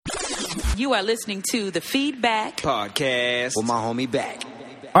You are listening to the Feedback Podcast with my homie Back.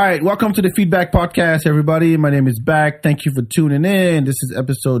 All right, welcome to the Feedback Podcast, everybody. My name is Back. Thank you for tuning in. This is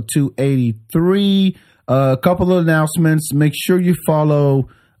episode 283. A couple of announcements. Make sure you follow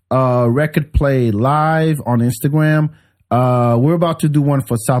Record Play Live on Instagram. We're about to do one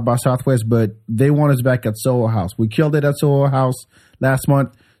for South by Southwest, but they want us back at Soho House. We killed it at Soho House last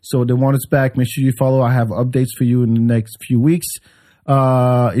month, so they want us back. Make sure you follow. I have updates for you in the next few weeks.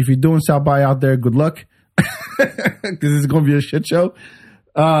 If you're doing South by out there, good luck, because it's going to be a shit show.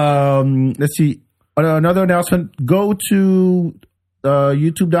 Let's see. Another announcement. Go to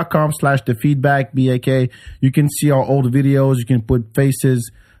youtube.com/thefeedback, BAK. You can see our old videos. You can put faces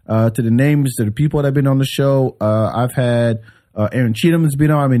to the names to the people that have been on the show. I've had Aaron Cheatham's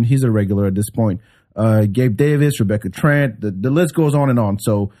been on. I mean, he's a regular at this point. Gabe Davis, Rebecca Trent. The list goes on and on.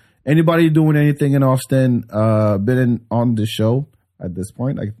 So anybody doing anything in Austin, been on the show at this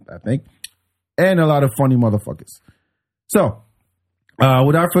point, I think. And a lot of funny motherfuckers. So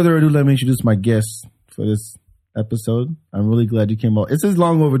without further ado, let me introduce my guest for this episode. I'm really glad you came out. It's just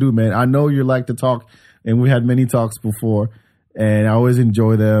long overdue, man. I know you like to talk, and we had many talks before, and I always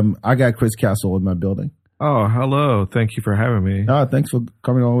enjoy them. I got Chris Castle in my building. Oh, hello. Thank you for having me. Thanks for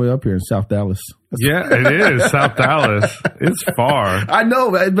coming all the way up here in South Dallas. Yeah, it is. South Dallas. It's far. I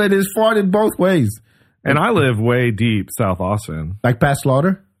know, but it's far in both ways. And I live way deep South Austin. Like past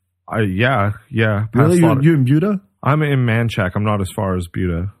Slaughter? Yeah. Really? You in Buda? I'm in Manchac. I'm not as far as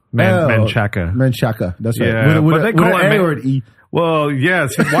Buda. Manchaca. Manchaca. That's right. Yeah, With they call an it A or an E? Well,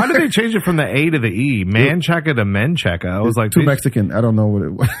 yes. Why did they change it from the A to the E? Manchaca to Menchaca. I was like, too Mexican. I don't know what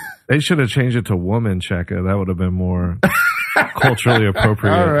it was. They should have changed it to Womanchaca. That would have been more culturally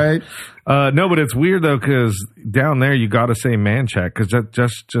appropriate. All right. No, but it's weird though, because down there you got to say Manchac, because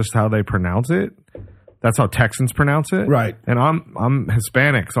just how they pronounce it. That's how Texans pronounce it. Right. And I'm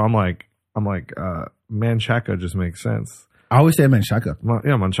Hispanic, so I'm like Manchaca just makes sense. I always say Manchaca.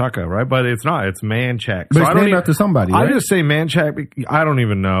 Yeah, Manchaca, right? But it's not. It's Manchac. But so it's named after somebody, right? I just say Manchac. I don't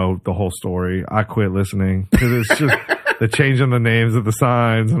even know the whole story. I quit listening because it's just the changing the names of the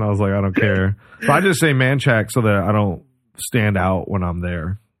signs, and I was like, I don't care. So I just say Manchac so that I don't stand out when I'm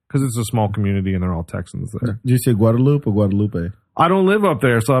there, because it's a small community and they're all Texans there. Do you say Guadalupe or Guadalupe? I don't live up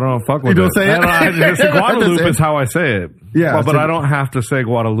there, so I don't fuck with it. You don't say it? I just say Guadalupe is how I say it. Yeah. But I don't have to say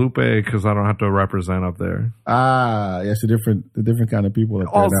Guadalupe because I don't have to represent up there. Yeah, it's the different kind of people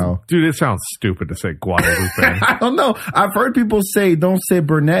up there now. Dude, it sounds stupid to say Guadalupe. I don't know. I've heard people say, don't say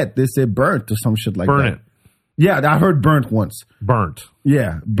Burnett. They say burnt or some shit like that. Burnt. Yeah, I heard burnt once. Burnt.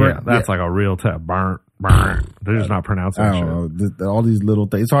 Yeah. Burnt. Yeah, that's like a real burnt. They're just not pronouncing I don't know. All these little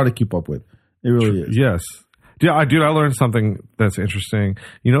things. It's hard to keep up with. It really is. Yes. I learned something that's interesting.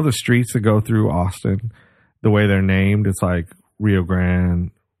 You know the streets that go through Austin, the way they're named, it's like Rio Grande,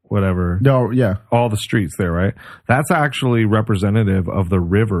 whatever. No, yeah. All the streets there, right? That's actually representative of the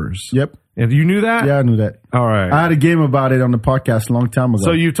rivers. Yep. And you knew that? Yeah, I knew that. All right. I had a game about it on the podcast a long time ago.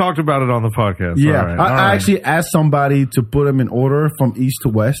 So you talked about it on the podcast. Yeah. All right. I actually asked somebody to put them in order from east to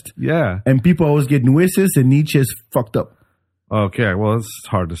west. Yeah. And people always get Nueces and Nietzsche's fucked up. Okay, well, it's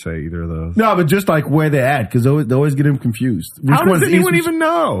hard to say either of those. No, but just like where they're at, because they always get them confused. How does anyone even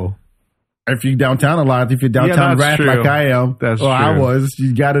know? If you're downtown a lot, if you're downtown rat like I am, that's or true. I was,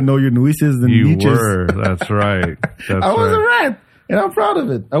 you got to know your Nueces and you Nietzsche's. Were. That's right. I was a rat, and I'm proud of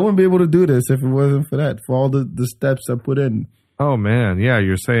it. I wouldn't be able to do this if it wasn't for that, for all the steps I put in. Oh, man. Yeah,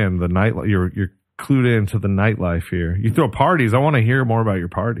 you're saying the night, you're clued into the nightlife here. You throw parties. I want to hear more about your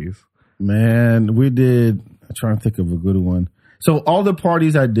parties. Man, we did. I'm trying to think of a good one. So all the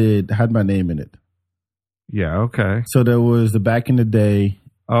parties I did had my name in it. Yeah, okay. So there was the Back in the Day.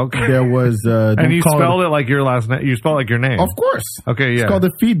 Okay. There was... and you spelled it like your last name. You spelled like your name. Of course. Okay, yeah. It's called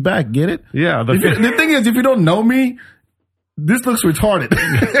the Feedback. Get it? Yeah. The thing is, if you don't know me, this looks retarded.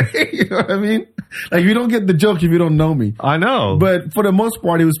 You know what I mean? Like, you don't get the joke if you don't know me. I know. But for the most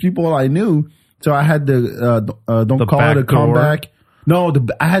part, it was people I knew. So I had the Don't Call It a Comeback. No,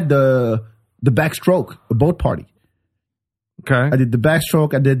 I had the Backstroke, the boat party. Okay. I did the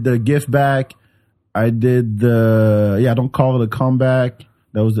Backstroke. I did the Gift Back. I did Don't Call It a Comeback.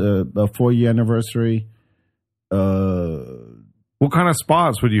 That was a 4-year anniversary. What kind of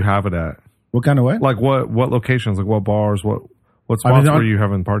spots would you have it at? What kind of what? Like what locations? Like what bars? What spots were you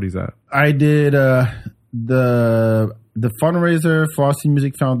having parties at? I did the fundraiser for Austin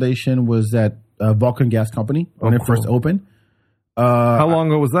Music Foundation was at Vulcan Gas Company when it first opened. How long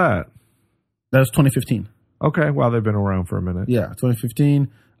ago was that? That was 2015. Okay, wow, they've been around for a minute. Yeah,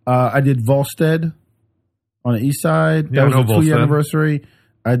 2015. I did Volstead on the east side. Yeah, that was a 2-year Volstead. anniversary.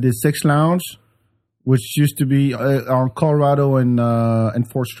 I did Six Lounge, which used to be on Colorado and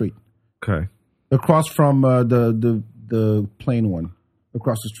 4th Street. Okay. Across from the plain one.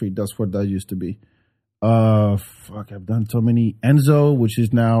 Across the street. That's what that used to be. I've done so many. Enzo, which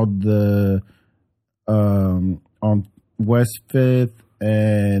is now the on West 5th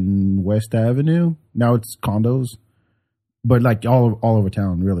and West Avenue. Now it's condos. But like all over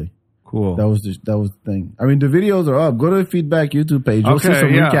town, really. Cool. That was the thing. I mean, the videos are up. Go to the Feedback YouTube page. You'll see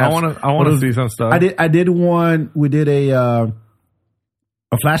some yeah. recaps. I want to see some stuff. I did one. We did a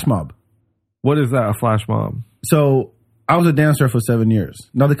flash mob. What is that? A flash mob? So I was a dancer for 7 years.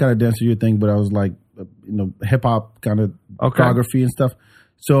 Not the kind of dancer you think, but I was like, hip hop kind of choreography and stuff.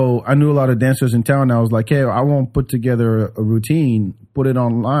 So I knew a lot of dancers in town. And I was like, hey, I won't put together a routine, put it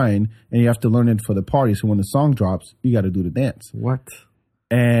online, and you have to learn it for the party. So when the song drops, you got to do the dance. What?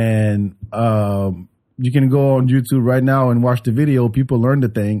 And you can go on YouTube right now and watch the video. People learn the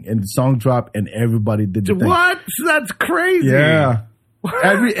thing, and the song dropped, and everybody did the thing. What? That's crazy. Yeah.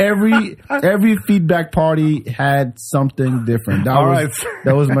 Every feedback party had something different.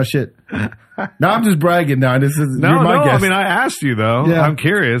 That was my shit. Now I'm just bragging. Now this is you're my guest. I mean, I asked you though. Yeah. I'm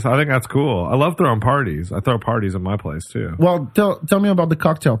curious. I think that's cool. I love throwing parties. I throw parties at my place too. Well, tell me about the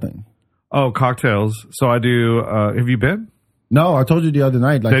cocktail thing. Oh, cocktails. So I do. Have you been? No, I told you the other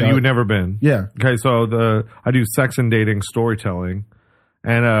night. Like that you had never been. Yeah. Okay, so I do sex and dating storytelling.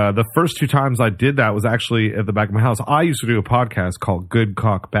 And the first 2 times I did that was actually at the back of my house. I used to do a podcast called Good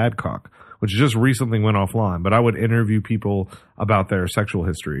Cock, Bad Cock, which just recently went offline. But I would interview people about their sexual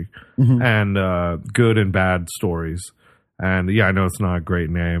history and good and bad stories. And yeah, I know it's not a great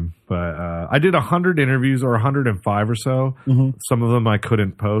name, but I did 100 interviews or 105 or so. Some of them I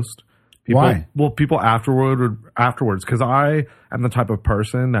couldn't post. Why? Well, people afterwards, because I am the type of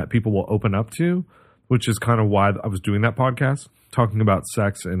person that people will open up to, which is kind of why I was doing that podcast, talking about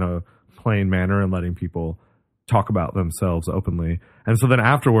sex in a plain manner and letting people talk about themselves openly. And so then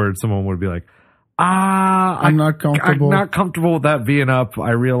afterwards, someone would be like, I'm not comfortable with that being up.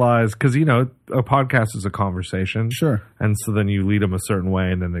 I realize, because, a podcast is a conversation. Sure. And so then you lead them a certain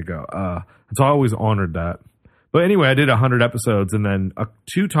way and then they go, And so I always honored that. But anyway, I did 100 episodes, and then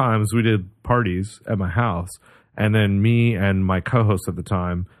 2 times we did parties at my house. And then me and my co-host at the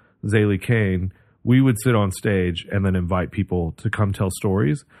time, Zaylee Kane, we would sit on stage and then invite people to come tell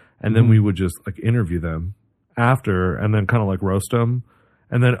stories. And then we would just interview them after and then kind of roast them.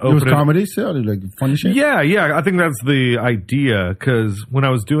 And then open it was comedy still? Like funny shit? Yeah. I think that's the idea, because when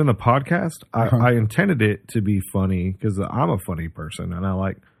I was doing the podcast, I intended it to be funny because I'm a funny person and I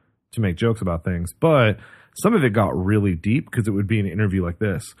like to make jokes about things. But some of it got really deep because it would be an interview like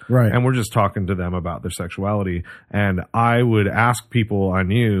this. Right. And we're just talking to them about their sexuality. And I would ask people I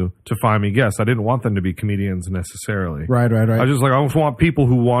knew to find me guests. I didn't want them to be comedians necessarily. Right. I was just like, I just want people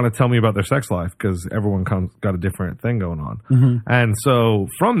who want to tell me about their sex life, because everyone got a different thing going on. And so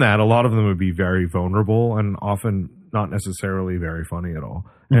from that, a lot of them would be very vulnerable and often not necessarily very funny at all.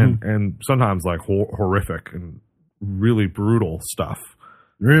 And sometimes horrific and really brutal stuff.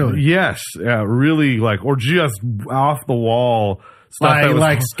 Really? Yes. Yeah, really or just off the wall stuff.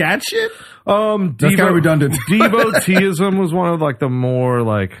 Like scat shit? That's kind of redundant. Devoteeism was one of the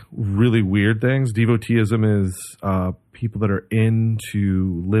more really weird things. Devoteeism is people that are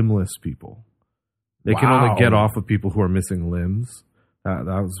into limbless people. They can only get off of people who are missing limbs. That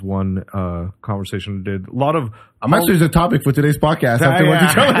was one conversation I did. A lot of... I'm actually the topic for today's podcast after what you're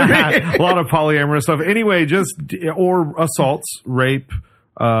telling me. A lot of polyamorous stuff. Anyway, or assaults, rape...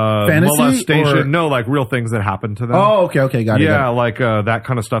 fantasy, molestation, real things that happened to them. Oh, okay, got it. Yeah, that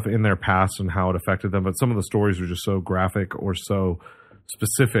kind of stuff in their past and how it affected them. But some of the stories were just so graphic or so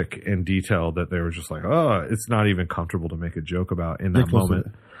specific and detailed that they were just it's not even comfortable to make a joke about in that moment.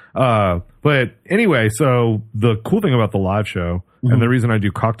 But anyway, so the cool thing about the live show and the reason I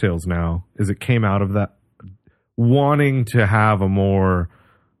do cocktails now is it came out of that wanting to have a more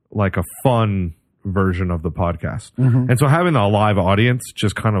a fun version of the podcast. And so having a live audience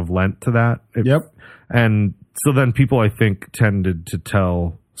just kind of lent to that. Yep. And so then people, I think, tended to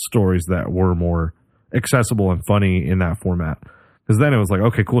tell stories that were more accessible and funny in that format. Because then it was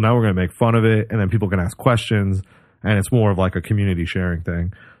okay, cool, now we're going to make fun of it, and then people can ask questions, and it's more of a community sharing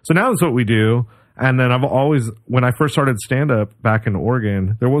thing. So now that's what we do. And then I've always, when I first started stand-up back in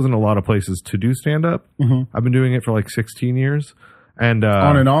Oregon, there wasn't a lot of places to do stand-up. I've been doing it for 16 years. And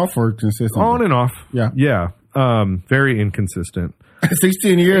on and off or consistent? On and off. Yeah. Very inconsistent.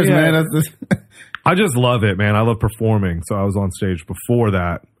 16 years, man. I just love it, man. I love performing. So I was on stage before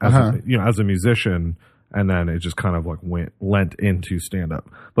that as a musician, and then it just kind of lent into stand up.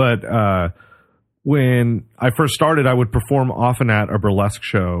 But when I first started, I would perform often at a burlesque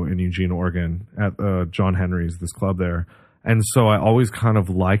show in Eugene, Oregon, at John Henry's, this club there. And so I always kind of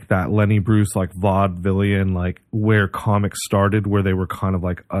like that Lenny Bruce, like vaudevillian, like where comics started, where they were kind of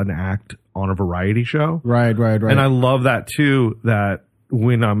like an act on a variety show. Right. And I love that too, that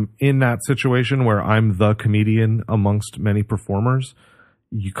when I'm in that situation where I'm the comedian amongst many performers,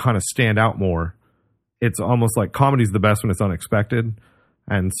 you kind of stand out more. It's almost like comedy's the best when it's unexpected.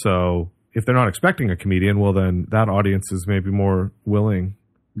 And so if they're not expecting a comedian, well, then that audience is maybe more willing.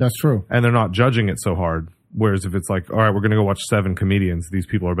 That's true. And they're not judging it so hard. Whereas if it's like, all right, we're going to go watch 7 comedians, these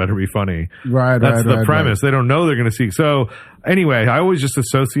people are better be funny. Right. That's the premise. Right. They don't know they're going to see. So anyway, I always just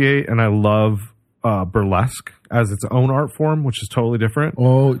associate, and I love burlesque as its own art form, which is totally different.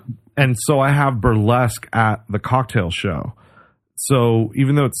 Oh, and so I have burlesque at the cocktail show. So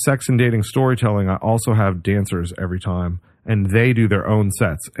even though it's sex and dating storytelling, I also have dancers every time, and they do their own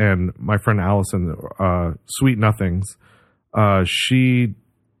sets. And my friend Allison, Sweet Nothings,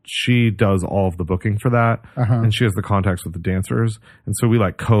 she does all of the booking for that, and she has the contacts with the dancers. And so we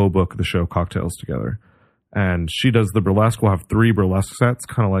like co-book the show Cocktails together. And she does the burlesque. We'll have 3 burlesque sets,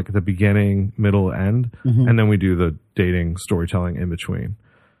 kind of like at the beginning, middle, end. And then we do the dating storytelling in between.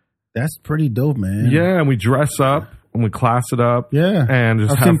 That's pretty dope, man. Yeah, and we dress up and we class it up. Yeah. And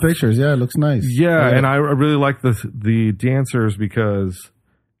just I've seen pictures. Yeah, it looks nice. Yeah, and I really like the dancers because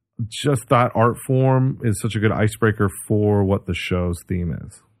just that art form is such a good icebreaker for what the show's theme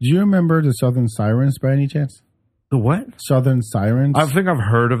is. Do you remember the Southern Sirens by any chance? The what? Southern Sirens? I think I've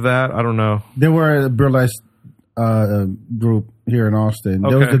heard of that. I don't know. They were a burlesque group here in Austin.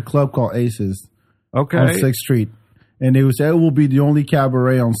 There was a club called Aces on 6th Street. And they would say, it will be the only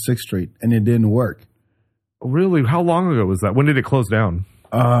cabaret on 6th Street. And it didn't work. Really? How long ago was that? When did it close down?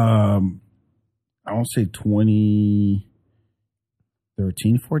 I want to say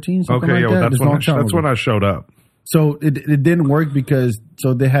 2013, 14, something like that. That's when I showed up. So it didn't work because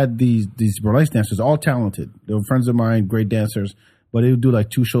they had these burlesque dancers, all talented. They were friends of mine, great dancers, but they would do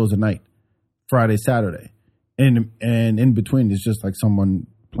like 2 shows a night, Friday, Saturday, and in between it's just like someone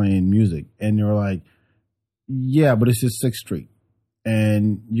playing music, and you're like, yeah, but it's just 6th Street,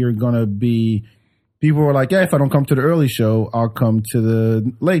 and you're gonna be. People were like, yeah, if I don't come to the early show, I'll come to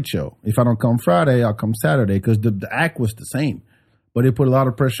the late show. If I don't come Friday, I'll come Saturday, because the act was the same, but it put a lot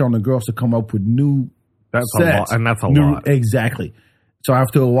of pressure on the girls to come up with new. That's a lot. Exactly. So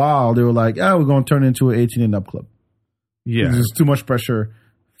after a while, they were like, "Oh, we're going to turn it into an 18 and up club." Yeah, there's too much pressure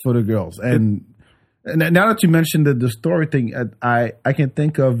for the girls. And now that you mentioned the story thing, I can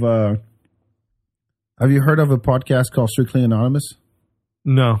think of. Have you heard of a podcast called Strictly Anonymous?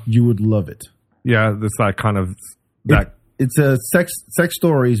 No, you would love it. Yeah, it's that kind of that. It's a sex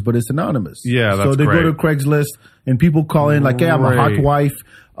stories, but it's anonymous. Yeah, that's so they great. go to Craigslist and people call in like, "Hey, I'm a hot wife.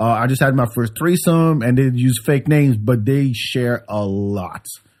 I just had my first threesome," and they use fake names, but they share a lot.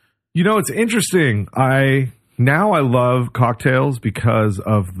 You know, it's interesting. I love Cocktails because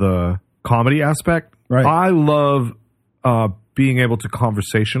of the comedy aspect. Right. I love being able to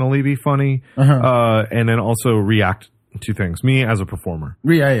conversationally be funny, and then also react to things. Me as a performer.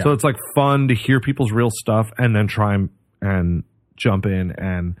 Yeah. So it's like fun to hear people's real stuff and then try and jump in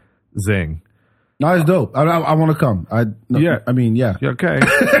and zing. No, it's dope. I want to come. Yeah. Okay.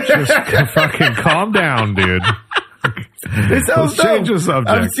 Just fucking calm down, dude. It sounds dope. Change the subject.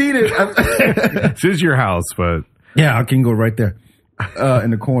 I've seen it. This is your house, but yeah, I can go right there in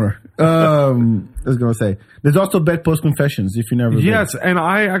the corner. I was gonna say there's also Bedpost Confessions. If you never, yes, and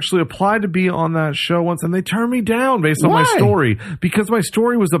I actually applied to be on that show once, and they turned me down based on my story because my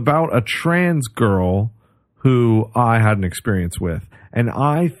story was about a trans girl who I had an experience with. And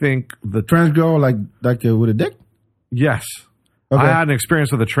I think the trans girl, like with a dick? Yes. Okay. I had an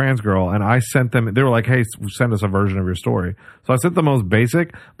experience with a trans girl, and I sent them, they were like, hey, send us a version of your story. So I sent the most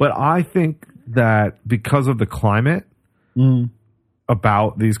basic, but I think that because of the climate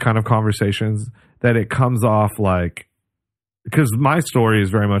about these kind of conversations, that it comes off like, because my story is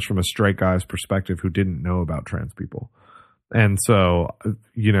very much from a straight guy's perspective who didn't know about trans people. And so,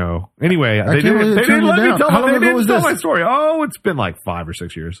 you know, anyway, they didn't let me tell my story. Oh, it's been like 5 or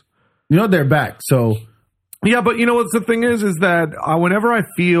 6 years. You know, they're back. So, yeah, but you know what the thing is that whenever I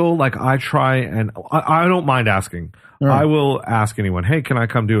feel like I try and I don't mind asking. Right. I will ask anyone, hey, can I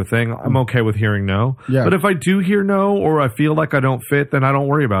come do a thing? I'm okay with hearing no. Yeah. But if I do hear no or I feel like I don't fit, then I don't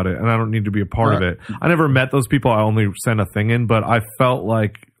worry about it and I don't need to be a part of it. I never met those people. I only sent a thing in, but I felt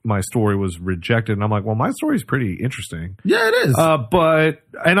like my story was rejected. And I'm like, well, my story is pretty interesting. Yeah, it is.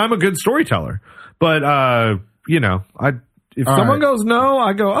 And I'm a good storyteller. But, you know, if someone goes no,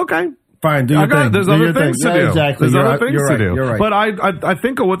 I go, okay. Fine, do your thing. There's other things to do. Exactly. There's other things to do. You're right. But I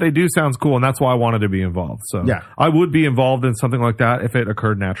think what they do sounds cool, and that's why I wanted to be involved. So yeah. I would be involved in something like that if it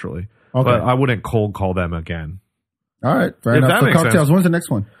occurred naturally. Okay. But I wouldn't cold call them again. All right. Fair If enough. that So makes cocktails. sense. When's the next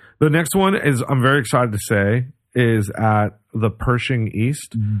one? The next one is, I'm very excited to say, is at the Pershing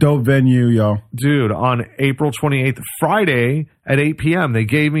East. Dope venue, y'all. Dude, on April 28th, Friday at 8 p.m. They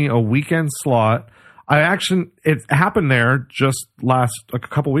gave me a weekend slot. It happened there just a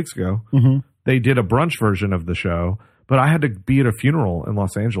couple weeks ago. Mm-hmm. They did a brunch version of the show, but I had to be at a funeral in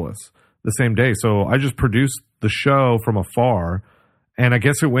Los Angeles the same day. So I just produced the show from afar, and I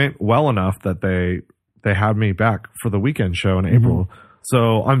guess it went well enough that they had me back for the weekend show in April.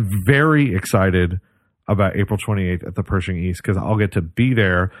 So I'm very excited about April 28th at the Pershing East because I'll get to be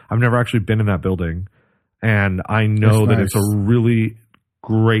there. I've never actually been in that building, and I know that it's a really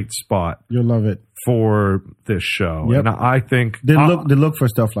great spot. You'll love it for this show. Yep. And I think they look for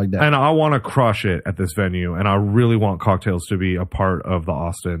stuff like that. And I want to crush it at this venue, and I really want cocktails to be a part of the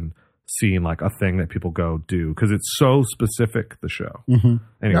Austin scene, like a thing that people go do because it's so specific. The show.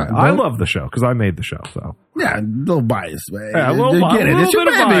 Anyway, I love the show because I made the show. So yeah, a little bias, man. Yeah, a little Get it. It's your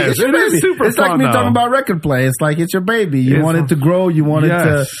bit of baby. bias. It's your It baby. is super It's like fun, me though. talking about record play. It's like it's your baby. You It's- want it to grow. You want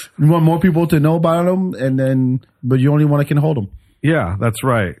Yes. you want more people to know about them, but you only want to can hold them. Yeah, that's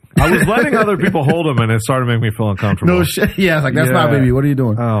right. I was letting other people hold them, and it started making me feel uncomfortable. No shit. Yeah, it's like that's Yeah. my baby. What are you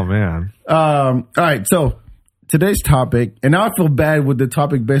doing? Oh man. All right, so today's topic, and now I feel bad with the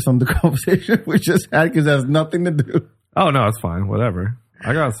topic based on the conversation we just had because it has nothing to do. Oh no, it's fine. Whatever.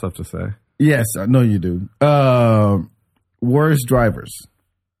 I got stuff to say. Yes, I know you do. Worst drivers.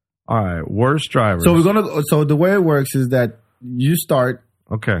 All right, worst drivers. So So the way it works is that you start.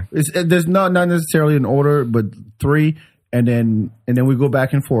 Okay. There's not necessarily an order, but 3, and then we go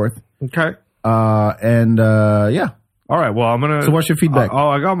back and forth. Okay. Yeah. All right. Well, I'm gonna. So what's your feedback?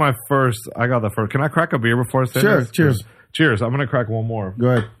 I got the first. Can I crack a beer before I say Sure. this? Cheers. Cheers. I'm gonna crack one more. Go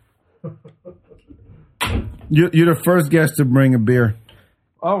ahead. You're the first guest to bring a beer.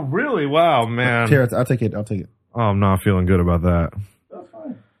 Oh, really? Wow, man. Cheers. I'll take it. Oh, I'm not feeling good about that. That's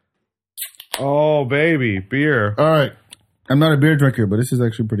fine. Oh, baby, beer. All right. I'm not a beer drinker, but this is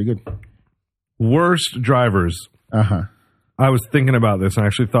actually pretty good. Worst drivers. Uh-huh. I was thinking about this, and I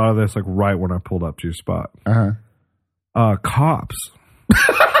actually thought of this like right when I pulled up to your spot. Uh-huh. Cops.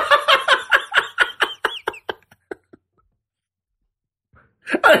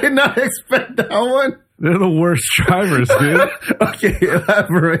 I did not expect that one. They're the worst drivers, dude. Okay,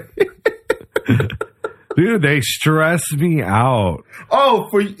 elaborate. Dude, they stress me out. Oh,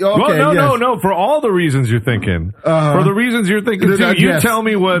 okay, No. For all the reasons you're thinking. For the reasons you're thinking too. You yes. tell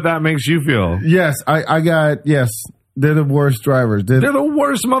me what that makes you feel. Yes, I got, yes. They're the worst drivers. They're the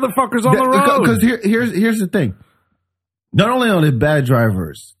worst motherfuckers on the road. Because here's the thing. Not only are they bad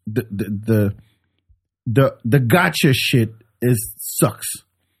drivers, the gotcha shit sucks.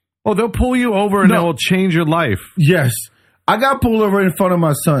 Oh, they'll pull you over and they'll change your life. Yes. I got pulled over in front of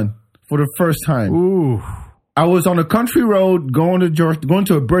my son for the first time. Ooh. I was on a country road going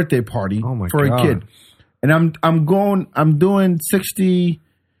to a birthday party for God. a kid. And I'm doing 60,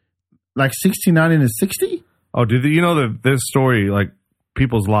 like 69 and a 60. Oh, you know that this story, like,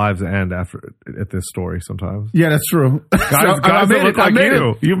 people's lives end at this story sometimes? Yeah, that's true. Guys that look like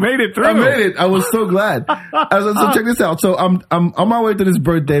you. You made it through. I made it. I was so glad. So check this out. So I'm on my way to this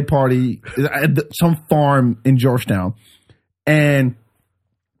birthday party at some farm in Georgetown, and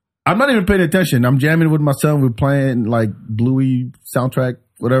I'm not even paying attention. I'm jamming with my son. We're playing like Bluey soundtrack,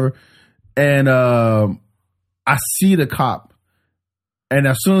 whatever, and I see the cop, and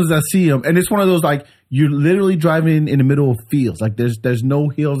as soon as I see him, and it's one of those like. You're literally driving in the middle of fields. Like there's no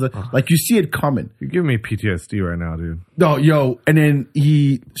hills. Like you see it coming. You're giving me PTSD right now, dude. No, yo. And then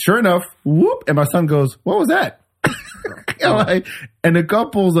sure enough, whoop. And my son goes, "What was that?" And the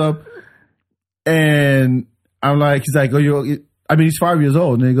cop pulls up, and I'm like, he's like, "Oh, he's 5 years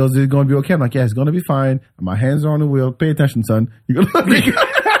old." And he goes, "Is it going to be okay?" I'm like, "Yeah, it's going to be fine. My hands are on the wheel. Pay attention, son." You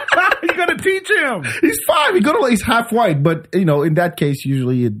gotta teach him. He's 5. He's half white, but in that case,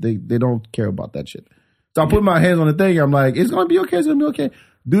 usually they don't care about that shit. So I put my hands on the thing. I'm like, it's going to be okay. It's going to be okay.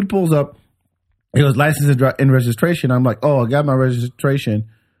 Dude pulls up. He goes, license and registration. I'm like, oh, I got my registration.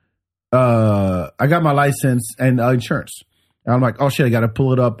 I got my license and insurance. And I'm like, oh, shit, I got to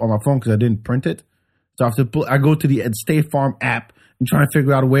pull it up on my phone because I didn't print it. So I go to the State Farm app and try to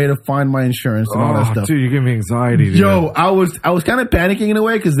figure out a way to find my insurance and all that stuff. Dude, you give me anxiety, dude. Yo, I was kind of panicking in a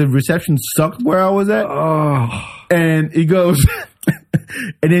way because the reception sucked where I was at. Oh. And he goes,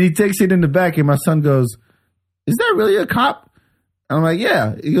 and then he takes it in the back, and my son goes, "Is that really a cop?" And I'm like,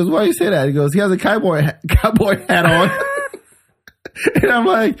 "Yeah." He goes, "Why do you say that?" He goes, "He has a cowboy hat on." And I'm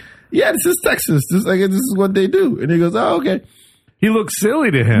like, "Yeah, this is Texas. This is what they do." And he goes, "Oh, okay." He looked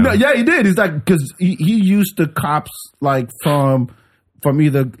silly to him. No, yeah, he did. He's like, because he used the cops like from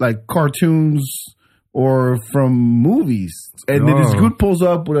either like cartoons or from movies. And then this dude pulls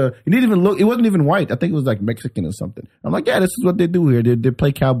up with a, he didn't even look, it wasn't even white. I think it was like Mexican or something. I'm like, yeah, this is what they do here. They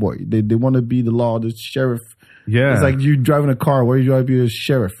play cowboy. They want to be the law, the sheriff. Yeah. It's like you driving a car. Where you drive, be a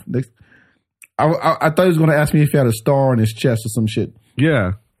sheriff. I thought he was going to ask me if he had a star on his chest or some shit.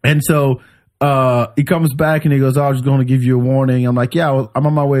 Yeah. And so he comes back and he goes, I'm just going to give you a warning. I'm like, yeah, I'm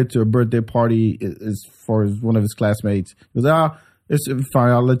on my way to a birthday party as far as one of his classmates. He goes, it's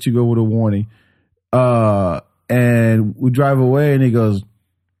fine. I'll let you go with a warning. And we drive away and he goes,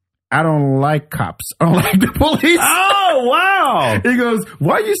 I don't like cops. I don't like the police. Oh, wow. He goes,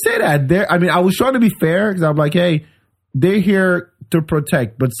 why you say that? I was trying to be fair because I'm like, hey, they're here to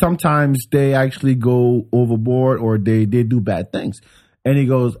protect, but sometimes they actually go overboard or they do bad things. And he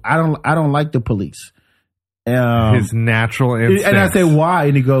goes, I don't like the police. His natural instinct. And I say, why?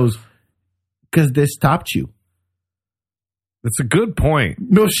 And he goes, because they stopped you. That's a good point.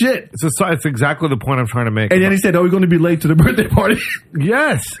 No shit. It's exactly the point I'm trying to make. And then he said, we're going to be late to the birthday party.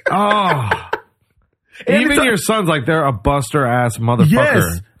 Yes. Oh. Even your son's like, they're a buster ass motherfucker.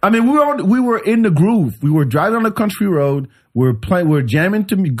 Yes. I mean, we were in the groove. We were driving on a country road. We were jamming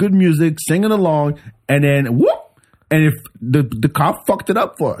to good music, singing along, and then whoop. And if the cop fucked it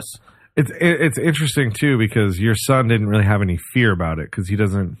up for us. It's interesting too because your son didn't really have any fear about it because he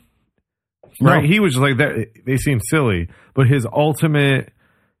doesn't. Right, he was just like that. They seem silly, but his ultimate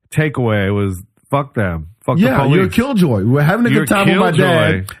takeaway was "fuck them, fuck the police." You're a killjoy. We're having a good time with my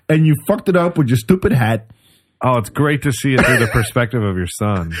dad, and you fucked it up with your stupid hat. Oh, it's great to see it through the perspective of your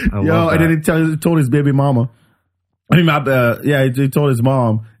son. I love that. And then he told his baby mama. He told his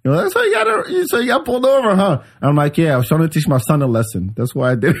mom. That's how you got pulled over, huh? I'm like, yeah, I was trying to teach my son a lesson. That's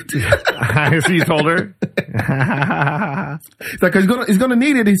why I did it. So you told her? It's like he's gonna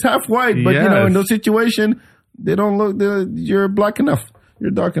need it. He's half white, but in those situations, they don't look. You're black enough.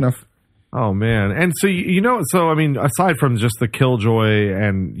 You're dark enough. Oh man, and so aside from just the killjoy,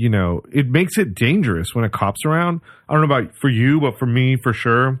 and it makes it dangerous when a cop's around. I don't know about for you, but for me, for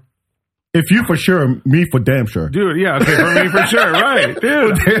sure. If you for sure, me for damn sure. Dude, yeah, okay, for me for sure, right.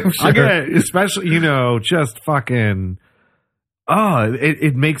 Dude, damn sure. I get it, especially, just fucking,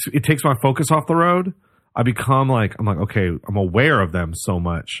 it takes my focus off the road. I'm like, okay, I'm aware of them so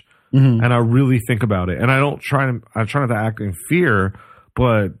much. Mm-hmm. And I really think about it. And I try not to act in fear,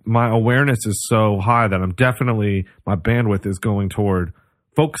 but my awareness is so high that my bandwidth is going toward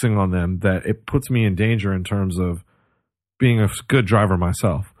focusing on them that it puts me in danger in terms of being a good driver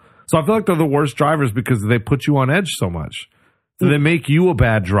myself. So I feel like they're the worst drivers because they put you on edge so much. So they make you a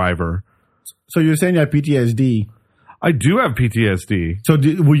bad driver. So you're saying you have PTSD? I do have PTSD. So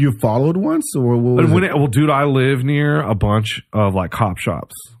were you followed once? Dude, I live near a bunch of like cop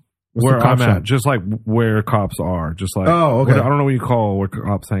shops. Where I'm at, just like where cops are. Just like, oh, okay. I don't know what you call where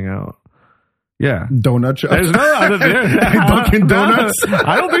cops hang out. Yeah. Donut shop. There's no other there. Dunkin' Donuts?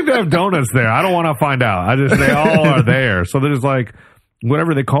 I don't think they have donuts there. I don't want to find out. They all are there. So there's like,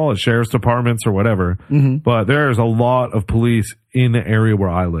 whatever they call it, sheriff's departments or whatever. Mm-hmm. But there's a lot of police in the area where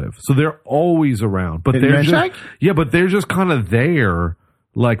I live. So they're always around. But they're just kind of there.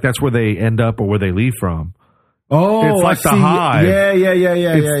 Like that's where they end up or where they leave from. Oh, it's like the hive.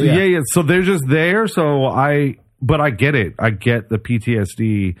 Yeah. So they're just there. But I get it. I get the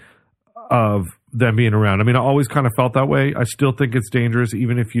PTSD of them being around. I mean, I always kind of felt that way. I still think it's dangerous,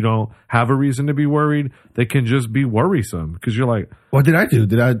 even if you don't have a reason to be worried. They can just be worrisome because you're like, what did I do?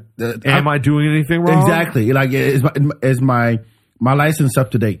 Am I doing anything wrong? Exactly. Like, is my license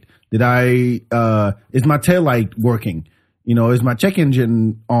up to date? Is my tail light working? Is my check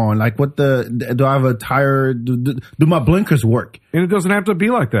engine on? Like, do I have a tire? Do my blinkers work? And it doesn't have to be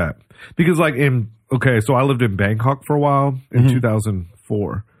like that because so I lived in Bangkok for a while in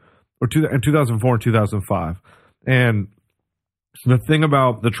 2004. In 2004 and 2005. And the thing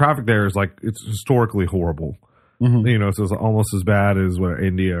about the traffic there is like it's historically horrible. Mm-hmm. So it's almost as bad as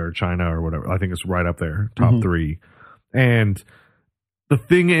India or China or whatever. I think it's right up there, top three. And the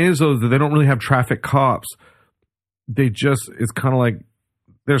thing is, though, that they don't really have traffic cops. It's kind of like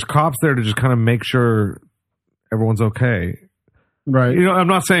there's cops there to just kind of make sure everyone's okay. Right. I'm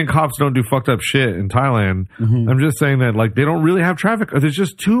not saying cops don't do fucked up shit in Thailand. Mm-hmm. I'm just saying that like they don't really have traffic or there's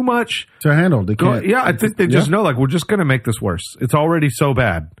just too much to handle. They can't. Yeah, I think they just know like we're just going to make this worse. It's already so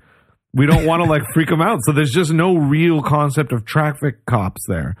bad. We don't want to like freak them out. So there's just no real concept of traffic cops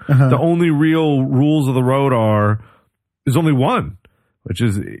there. Uh-huh. The only real rules of the road there's only one, which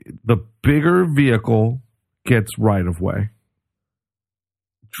is the bigger vehicle gets right of way.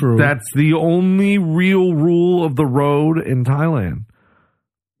 True. That's the only real rule of the road in Thailand.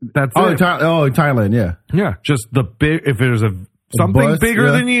 That's it. Thailand, yeah. Yeah, just if there's something bigger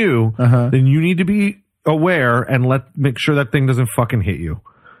than you, then you need to be aware and make sure that thing doesn't fucking hit you.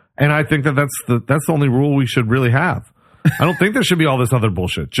 And I think that's the only rule we should really have. I don't think there should be all this other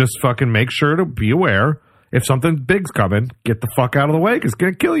bullshit. Just fucking make sure to be aware. If something big's coming, get the fuck out of the way because it's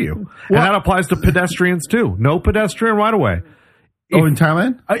going to kill you. And that applies to pedestrians too. No pedestrian right away. In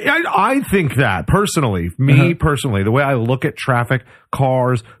Thailand? I think that personally, personally, the way I look at traffic,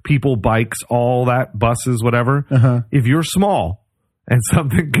 cars, people, bikes, all that, buses, whatever. If you're small and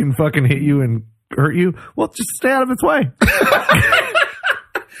something can fucking hit you and hurt you, well, just stay out of its way.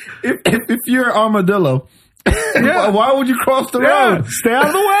 if you're an armadillo, why would you cross the road? Stay out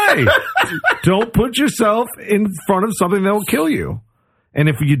of the way. Don't put yourself in front of something that will kill you. And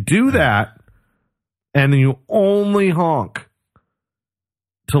if you do that, and then you only honk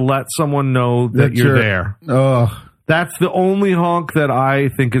to let someone know that you're there. That's the only honk that I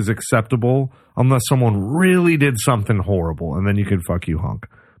think is acceptable, unless someone really did something horrible, and then you can fuck you honk.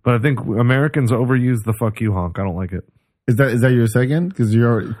 But I think Americans overuse the fuck you honk. I don't like it. Is that your second? Because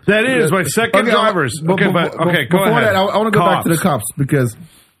you're that is my second drivers. Go ahead. That, I want to go back to the cops because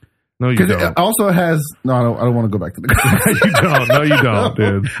no, you don't. It also has no. I don't want to go back to the cops. You don't. No, you don't,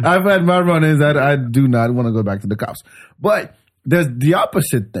 dude. I've had my run-ins that I do not want to go back to the cops. But there's the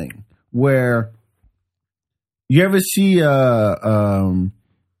opposite thing where you ever see you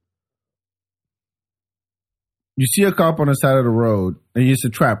see a cop on the side of the road and it's a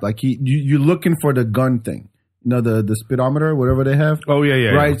trap. Like you're looking for the gun thing. You know, the speedometer, whatever they have. Oh,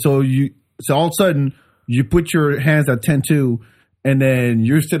 yeah. Right? Yeah. So all of a sudden, you put your hands at 10-2, and then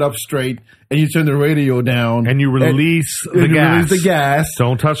you sit up straight, and you turn the radio down. And you release the gas.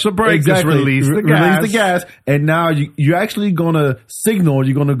 Don't touch the brake. Exactly. Just release the gas. Release the gas. And now you're actually going to signal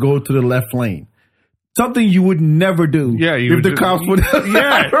you're going to go to the left lane. Something you would never do if the cops would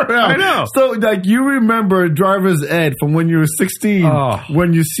I know. So, like, you remember driver's ed from when you were 16,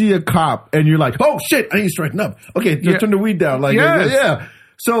 when you see a cop and you're like, oh, shit, I need to straighten up. Okay, just turn the weed down. Like, yeah.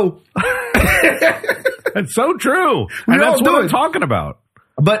 So. It's so true. And that's what I'm talking about.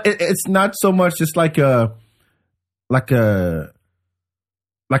 But it's not so much just like a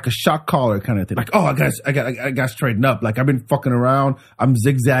shock collar kind of thing. Like, oh, I got to straighten up. Like, I've been fucking around. I'm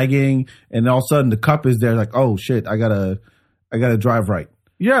zigzagging, and all of a sudden the cop is there. Like, oh shit, I gotta drive right.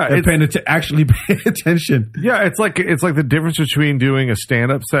 Yeah, actually pay attention. Yeah, it's like the difference between doing a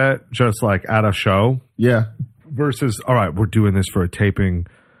stand-up set just like at a show. Yeah. Versus, all right, we're doing this for a taping.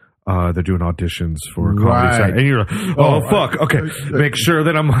 They're doing auditions for a comedy set. And you're like, oh, fuck. Okay. Make sure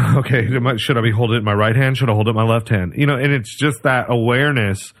that I'm okay. Should I be holding it in my right hand? Should I hold it in my left hand? You know, and it's just that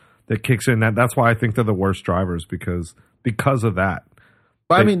awareness that kicks in. That's why I think they're the worst drivers because of that.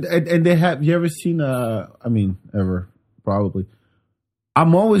 But and they have, you ever seen, ever, probably.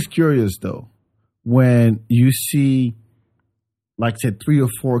 I'm always curious though, when you see, like, say 3 or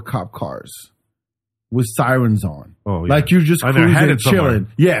 4 cop cars with sirens on. Oh, yeah. Like, you're just cruising, chilling.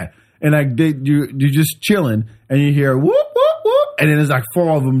 Yeah. And like you're just chilling and you hear whoop, whoop, whoop. And then there's like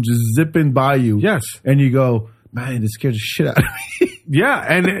 4 of them just zipping by you. Yes. And you go, man, this scared the shit out of me. Yeah.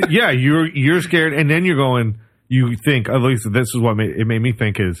 And you're scared. And then you think, at least this is what it made me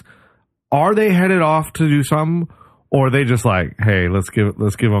think is, are they headed off to do something? Or are they just like, hey, let's give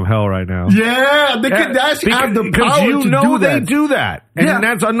them hell right now? Yeah, they could actually have the power to do that. They do that. And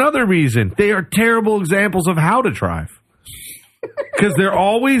that's another reason. They are terrible examples of how to drive. Because they're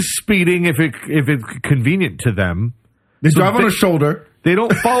always speeding if it's convenient to them. They drive on a shoulder. They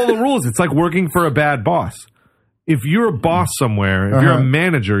don't follow the rules. It's like working for a bad boss. If you're a boss somewhere, if you're a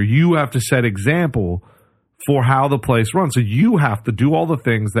manager, you have to set example for how the place runs. So you have to do all the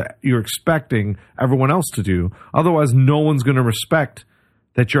things that you're expecting everyone else to do. Otherwise, no one's going to respect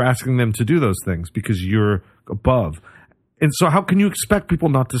that you're asking them to do those things because you're above. And so how can you expect people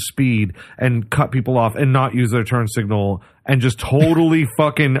not to speed and cut people off and not use their turn signal and just totally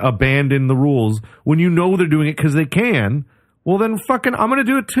fucking abandon the rules when you know they're doing it because they can? Well, then fucking I'm going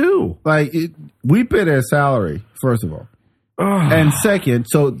to do it too. Like, we pay their salary, first of all. And second,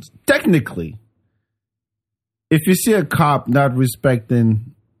 so technically, if you see a cop not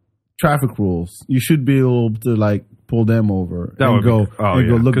respecting traffic rules, you should be able to, like, pull them over go,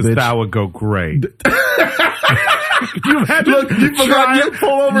 look, bitch. That would go great. You forgot to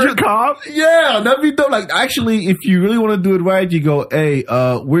pull over a cop? Yeah, that'd be dope. Like, actually, if you really want to do it right, you go, hey,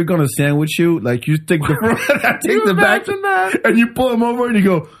 we're going to sandwich you. Like, you take the front, I take the back, and you pull them over and you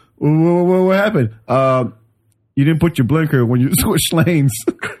go, what happened? You didn't put your blinker when you switched lanes.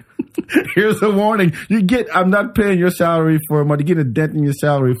 Here's a warning. I'm not paying your salary for a month. You get a dent in your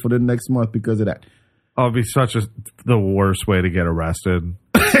salary for the next month because of that. Oh, it'd be the worst way to get arrested.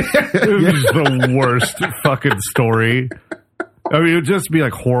 It was the worst fucking story. I mean, it would just be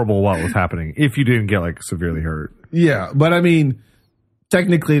like horrible what was happening if you didn't get like severely hurt. Yeah, but I mean,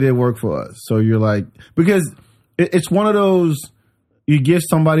 technically they work for us. So you're like, because it's one of those, you give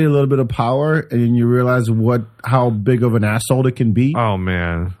somebody a little bit of power and you realize how big of an asshole it can be. Oh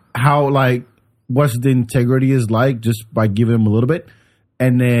man. How like, what's the integrity is like just by giving them a little bit.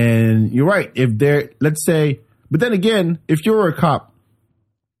 And then you're right. If they're, let's say, but then again, if you were a cop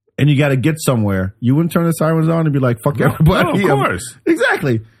and you got to get somewhere, you wouldn't turn the sirens on and be like, fuck everybody. No, of course.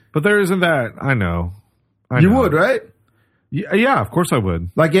 Exactly. But there isn't that. I know. You would, right? Yeah, of course I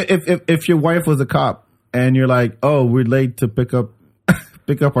would. Like if your wife was a cop and you're like, oh, we're late to pick up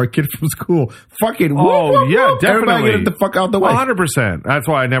our kid from school. Fucking yeah, definitely. Everybody get the fuck out the way. 100%. That's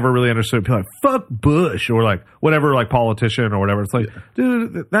why I never really understood people like, fuck Bush or like whatever, like politician or whatever. It's like,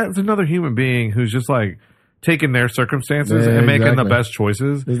 dude, that's another human being who's just like taking their circumstances and making the best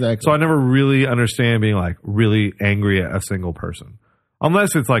choices. Exactly. So I never really understand being like really angry at a single person.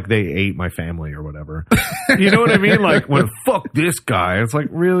 Unless it's like they ate my family or whatever. You know what I mean? Like when fuck this guy. It's like,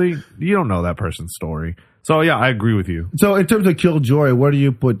 really? You don't know that person's story. So yeah, I agree with you. So in terms of Killjoy, where do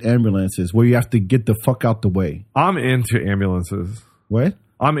you put ambulances? Where you have to get the fuck out the way? I'm into ambulances. What?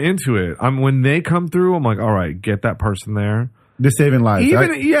 I'm into it. When they come through, I'm like, all right, get that person there. They're saving lives,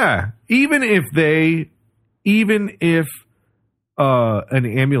 right? Yeah. Even if an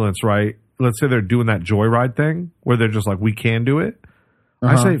ambulance, right? Let's say they're doing that joyride thing where they're just like, we can do it.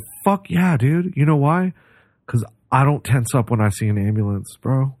 I say, fuck yeah, dude. You know why? Because I don't tense up when I see an ambulance,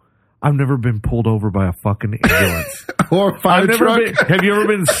 bro. I've never been pulled over by a fucking ambulance. Or a fire truck. Have you ever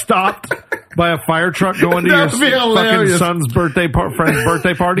been stopped by a fire truck going to your fucking son's friend's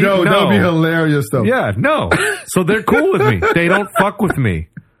birthday party? No, that would be hilarious, though. Yeah, no. So they're cool with me. They don't fuck with me.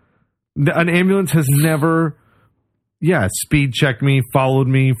 An ambulance has never... Yeah, speed checked me, followed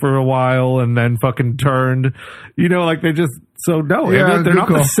me for a while, and then fucking turned. You know, like they just... So, no, they're not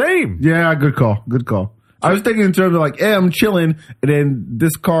the same. Yeah, good call. Good call. I was thinking in terms of like, hey, I'm chilling, and then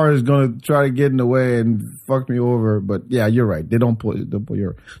this car is going to try to get in the way and fuck me over. But yeah, you're right. They don't pull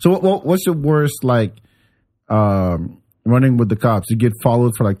your... So what's your worst, like, running with the cops? You get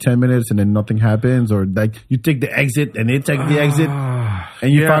followed for like 10 minutes and then nothing happens? Or like you take the exit and they take the exit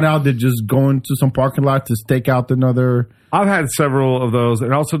and you find out they're just going to some parking lot to stake out another... I've had several of those.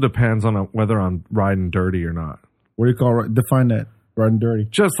 It also depends on whether I'm riding dirty or not. What do you call define that? Riding dirty?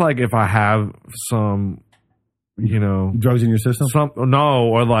 Just like if I have some, you know, drugs in your system?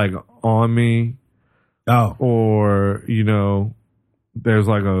 Or like on me. Oh. Or, you know, there's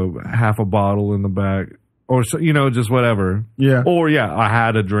like a half a bottle in the back. Or, you know, just whatever. Yeah. Or, yeah, I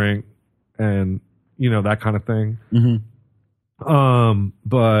had a drink and, you know, that kind of thing. Mm-hmm.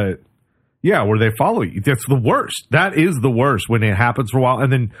 But, yeah, where they follow you. That's the worst. That is the worst when it happens for a while. And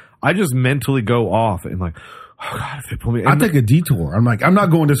then I just mentally go off and like, oh, God, if they pull me. I take a detour. I'm like, I'm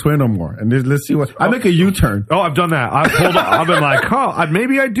not going this way no more. And let's see what. I make a U-turn. Oh, I've done that. I've been like,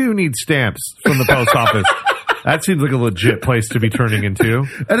 maybe I do need stamps from the post office. That seems like a legit place to be turning into.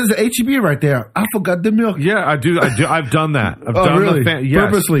 That is an HEB right there. I forgot the milk. Yeah, I do. I've done that. I've done really? Yes.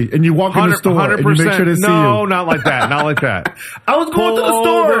 Purposely. And you walk in the store 100%. And you make sure they see you. No, not like that. Not like that. I was going to the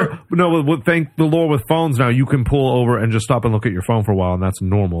store. No, thank the Lord with phones now, you can pull over and just stop and look at your phone for a while, and that's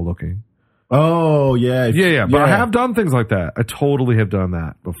normal looking. Oh, yeah. Yeah. But I have done things like that. I totally have done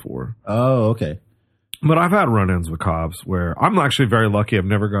that before. Oh, okay. But I've had run-ins with cops where I'm actually very lucky. I've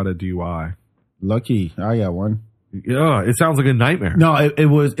never got a DUI. Lucky. I got one. Yeah, it sounds like a nightmare. No, it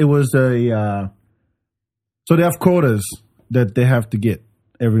was a, so they have quotas that they have to get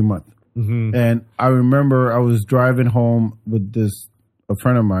every month. Mm-hmm. And I remember I was driving home with a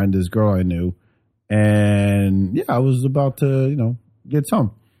friend of mine, this girl I knew. And yeah, I was about to, you know, get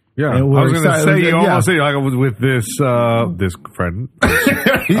some. Yeah, I was going to say, you almost say like I was with this friend, a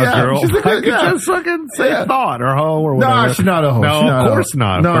girl. I could just fucking say thought or hoe or whatever. No, she's not a hoe. No, of course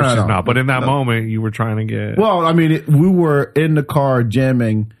not. Of course she's not. But in that moment, you were trying to get... Well, I mean, we were in the car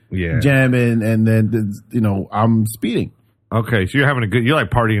jamming, and then, you know, I'm speeding. Okay, so you're like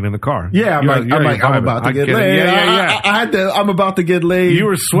partying in the car. Yeah, I'm about to get laid. Yeah. I'm about to get laid. You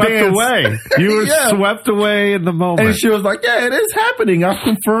were swept away. You were swept away in the moment. And she was like, yeah, it is happening. I've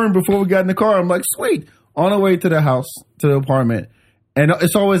confirmed before we got in the car. I'm like, sweet. On our way to the house, to the apartment. And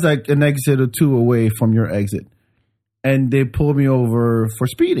it's always like an exit or two away from your exit. And they pulled me over for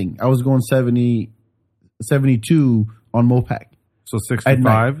speeding. I was going 72 on Mopac. So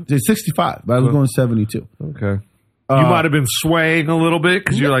 65? 65, but I was going 72. Okay. You might have been swaying a little bit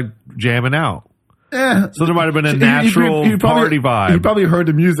because you're like jamming out. Yeah. So there might have been a natural party vibe. You probably heard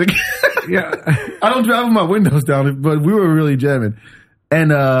the music. Yeah. I don't drive with my windows down, but we were really jamming.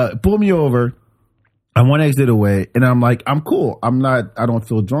 And pulled me over. I'm one exit away, and I'm like, I'm cool. I don't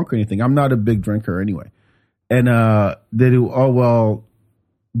feel drunk or anything. I'm not a big drinker anyway. And they do,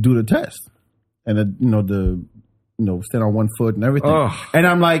 do the test. And, stand on one foot and everything. Ugh. And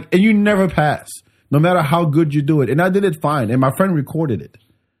I'm like, and you never pass, no matter how good you do it. And I did it fine. And my friend recorded it.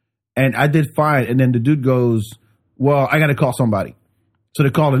 And I did fine. And then the dude goes, well, I got to call somebody. So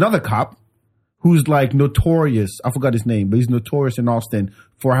they called another cop who's like notorious. I forgot his name, but he's notorious in Austin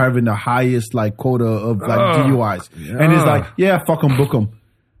for having the highest like quota of like DUIs. Yeah. And he's like, yeah, fuck him, book him.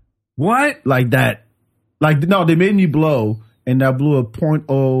 What? Like that. Like, no, they made me blow, and I blew a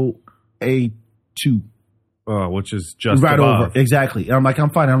 .082. Which is just right above. over. Exactly. And I'm like, I'm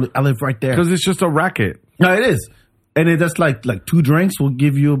fine. I live right there. Because it's just a racket. No, it is. And that's like 2 drinks will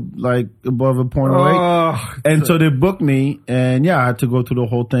give you like above a .08. And so they booked me, and I had to go through the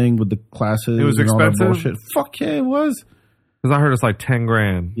whole thing with the classes. It was and expensive? all that bullshit. Fuck yeah, it was. Because I heard it's like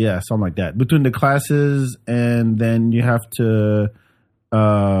 $10,000. Yeah, something like that. Between the classes and then you have to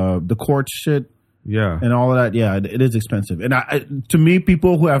the court shit. Yeah. And all of that, it is expensive. And to me,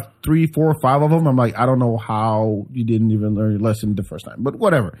 people who have 3, 4, 5 of them, I'm like, I don't know how you didn't even learn your lesson the first time. But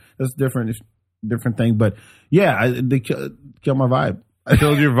whatever, that's different thing. But they killed my vibe.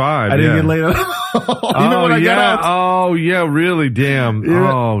 Killed your vibe. I didn't get laid off. Even when I got out. Oh yeah, really? Damn.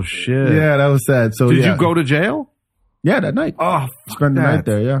 Yeah. Oh shit. Yeah, that was sad. So did you go to jail? Yeah, that night. Oh, spend the night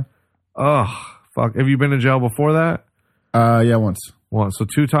there. Yeah. Oh fuck. Have you been in jail before that? Yeah, once. So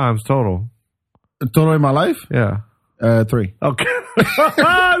 2 times total. Total in my life? Yeah. 3. Okay.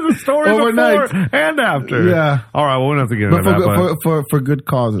 The story overnight before and after. Yeah. All right. Well, we don't have to get into that. For good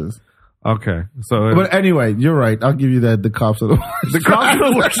causes. Okay. So, but anyway, you're right. I'll give you that. The cops are the worst. The cops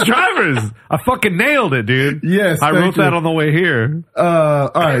are the worst drivers. I fucking nailed it, dude. Yes. I wrote that on the way here.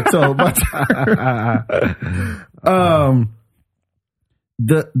 All right. So,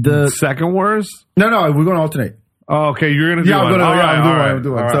 the second worst? No, we're going to alternate. Oh, okay. You're going to do one. I'm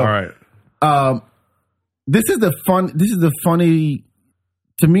doing one. All right. This is the funny.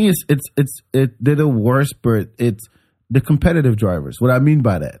 To me, they're the worst, but it's the competitive drivers. What I mean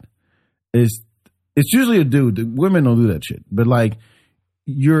by that is it's usually a dude. The women don't do that shit, but like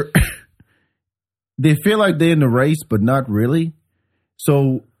they feel like they're in the race, but not really.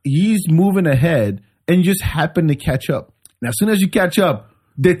 So he's moving ahead, and you just happen to catch up. And as soon as you catch up,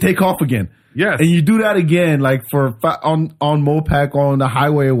 they take off again. Yes. And you do that again, like on Mopac, on the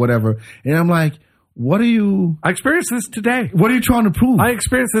highway or whatever. And I'm like, what are you? I experienced this today. What are you trying to prove? I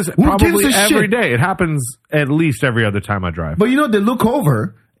experience this probably every day. It happens at least every other time I drive. But they look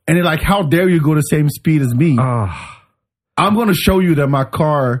over and they're like, how dare you go the same speed as me? I'm going to show you that my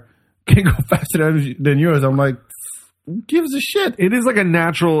car can go faster than yours. I'm like, who gives a shit? It is like a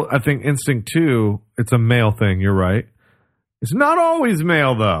natural, I think, instinct too. It's a male thing. You're right. It's not always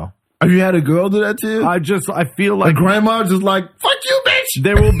male though. Have you had a girl do that to you? I feel like grandma just like, fuck you, bitch.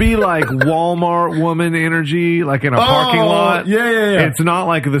 There will be like Walmart woman energy, like in a parking lot. Yeah. It's not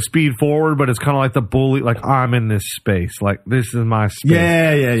like the speed forward, but it's kind of like the bully, like I'm in this space. Like this is my space.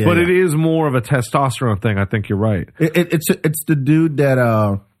 Yeah. But it is more of a testosterone thing. I think you're right. It's the dude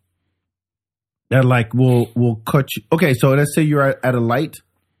that like will cut you. Okay, so let's say you're at a light.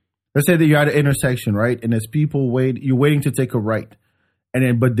 Let's say that you're at an intersection, right? And there's people you're waiting to take a right.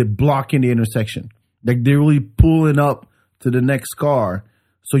 But they're blocking the intersection. Like they're really pulling up to the next car,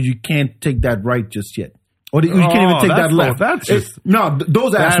 so you can't take that right just yet, or you can't even take that left. That's just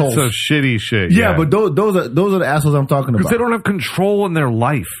those assholes. That's a shitty shit. Yeah, but those are the assholes I'm talking about. Because they don't have control in their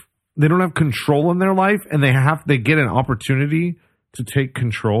life. They don't have control in their life, and they get an opportunity to take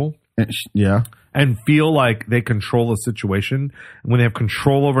control. Yeah. And feel like they control a situation. And when they have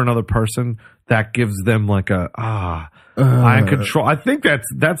control over another person, that gives them like I control. I think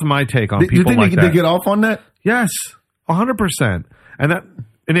that's my take on people like that. They get off on that? Yes, 100%. And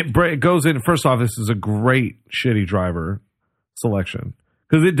it goes in. First off, this is a great shitty driver selection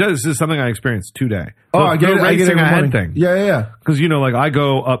because this is something I experienced today. I get it. Racing ahead thing. Yeah. Because like I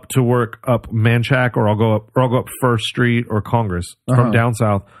go up to work up Manchac, or I'll go up First Street or Congress from down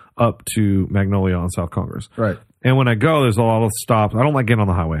south up to Magnolia on South Congress. Right. And when I go, there's a lot of stops. I don't like getting on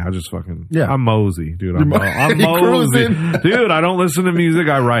the highway. I just fucking, I'm mosey, dude. I'm mosey. Dude, I don't listen to music.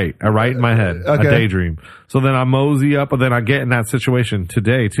 I write in my head. Okay. I daydream. So then I mosey up, and then I get in that situation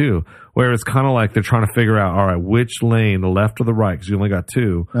today too, where it's kind of like they're trying to figure out, all right, which lane, the left or the right, because you only got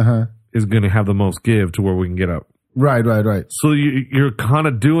 2, is going to have the most give to where we can get up. Right. So you're kind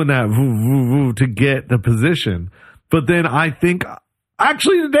of doing that to get the position. But then I think...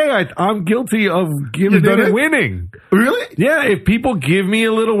 Actually, today I'm guilty of giving it and winning. Really? Yeah. If people give me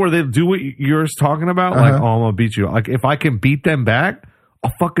a little where they do what you're talking about, like, oh, I'm gonna beat you. Like, if I can beat them back,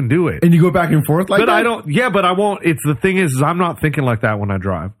 I'll fucking do it. And you go back and forth like But that? I don't, yeah, but I won't. It's the thing is I'm not thinking like that when I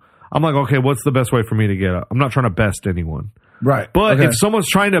drive. I'm like, okay, what's the best way for me to get up? I'm not trying to best anyone. Right. But Okay. if someone's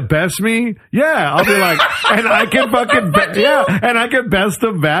trying to best me, yeah, I'll be like, and I can fucking, and I can best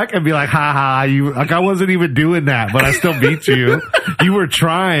them back and be like, ha ha, you, like I wasn't even doing that, but I still beat you. You were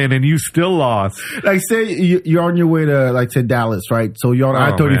trying and you still lost. Like, say you're on your way to, like, to Dallas, right? So you're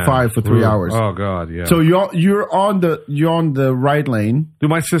on I-35 man. for 3 hours. Oh God, yeah. So you're on the right lane. Do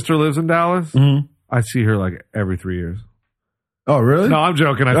my sister lives in Dallas? Mm-hmm. I see her like every 3 years. Oh, really? No, I'm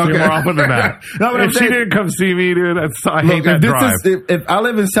joking. I see her more often than that. No, but I'm if she saying- didn't come see me, dude, I hate Look, that drive. if I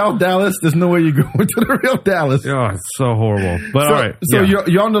live in South Dallas, there's no way you're going to the real Dallas. Oh, it's so horrible. But all right. So yeah.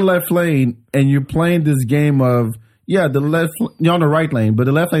 you're on the left lane and you're playing this game of you're on the right lane, but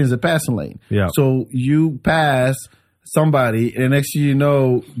the left lane is a passing lane. Yeah. So you pass somebody, and next thing you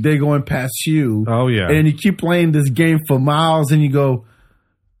know, they're going past you. Oh, yeah. And you keep playing this game for miles, and you go,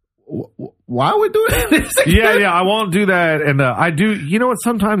 why are we doing this? Yeah, I won't do that. And I do, you know what?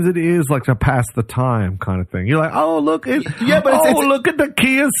 Sometimes it is like to pass the time kind of thing. You're like, oh, look at, look at the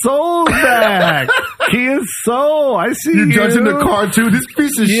Kia Soul back. Kia Soul. I see You're you. judging the car too. This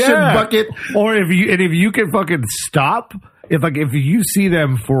piece of shit bucket. Or if you can fucking stop. If you see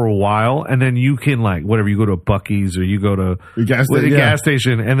them for a while and then you can like whatever, you go to a Buc-ee's or you go to The gas a station, gas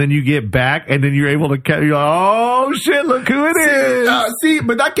station and then you get back and then you're able to catch. You're like, oh shit! Look who it is.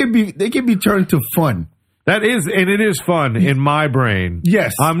 But they can be turned to fun. That is, and it is fun in my brain.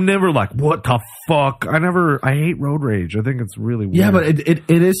 Yes. I'm never like, what the fuck? I hate road rage. I think it's really weird. Yeah, but it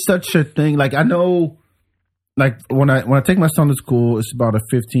is such a thing. Like, I know, like when I take my son to school, it's about a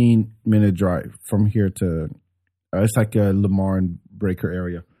 15-minute drive from here to. It's like a Lamar and Breaker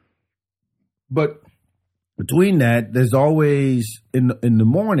area. But between that, there's always in the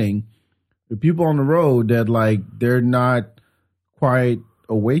morning, the people on the road that like they're not quite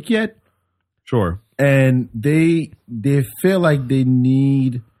awake yet. Sure. And they feel like they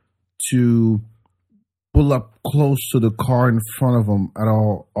need to pull up close to the car in front of them at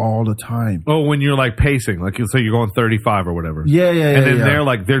all the time. Oh, when you're like pacing, like you say you're going 35 or whatever. Yeah. And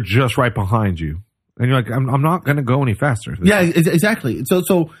then they're just right behind you. And you're like, I'm not going to go any faster. Yeah, exactly.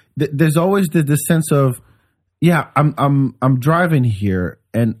 So there's always the sense of, yeah, I'm driving here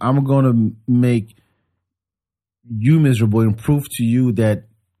and I'm going to make you miserable and prove to you that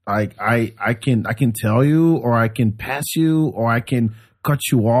I can tell you, or I can pass you, or I can cut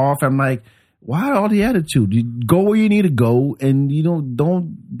you off. I'm like, why all the attitude? You go where you need to go, and you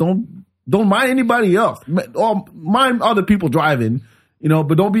don't mind anybody else, or mind other people driving,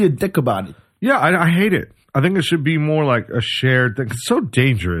 but don't be a dick about it. Yeah, I hate it. I think it should be more like a shared thing. It's so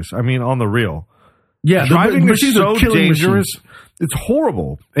dangerous. I mean, on the real. Yeah, driving the is so dangerous. Machines. It's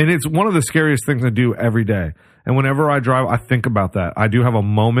horrible. And it's one of the scariest things I do every day. And whenever I drive, I think about that. I do have a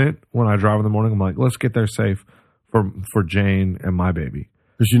moment when I drive in the morning. I'm like, let's get there safe for Jane and my baby.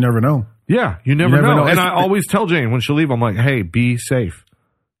 Because you never know. Yeah, you never know. And I always tell Jane when she'll leave, I'm like, hey, be safe.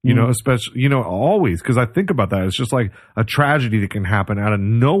 Especially, always, because I think about that. It's just like a tragedy that can happen out of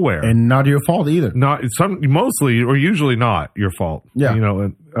nowhere. And not your fault either. Mostly or usually not your fault. Yeah.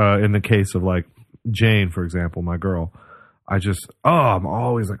 In the case of like Jane, for example, my girl, I'm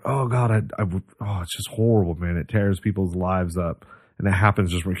always like, oh God, it's just horrible, man. It tears people's lives up. And it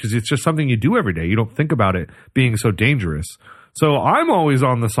happens just because it's just something you do every day. You don't think about it being so dangerous. So I'm always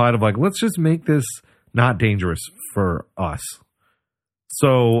on the side of like, let's just make this not dangerous for us.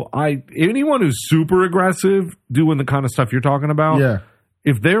 So anyone who's super aggressive doing the kind of stuff you're talking about, yeah.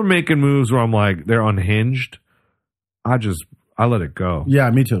 If they're making moves where I'm like, they're unhinged, I let it go. Yeah,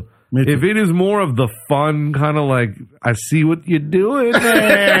 me too. If it is more of the fun kind of like, I see what you're doing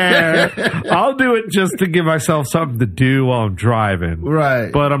there, I'll do it just to give myself something to do while I'm driving. Right.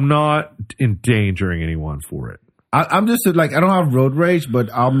 But I'm not endangering anyone for it. I'm just like, I don't have road rage,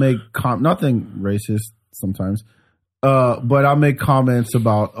 but I'll make nothing racist sometimes. But I'll make comments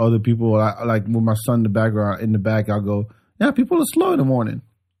about other people. Like with my son in the back, I'll go, yeah, people are slow in the morning.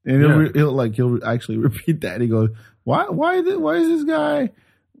 And he'll actually repeat that. He goes, why is this guy,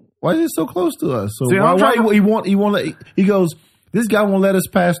 why is he so close to us? So he goes, this guy won't let us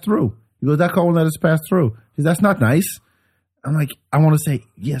pass through. He goes, that car won't let us pass through. Because that's not nice. I'm like, I want to say,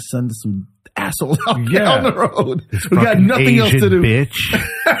 yes, son, there's some assholes out there on the road. We got nothing else to do. Bitch.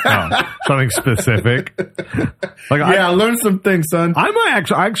 No, something specific. I learned some things, son. I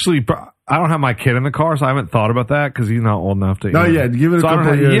might actually, I don't have my kid in the car, so I haven't thought about that because he's not old enough to. No, yeah, give it a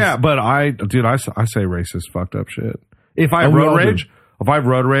couple of years. Yeah, but I say racist, fucked up shit. If I have road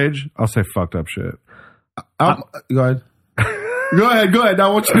rage, I'll say fucked up shit. Go ahead. Go ahead. I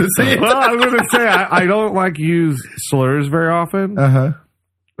want you to say it. Well, I'm going to say I don't use slurs very often. Uh-huh.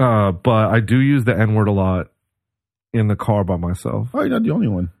 But I do use the N-word a lot in the car by myself. Oh, you're not the only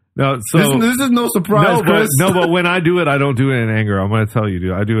one. No, so this is no surprise, Chris. But when I do it, I don't do it in anger. I'm going to tell you,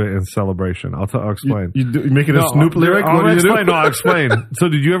 dude. I do it in celebration. I'll explain. You make it a Snoop lyric? I'll explain. No, I'll explain. So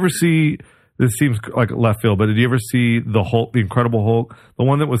did you ever see, this seems like left field, but did you ever see the Hulk, the Incredible Hulk, the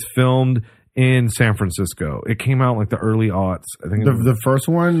one that was filmed in San Francisco? It came out like the early aughts. I think the first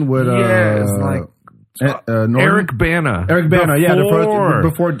one with it's like Eric Bana. Eric Bana, yeah. The first,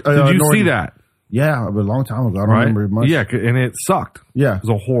 before did you Norton. see that? Yeah, but a long time ago. I don't remember it much. Yeah, and it sucked. Yeah. It was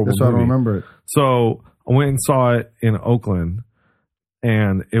a horrible That's why movie. I don't remember it. So I went and saw it in Oakland,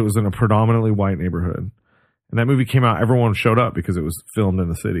 and it was in a predominantly white neighborhood. And that movie came out, everyone showed up because it was filmed in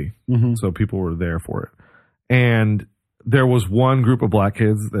the city. Mm-hmm. So people were there for it. And there was one group of black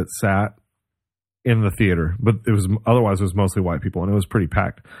kids that sat in the theater, but otherwise it was mostly white people, and it was pretty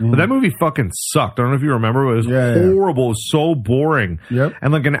packed. Mm-hmm. But that movie fucking sucked. I don't know if you remember, but it was horrible. It was so boring. Yep.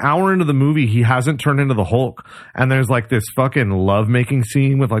 And like an hour into the movie, he hasn't turned into the Hulk. And there's like this fucking lovemaking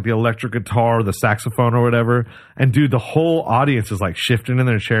scene with like the electric guitar, the saxophone or whatever. And dude, the whole audience is like shifting in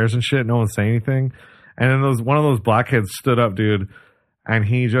their chairs and shit. No one's saying anything. And then one of those black kids stood up, dude, and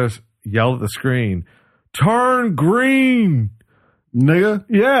he just yelled at the screen, "Turn green." Nigga?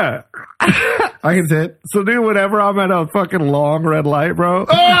 Yeah. I can say it. So, dude, whenever I'm at a fucking long red light, bro,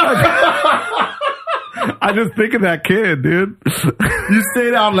 I just think of that kid, dude. You say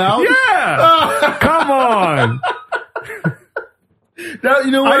it out loud? Yeah. Come on. That,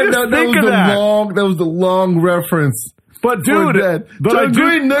 you know what? That was the long reference. But, dude, I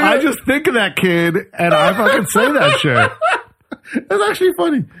just think of that kid, and I fucking say that shit. That's actually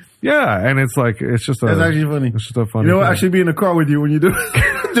funny. Yeah, and it's like, That's actually funny. It's just a funny You know what? thing. Actually be in the car with you when you do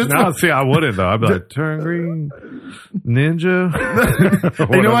it. No, see, I wouldn't, though. I'd be like, turn green, ninja.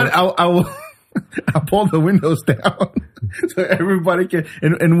 You know what? I'll pull the windows down so everybody can,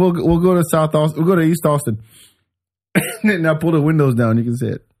 and we'll go to South Austin. We'll go to East Austin. And I'll pull the windows down. You can see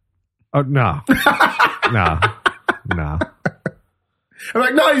it. Oh, no. No. I'm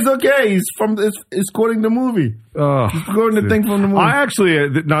like, no, he's okay. He's quoting the movie. He's quoting the thing from the movie. I actually,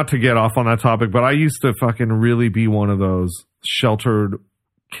 not to get off on that topic, but I used to fucking really be one of those sheltered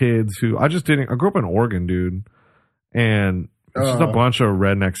kids who I grew up in Oregon, dude. And it's just a bunch of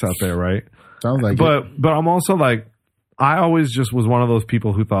rednecks out there, right? Sounds like But I'm also like, I always just was one of those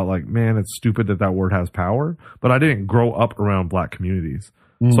people who thought like, man, it's stupid that word has power. But I didn't grow up around black communities.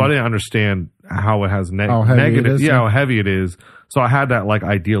 So I didn't understand how it has negative, how heavy it is. So I had that like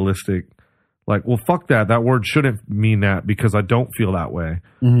idealistic, like, well, fuck that. That word shouldn't mean that because I don't feel that way.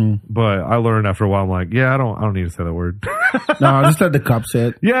 Mm-hmm. But I learned after a while, I'm like, yeah, I don't need to say that word. No, just let the cop say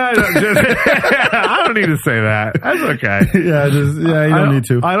it. Yeah, I don't need to say that. That's okay. You don't need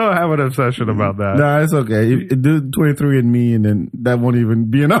to. I don't have an obsession about that. No, it's okay. Do 23andMe and then that won't even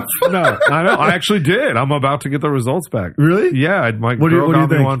be enough. No, I know. I actually did. I'm about to get the results back. Really? Yeah, my girl got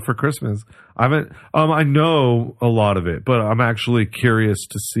me one for Christmas. I haven't. I know a lot of it, but I'm actually curious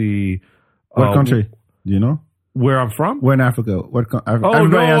to see what country. Do you know where I'm from? Where in Africa? I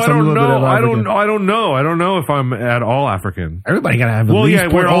don't know. I don't know. I don't know if I'm at all African. Everybody gotta have.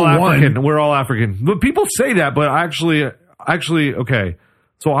 We're all African. We're all African. But people say that, but actually, okay.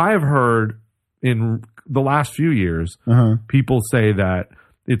 So I have heard in the last few years, people say that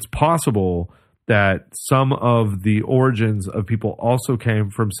it's possible that some of the origins of people also came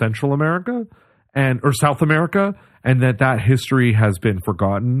from Central America or South America, and that history has been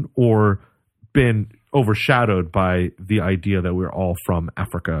forgotten or been overshadowed by the idea that we're all from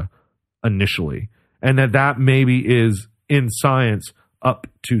Africa initially, and that maybe is in science up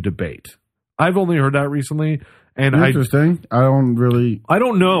to debate. I've only heard that recently, and interesting. I don't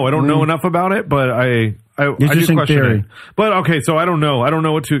know. I don't know enough about it, but I do question it. But okay, so I don't know. I don't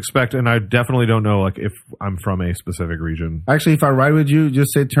know what to expect, and I definitely don't know like if I'm from a specific region. Actually, if I ride with you,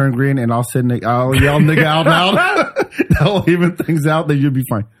 just say turn green, and I'll yell nigga out loud. That'll even things out. Then you'll be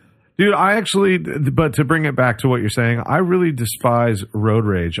fine. Dude, but to bring it back to what you're saying, I really despise road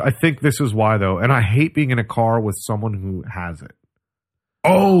rage. I think this is why, though, and I hate being in a car with someone who has it.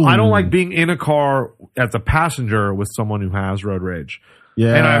 Oh. I don't like being in a car as a passenger with someone who has road rage.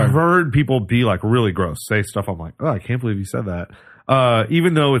 Yeah. And I've heard people be like really gross, say stuff. I'm like, oh, I can't believe you said that.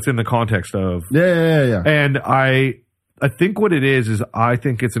 Even though it's in the context of. Yeah. And I think what it is I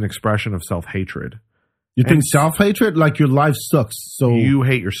think it's an expression of self-hatred. You think self-hatred? Like your life sucks. So you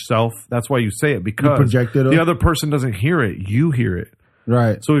hate yourself. That's why you say it, because the other person doesn't hear it. You hear it.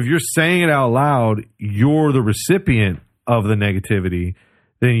 Right. So if you're saying it out loud, you're the recipient of the negativity.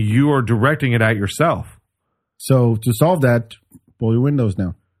 Then you are directing it at yourself. So to solve that, pull your windows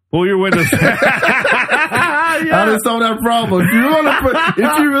down. Pull your windows down. How to solve that problem? If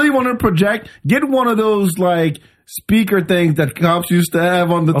you really want to project, get one of those like speaker things that cops used to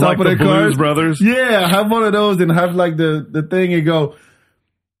have on the top like of their the cars. Blues Brothers. Yeah, have one of those and have like the thing and go,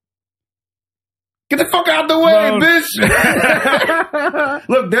 get the fuck out the way, bitch.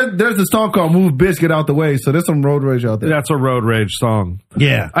 Look, there's a song called Move Bitch, Get Out the Way. So there's some road rage out there. That's a road rage song.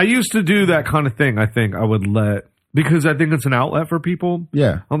 Yeah. I used to do that kind of thing. I think I would because I think it's an outlet for people.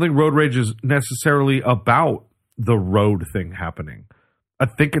 Yeah. I don't think road rage is necessarily about the road thing happening. I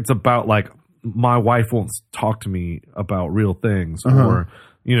think it's about like my wife won't talk to me about real things, or,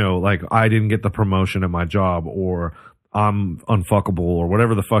 you know, like I didn't get the promotion at my job, or I'm unfuckable, or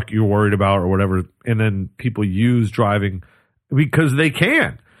whatever the fuck you're worried about, or whatever. And then people use driving because they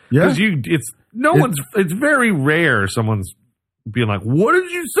can. Yeah. Because it's very rare someone's being like, what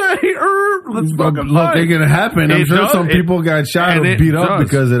did you say? Let's fucking Look, it's gonna happen. I'm sure some people got shot or beat up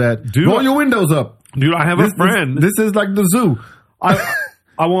because of that. Dude, roll your windows up. Dude, I have a friend. This is like the zoo.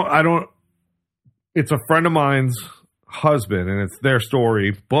 It's a friend of mine's husband, and it's their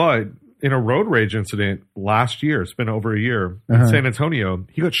story, but in a road rage incident last year, it's been over a year, in San Antonio,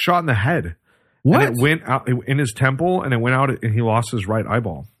 he got shot in the head. What? And it went out in his temple, and it went out, and he lost his right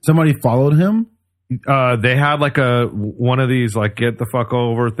eyeball. Somebody followed him? They had like one of these like get the fuck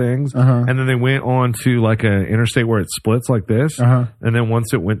over things, and then they went on to like an interstate where it splits like this, and then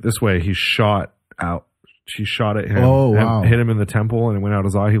once it went this way, he shot out. She shot at him, and hit him in the temple, and it went out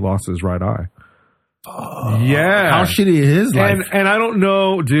his eye. He lost his right eye. Yeah. How shitty is his life? And I don't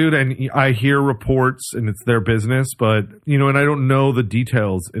know, dude, and I hear reports and it's their business, but, you know, and I don't know the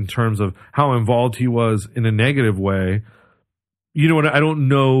details in terms of how involved he was in a negative way. You know what? I don't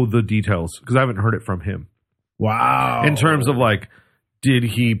know the details because I haven't heard it from him. Wow. In terms of like, did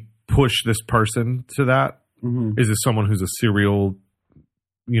he push this person to that? Is this someone who's a serial,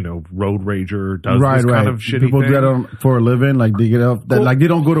 you know, road rager, does this kind of shitty people thing? do that for a living, like they get up, like they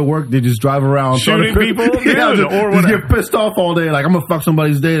don't go to work, they just drive around shooting people, or just get pissed off all day. Like I'm gonna fuck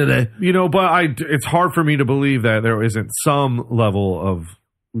somebody's day today, you know. But it's hard for me to believe that there isn't some level of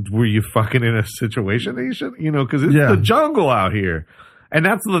were you fucking in a situation that you should, you know, because it's the jungle out here, and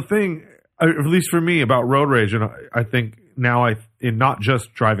that's the thing. At least for me about road rage, and I think now in not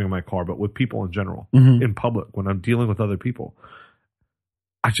just driving my car, but with people in general, in public when I'm dealing with other people.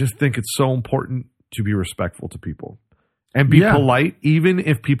 I just think it's so important to be respectful to people and be polite, even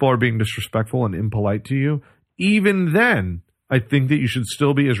if people are being disrespectful and impolite to you. Even then, I think that you should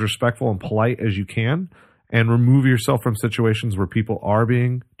still be as respectful and polite as you can and remove yourself from situations where people are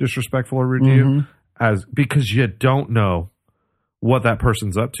being disrespectful or rude to you, because you don't know what that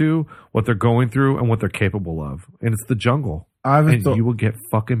person's up to, what they're going through, and what they're capable of. And it's the jungle. You will get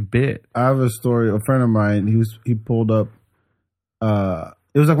fucking bit. I have a story. A friend of mine, he pulled up.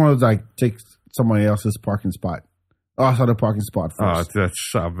 It was like one of those like take somebody else's parking spot. Oh, I saw the parking spot first.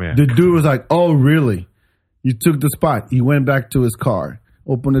 Man. The dude was like, "Oh, really? You took the spot?" He went back to his car,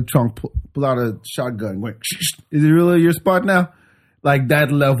 opened the trunk, pulled out a shotgun, went, "Is it really your spot now?" Like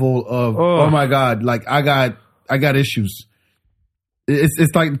that level of, oh my God, like I got issues.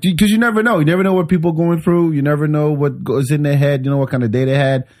 It's like, because you never know. You never know what people are going through. You never know what goes in their head. You know what kind of day they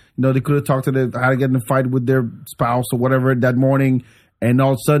had. You know, they could have talked to how to get in a fight with their spouse or whatever that morning. And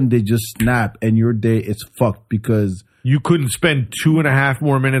all of a sudden they just snap and your day is fucked because you couldn't spend 2.5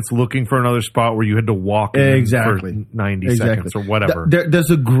 more minutes looking for another spot where you had to walk in for 90 seconds or whatever.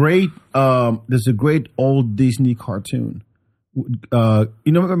 There's a great old Disney cartoon. You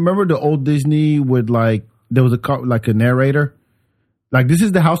know, remember the old Disney with like, there was a narrator? Like, this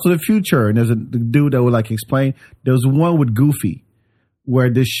is the house of the future. And there's the dude that would like explain. There was one with Goofy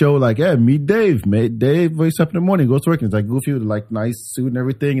where this show like, yeah, meet Dave. Dave wakes up in the morning, goes to work, and it's like Goofy with like nice suit and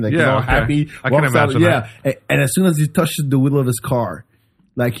everything. Like, he's all happy. I can imagine that. Yeah. And as soon as he touches the wheel of his car,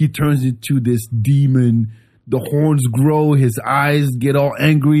 like he turns into this demon. The horns grow, his eyes get all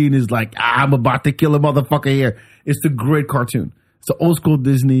angry, and he's like, I'm about to kill a motherfucker here. It's a great cartoon. It's an old school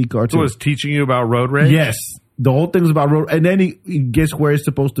Disney cartoon. So it's teaching you about road rage? Yes. The whole thing's about road, and then he gets where he's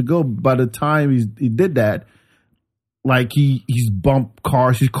supposed to go. By the time he did that, like he's bumped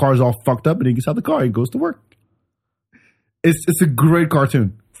cars, his car's all fucked up, and he gets out of the car, he goes to work. It's a great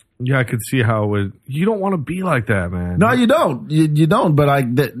cartoon. Yeah, I could see how it would. You don't want to be like that, man. No, you don't. You don't. But like,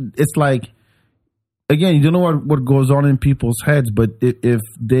 it's like, again, you don't know what goes on in people's heads. But if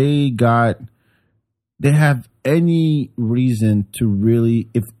they have any reason to really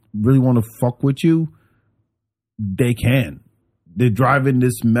want to fuck with you, they can. They're driving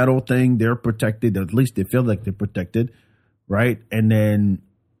this metal thing. They're protected. At least they feel like they're protected, right? And then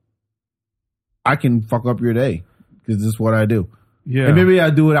I can fuck up your day because this is what I do. Yeah. And maybe I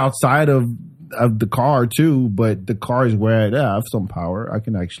do it outside of of the car too, but the car is where I have some power. I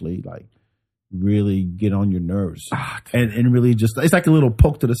can actually like really get on your nerves and really just, it's like a little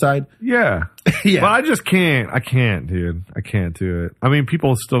poke to the side. Yeah. Yeah. But I just can't. I can't, dude. I can't do it. I mean,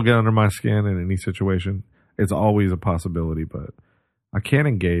 people still get under my skin in any situation. It's always a possibility, but I can't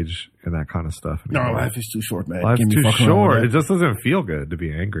engage in that kind of stuff anymore. No, life is too short, man. Life's Can't be too fucking around with short. that. It just doesn't feel good to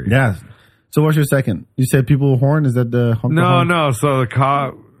be angry. Yeah. So what's your second? You said people horn? Is that the honk the horn? No. So the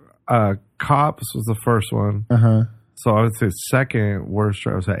cops was the first one. Uh-huh. So I would say second worst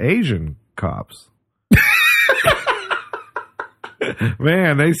driver was Asian cops.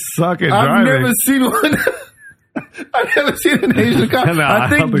 Man, they suck at driving. I've never seen one. I've never seen an Asian cop. No, I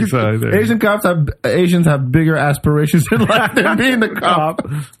don't think so either. Asians have bigger aspirations in life than being a cop.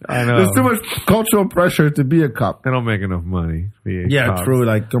 I know. There's too much cultural pressure to be a cop. They don't make enough money to be cops. True.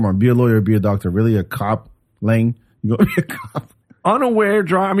 Like, come on, be a lawyer, be a doctor. Really, a cop, Lang? You go be a cop. Unaware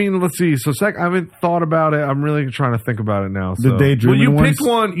drive. I mean, let's see. So, I haven't thought about it. I'm really trying to think about it now. So. The daydreaming you picked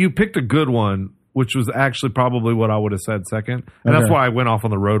one. You picked a good one, which was actually probably what I would have said second. And that's why I went off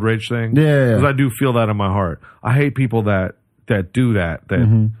on the road rage thing. Yeah. Because I do feel that in my heart. I hate people that do that.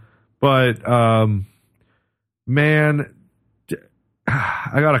 But, man,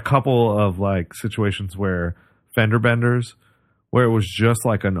 I got a couple of like situations where fender benders, where it was just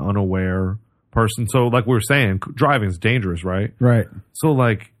like an unaware person. So like we were saying, driving is dangerous, right? Right. So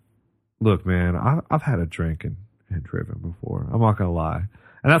like, look, man, I've had a drink and driven before. I'm not going to lie.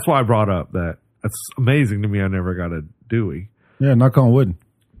 And that's why I brought up that it's amazing to me I never got a Dewey. Yeah, knock on wood.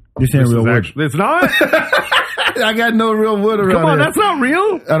 You're saying real wood. It's not? I got no real wood around Come on, here. that's not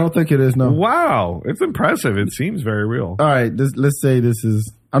real? I don't think it is, no. Wow. It's impressive. It seems very real. All right, let's say this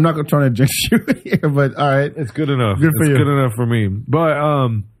is... I'm not going to try to jinx you here, but all right. It's good enough. Good for you. It's good enough for me. But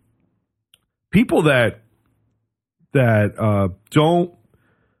people that don't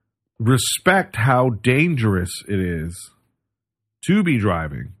respect how dangerous it is to be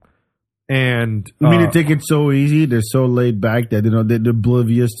driving. And You mean to take it so easy? They're so laid back that they're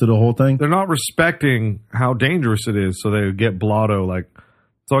oblivious to the whole thing? they're not respecting how dangerous it is, so they get blotto. Like,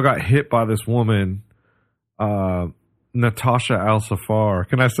 so I got hit by this woman, Natasha Al-Safar.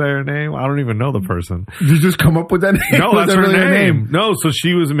 Can I say her name? I don't even know the person. Did you just come up with that name? No, Was that's that her really name. No, so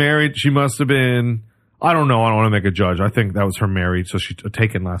she was married. She must have been, I don't know. I don't want to make a judge. I think that was her married, so she a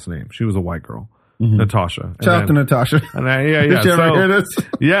taken last name. She was a white girl. Natasha. And Shout out to Natasha. And yeah. Did you ever hear this?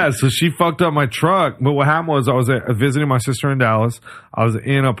 Yeah, so she fucked up my truck. But what happened was I was visiting my sister in Dallas. I was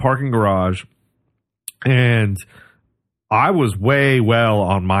in a parking garage, and I was way well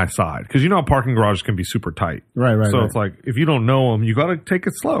on my side. Because you know how parking garages can be super tight. Right. So it's like, if you don't know them, you got to take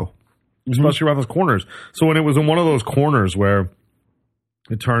it slow. Especially around those corners. So when it was in one of those corners where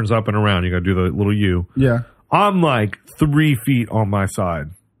it turns up and around, you got to do the little U. Yeah. I'm like 3 feet on my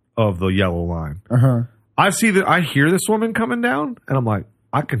side of the yellow line. Uh-huh. I hear this woman coming down, and I'm like,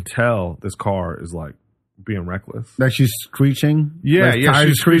 I can tell this car is like being reckless. Like she's screeching? Yeah, like yeah, tires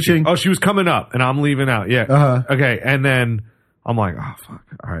she's screeching? Oh, she was coming up, and I'm leaving out. Yeah. Uh-huh. Okay, and then I'm like, oh fuck,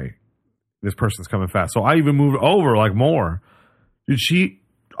 all right, this person's coming fast. So I even moved over like more. Dude,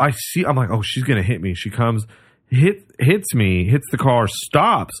 I'm like, oh, she's gonna hit me. She comes, hits me, hits the car,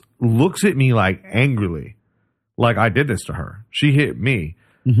 stops, looks at me like angrily, like I did this to her. She hit me.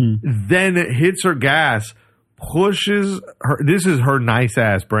 Then it hits her gas, pushes her. This is her nice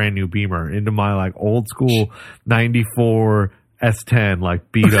ass brand new Beamer into my like old school 94 S10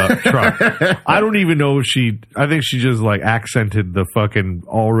 like beat up truck. I don't even know if I think she just like accented the fucking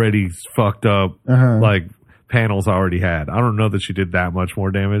already fucked up like panels I already had. I don't know that she did that much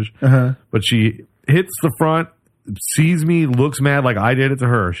more damage, but she hits the front, sees me, looks mad like I did it to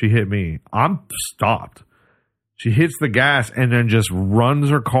her. She hit me. I'm stopped. She hits the gas and then just runs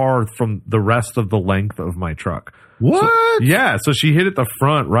her car from the rest of the length of my truck. What? So she hit at the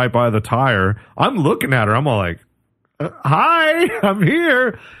front right by the tire. I'm looking at her. I'm all like, hi, I'm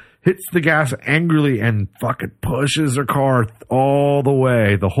here. Hits the gas angrily and fucking pushes her car all the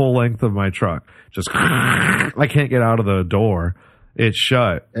way, the whole length of my truck. Just, I can't get out of the door. It's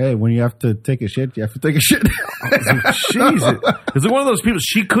shut. Hey, when you have to take a shit, you have to take a shit. Jesus. It's like one of those people,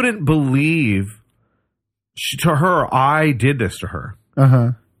 she couldn't believe. To her, I did this to her.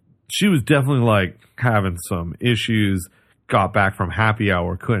 She was definitely like having some issues, got back from happy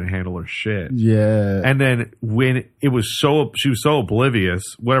hour, couldn't handle her shit. Yeah. And then when she was so oblivious,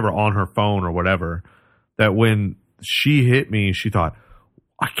 whatever, on her phone or whatever, that when she hit me, she thought,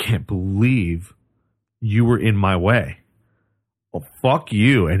 I can't believe you were in my way. Well, fuck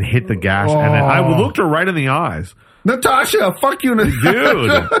you, and hit the gas. And then I looked her right in the eyes. Natasha, fuck you.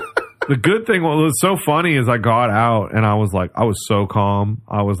 Dude. The good thing, what was so funny is I got out and I was so calm.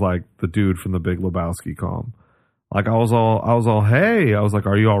 I was like the dude from the Big Lebowski calm. Like I was all, hey, I was like,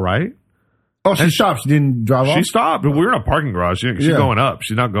 are you all right? Oh, she stopped. She didn't drive off? She stopped. But we were in a parking garage. She's going up.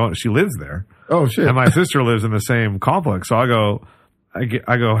 She's not going. She lives there. Oh, shit. And my sister lives in the same complex. So I go,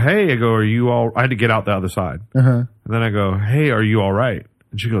 hey, are you all, I had to get out the other side. Uh-huh. And then I go, hey, are you all right?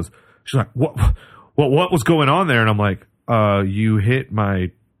 And she's like, what was going on there? And I'm like, you hit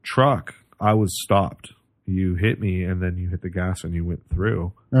my truck. I was stopped. You hit me and then you hit the gas and you went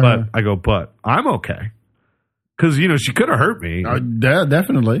through. Uh-huh. But I'm okay. Because, she could have hurt me.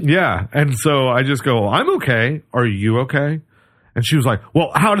 Definitely. Yeah. And so I just go, I'm okay. Are you okay? And she was like,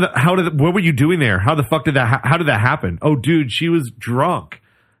 well, what were you doing there? How the fuck did how did that happen? Oh, dude, she was drunk.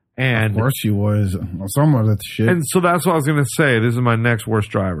 And of course she was. Some of that shit. And so that's what I was going to say. This is my next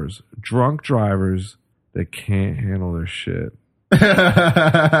worst drivers. Drunk drivers that can't handle their shit.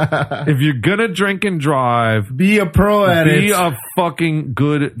 If you're going to drink and drive, be a pro at it. Be a fucking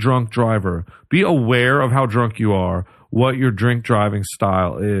good drunk driver. Be aware of how drunk you are, what your drink driving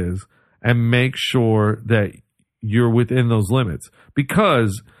style is, and make sure that you're within those limits.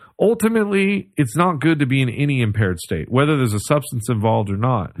 Because ultimately, it's not good to be in any impaired state, whether there's a substance involved or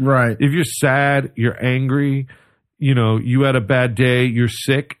not. Right. If you're sad, you're angry, you had a bad day, you're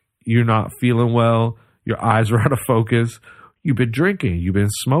sick, you're not feeling well, your eyes are out of focus, you've been drinking, you've been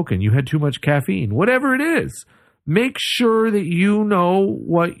smoking, you had too much caffeine, whatever it is, make sure that you know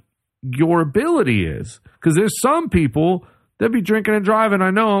what your ability is. Because there's some people that be drinking and driving,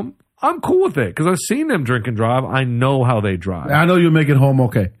 I know them. I'm cool with it because I've seen them drink and drive. I know how they drive. I know you'll make it home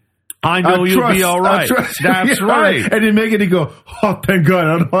okay. I know you'll be all right. That's right. And you make it and go, oh, thank God,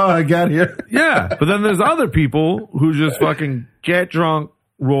 I don't know how I got here. Yeah. But then there's other people who just fucking get drunk,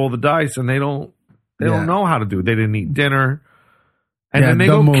 roll the dice, and they don't know how to do it. They didn't eat dinner. And then they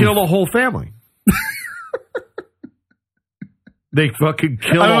go kill a whole family. They fucking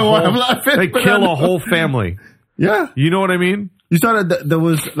kill a whole family. Yeah. You know what I mean? You started, there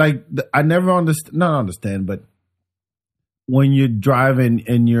was like, I never understand, but when you're driving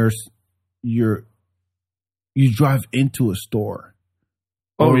and you drive into a store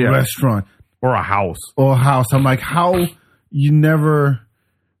or a restaurant or a house, I'm like, how you never,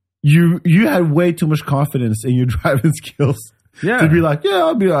 you had way too much confidence in your driving skills to be like, yeah,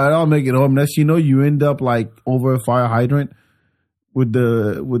 I'll be all right, I'll make it home. Next, you end up like over a fire hydrant with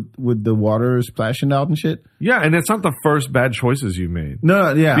the water splashing out and shit. Yeah, and it's not the first bad choices you made.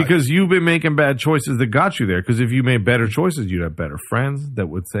 No, yeah. Because you've been making bad choices that got you there. Because if you made better choices, you'd have better friends that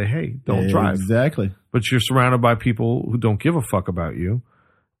would say, hey, don't drive. Exactly. But you're surrounded by people who don't give a fuck about you.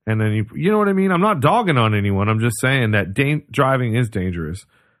 And then you know what I mean? I'm not dogging on anyone. I'm just saying that driving is dangerous.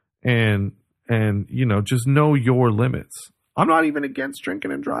 And just know your limits. I'm not even against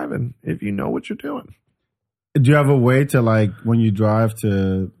drinking and driving if you know what you're doing. Do you have a way to, like, when you drive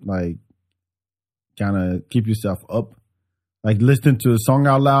to, like, kind of keep yourself up? Like, listen to a song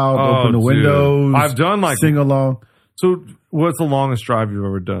out loud, open the windows. I've done, like, sing along. So, what's the longest drive you've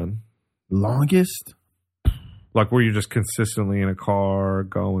ever done? Longest? Like, where you're just consistently in a car,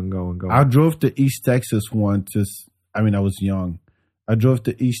 going. I drove to East Texas once. I was young. I drove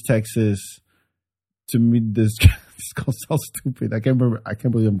to East Texas to meet this. This gonna sound stupid. I can't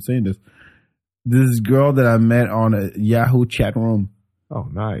believe I'm saying this. This girl that I met on a Yahoo chat room. Oh,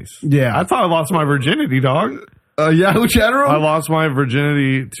 nice. Yeah. I thought I lost my virginity, dog. Yahoo chat room? I lost my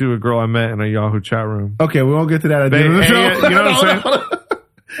virginity to a girl I met in a Yahoo chat room. Okay, we won't get to that at the end of the show. You know what I'm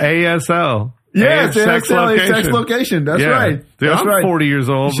saying? ASL. Yes, sex location. That's right. Dude, That's I'm 40 years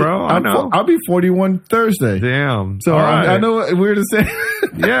old, bro. I know. I'll be 41 Thursday. Damn. So I know we're the same.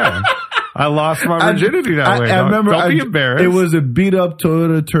 Yeah. I lost my virginity that way. I remember. Don't be embarrassed. It was a beat up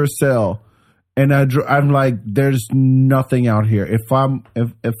Toyota Tercel. And I'm like, there's nothing out here. If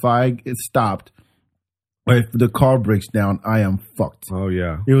I get stopped, or if the car breaks down, I am fucked. Oh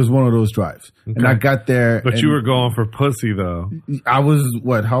yeah, it was one of those drives, and I got there. But you were going for pussy though. I was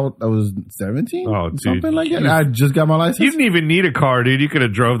I was 17, something like that. I just got my license. You didn't even need a car, dude. You could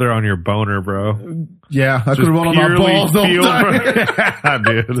have drove there on your boner, bro. Yeah, I could have rolled on my balls the whole time.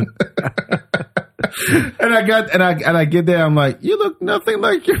 Dude. And I get there. I'm like, you look nothing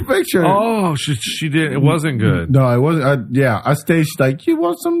like your picture. Oh, she did. It wasn't good. No, it wasn't. I stayed. She's like, you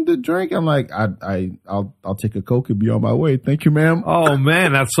want something to drink? I'm like, I'll take a Coke and be on my way. Thank you, ma'am. Oh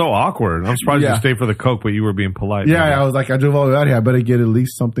man, that's so awkward. I'm surprised you stayed for the Coke, but you were being polite. Yeah, man. I was like, I drove all the way out here. I better get at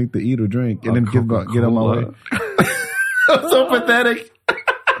least something to eat or drink, and then get on my way. So pathetic.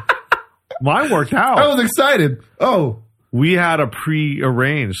 Mine worked out. I was excited. We had a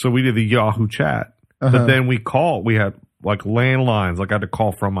pre-arranged, so we did the Yahoo chat. But then we had like landlines. Like I had to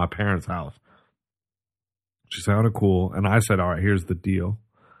call from my parents' house. She sounded cool, and I said, "All right, here's the deal."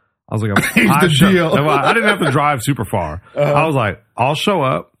 I was like, Here's the deal. I didn't have to drive super far. I was like, I'll show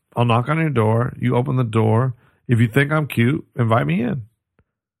up. I'll knock on your door. You open the door. If you think I'm cute, invite me in.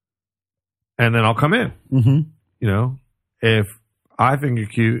 And then I'll come in. Mm-hmm. You know, if I think you're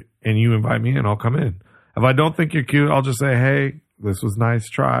cute and you invite me in, I'll come in. If I don't think you're cute, I'll just say, hey, this was nice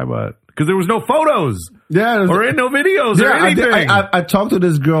try, but because there was no photos. Yeah. Or no videos or anything. I talked to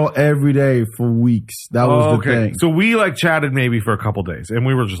this girl every day for weeks. That was the thing. So we like chatted maybe for a couple days and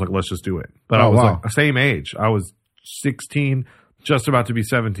we were just like, let's just do it. But I was like same age. I was 16, just about to be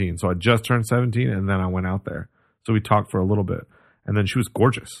 17. So I just turned 17 and then I went out there. So we talked for a little bit. And then she was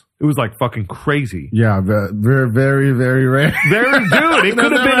gorgeous. It was like fucking crazy. Yeah, very, very, very rare. Dude, it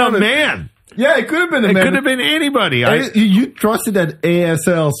could have been a man. Yeah, it could have been a man. It could have been anybody. You trusted that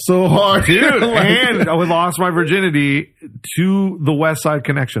ASL so hard. Dude, and I lost my virginity to the West Side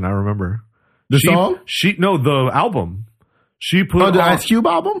Connection, I remember. The song? No, the album. She put the Ice Cube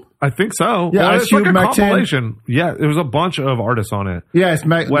album? I think so. Yeah, Ice Cube, like a Mac 10. compilation. Yeah, there was a bunch of artists on it. Yeah, it's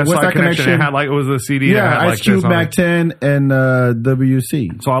West Side Connection. It had it was a CD. Yeah, that had Ice Cube, Mac 10, and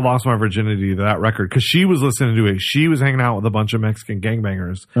WC. So I lost my virginity to that record because she was listening to it. She was hanging out with a bunch of Mexican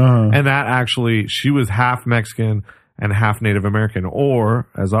gangbangers. And that actually, she was half Mexican and half Native American, or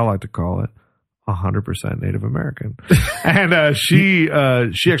as I like to call it, 100% Native American. And she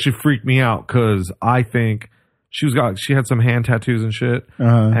actually freaked me out because I think she had some hand tattoos and shit.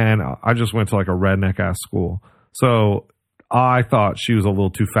 And I just went to like a redneck ass school. So I thought she was a little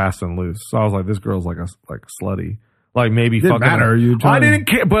too fast and loose. So I was like, this girl's like slutty. Like maybe didn't fucking matter. I didn't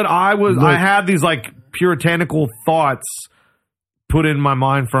care, but I had these like puritanical thoughts put in my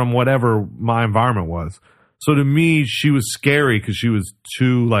mind from whatever my environment was. So to me, she was scary because she was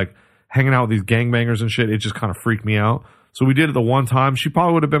too like hanging out with these gangbangers and shit. It just kind of freaked me out. So we did it the one time. She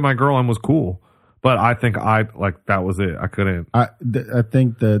probably would have been my girl and was cool. But I think that was it. I couldn't. I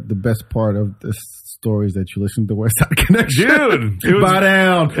think the best part of this story is that you listen to West Side Connection. Dude. Bow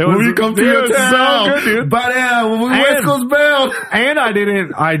down. When we come to your town. So good, dude. Bow down. When we West Coast bound. And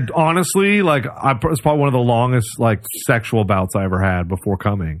I honestly, it's probably one of the longest, like, sexual bouts I ever had before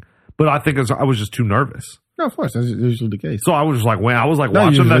coming. But I think I was just too nervous. No, of course. That's usually the case. So I was just like,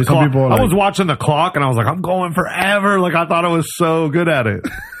 watching the clock. I was watching the clock and I was like, I'm going forever. Like, I thought I was so good at it.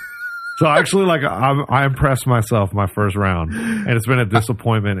 So actually, like, I impressed myself my first round, and it's been a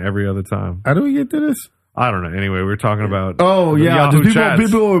disappointment every other time. How do we get to this? I don't know. Anyway, we were talking about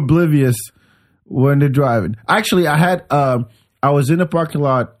people are oblivious when they're driving. Actually, I was in the parking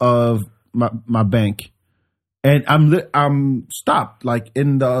lot of my bank, and I'm stopped like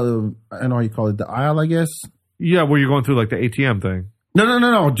in the, I don't know how you call it, the aisle, I guess. Yeah, where you're going through like the ATM thing.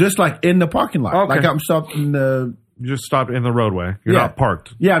 No, just like in the parking lot. Okay. Like I'm stopped in the. You just stopped in the roadway. You're not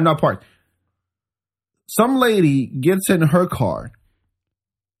parked. Yeah, I'm not parked. Some lady gets in her car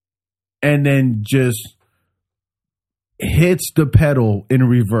and then just hits the pedal in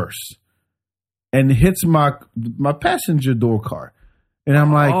reverse and hits my passenger door car. And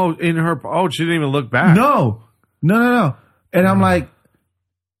I'm like, she didn't even look back. No. And I'm like,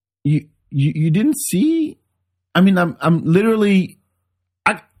 you didn't see? I mean, I'm literally,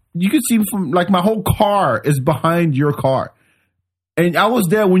 you can see from like my whole car is behind your car. And I was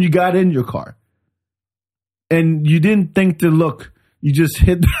there when you got in your car. And you didn't think to look. You just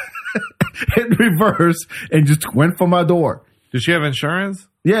hit reverse and just went for my door. Did she have insurance?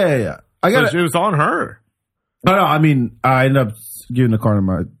 Yeah. It was on her. No, I mean, I ended up giving the car to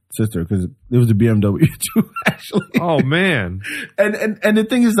my sister because it was a BMW too, actually. Oh, man. And the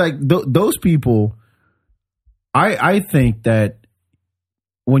thing is, like, those people, I think that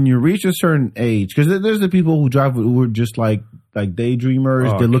when you reach a certain age, because there's the people who drive who are just like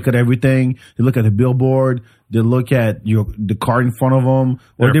daydreamers. They look at everything. They look at the billboard. They look at the car in front of them,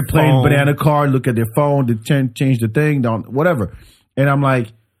 or they're playing banana card. Look at their phone. They change the thing, whatever. And I'm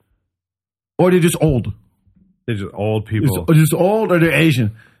like, or they're just old. They're just old people. Or just old, or they're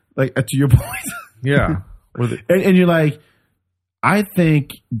Asian. Like, to your point. Yeah. And you're like, I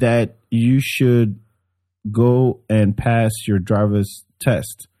think that you should go and pass your driver's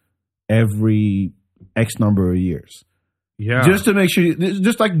test every X number of years. Yeah. Just to make sure,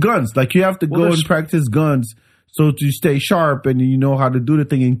 just like guns. Like, you have to go and practice guns so to stay sharp and you know how to do the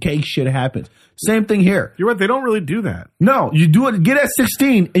thing in case shit happens. Same thing here. You're right. They don't really do that. No, you do it, get at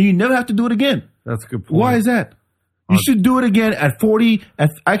 16 and you never have to do it again. That's a good point. Why is that? You should do it again at 40,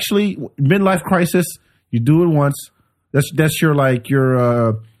 actually midlife crisis. You do it once. That's your how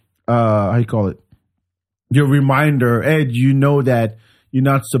you call it? Your reminder. Ed, you know that you're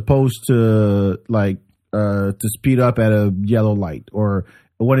not supposed to like to speed up at a yellow light, or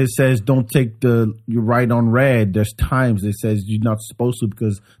when it says don't take your right on red, there's times it says you're not supposed to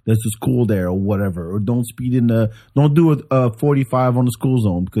because there's a school there or whatever, or don't do a 45 on the school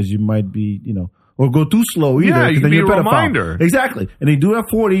zone because you might be, or go too slow either. Yeah, you then need you're a reminder. Exactly. And they do it at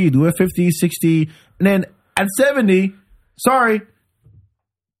 40, you do it at 50, 60, and then at 70, sorry,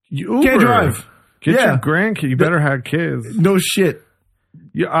 you can't drive. Get your grandkid. You better have kids. No shit.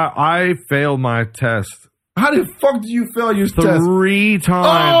 Yeah, I failed my test. How the fuck did you fail your test? 3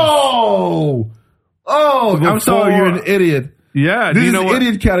 times. Oh, I'm sorry, you're an idiot. Yeah, this you is know what?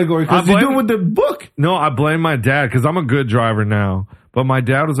 Idiot category because you do it with the book. No, I blame my dad because I'm a good driver now, but my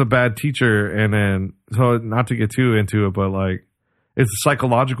dad was a bad teacher, and then so not to get too into it, but like it's a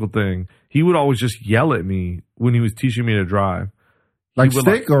psychological thing. He would always just yell at me when he was teaching me to drive. Like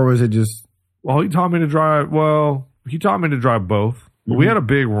stick, or was it just? Well, he taught me to drive. Well, he taught me to drive both. Mm-hmm. We had a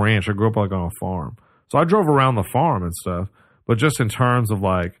big ranch. I grew up like on a farm. So I drove around the farm and stuff, but just in terms of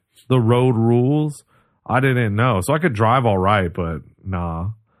like the road rules, I didn't know. So I could drive all right, but nah.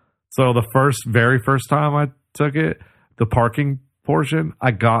 So the very first time I took it, the parking portion,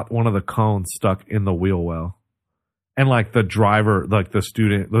 I got one of the cones stuck in the wheel well. And like the driver, like the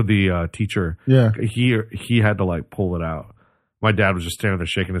student, the teacher, he had to like pull it out. My dad was just standing there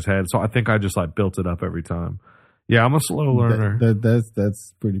shaking his head. So I think I just like built it up every time. Yeah, I'm a slow learner.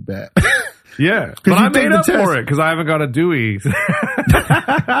 That's pretty bad. Yeah, but I made up for it because I haven't got a Dewey.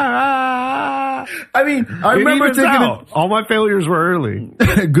 I mean, I remember taking it. All my failures were early.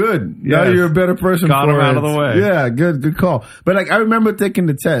 Good. Yes. Now you're a better person. Got for them out it. of the way. Yeah, good call. But like, I remember taking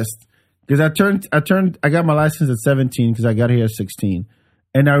the test because I got my license at 17 because I got here at 16,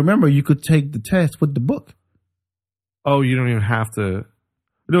 and I remember you could take the test with the book. Oh, you don't even have to.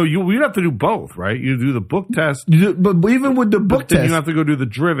 No, we'd have to do both, right? You do the book test. But even with the book test. You have to go do the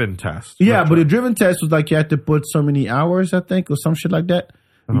driven test. Yeah, but the driven test was like you had to put so many hours, I think, or some shit like that.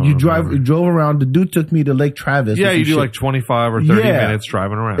 You drove around. The dude took me to Lake Travis. Yeah, you do like 25 or 30 minutes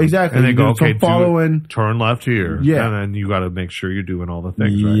driving around. Exactly. And they go, okay, turn left here. Yeah. And then you got to make sure you're doing all the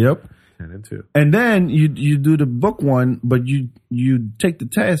things right. Yep. 10 and 2. And then you do the book one, but you take the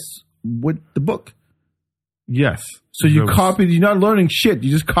test with the book. Yes. So you copy. You're not learning shit.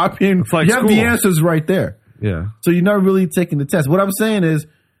 You're just copying. Like you have the answers right there. Yeah. So you're not really taking the test. What I'm saying is,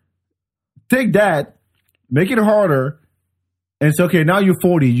 take that, make it harder, and say, okay, now you're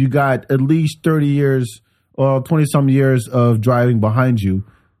 40. You got at least 30 years or 20-some years of driving behind you.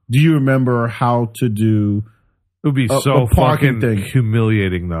 Do you remember how to do? It would be so fucking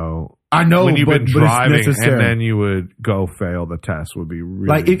humiliating, though. I know, when you've been driving and then you would go fail the test would be really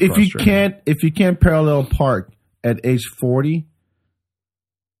like if you can't parallel park at age 40,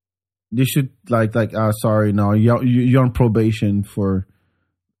 you should sorry, no, you're on probation for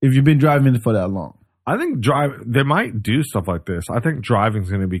if you've been driving for that long. I think they might do stuff like this. I think driving's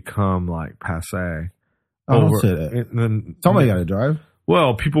going to become like passe. I don't say that. Then somebody got to drive.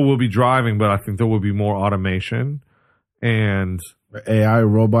 Well, people will be driving, but I think there will be more automation and AI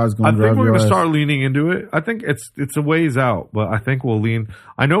robots going to drive. I think we're going to start leaning into it. I think it's a ways out, but I think we'll lean.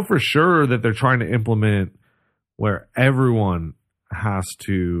 I know for sure that they're trying to implement where everyone has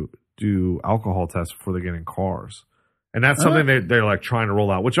to do alcohol tests before they get in cars. And that's something they're like trying to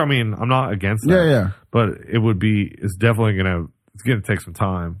roll out, which I mean, I'm not against that. Yeah. But it's definitely going to take some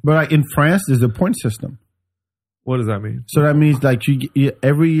time. But like in France, there's a point system. What does that mean? So that means like you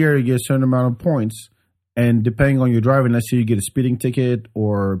every year you get a certain amount of points. And depending on your driving, let's say you get a speeding ticket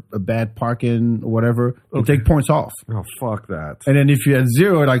or a bad parking or whatever, you take points off. Oh, fuck that. And then if you're at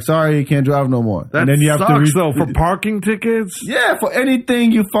 0, like, sorry, you can't drive no more. That and then you sucks, have to though, for parking tickets? Yeah, for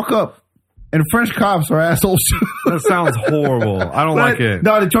anything you fuck up. And French cops are assholes. That sounds horrible. I don't like it.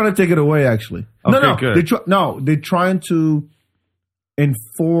 No, they're trying to take it away, actually. Okay, good. They're trying to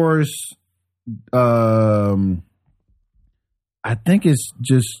enforce, I think it's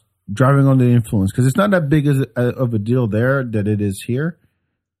just driving under the influence, because it's not that big of a deal there that it is here.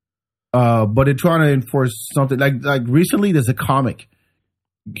 But they're trying to enforce something like recently. There's a comic,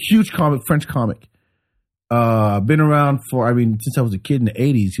 huge comic, French comic. Been around since I was a kid in the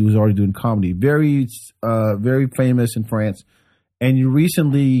 80s. He was already doing comedy. Very, very famous in France. And he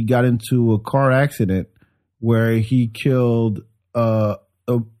recently got into a car accident where he killed one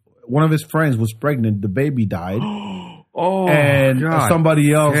of his friends was pregnant. The baby died. Oh, and God.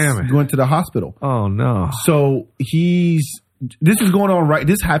 Somebody else went to the hospital. Oh no! So this is going on right.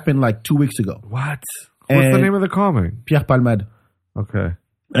 This happened like 2 weeks ago. What's the name of the comic? Pierre Palmade. Okay.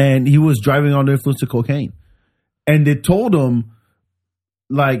 And he was driving under the influence of cocaine, and they told him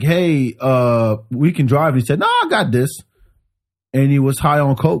like, "Hey, we can drive." And he said, "No, I got this." And he was high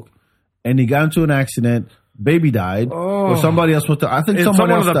on coke, and he got into an accident. Baby died, or somebody else was. I think someone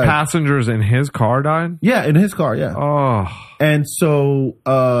else of the died. Passengers in his car died. Yeah, in his car. Yeah. Oh, and so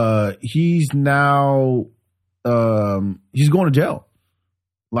he's now he's going to jail,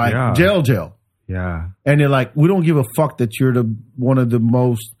 like jail. Yeah. And they're like, we don't give a fuck that you're one of the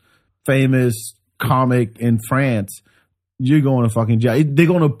most famous comic in France. You're going to fucking jail. They're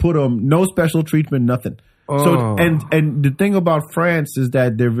going to put him no special treatment, nothing. So and the thing about France is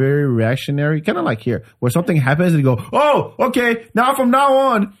that they're very reactionary, kind of like here, where something happens and they go, "Oh, okay, now from now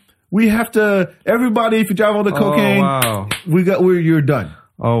on, we have to everybody. If you drive all the cocaine, you're done."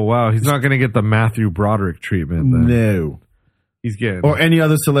 Oh wow, he's not going to get the Matthew Broderick treatment. Then. No, he's getting or any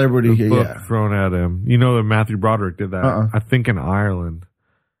other celebrity thrown at him. You know that Matthew Broderick did that. I think in Ireland.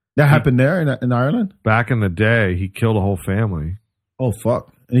 That happened there in Ireland. Back in the day, he killed a whole family. Oh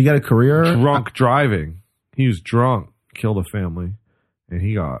fuck! And he got a career drunk driving. He was drunk, killed a family, and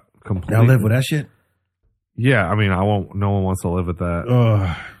he got completely. Y'all live with that shit? Yeah, I mean, I won't. No one wants to live with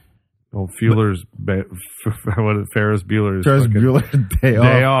that. Oh, Ferris Bueller's day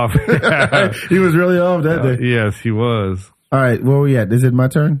off. Yeah. He was really off that day. Yes, he was. All right, where are we at? Is it my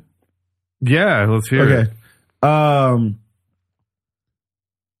turn? Yeah, let's hear it. Well,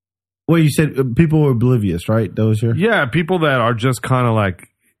 you said people were oblivious, right? Those here? Yeah, people that are just kind of like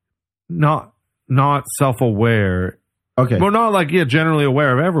not self-aware. Okay. Well, not like, generally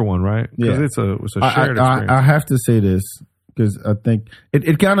aware of everyone, right? Because it's a shared experience. I have to say this because I think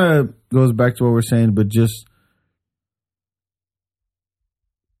it kind of goes back to what we're saying, but just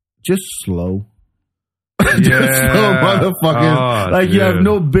slow. Just slow, motherfuckers. You have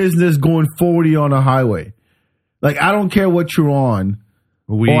no business going 40 on a highway. Like, I don't care what you're on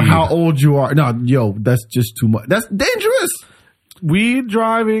or how old you are. No, that's just too much. That's dangerous. Weed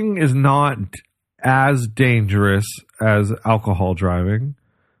driving is not as dangerous as alcohol driving,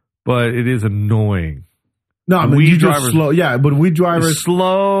 but it is annoying. No, I mean, you just slow. Yeah, but weed drivers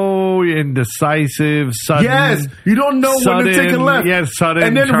slow, indecisive, sudden. Yes, you don't know when to take a left. Yes, sudden.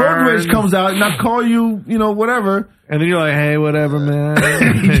 And then turns. road rage comes out, and I call you, whatever. And then you're like, "Hey, whatever, man."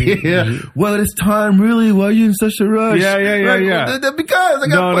 Yeah. Well, it's time, really. Why are you in such a rush? Yeah. Because I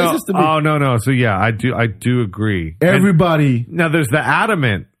got places to be. Oh no. So yeah, I do agree. Everybody. Now there's the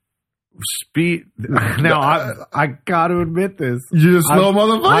adamant speed. Now I got to admit this. You're a slow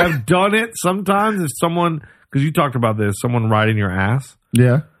motherfucker. I've done it sometimes. If someone, because you talked about this, someone riding your ass.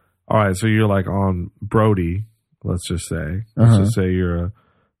 Yeah. All right, so you're like on Brody. Let's just say. Let's just say you're a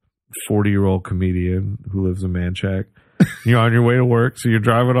 40-year-old comedian who lives in Manchac. You're on your way to work, so you're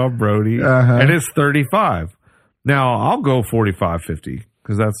driving off Brody, and it's 35. Now, I'll go 45, 50,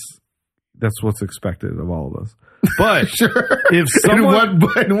 because that's what's expected of all of us. But if someone...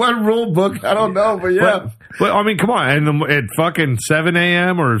 In what rule book? I don't know, but yeah. But I mean, come on. At fucking 7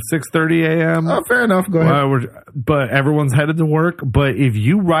 a.m. or 6:30 a.m. Oh, fair enough. Go ahead. But everyone's headed to work. But if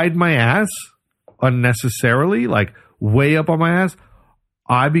you ride my ass unnecessarily, like way up on my ass,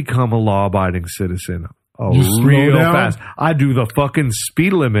 I become a law-abiding citizen real fast. I do the fucking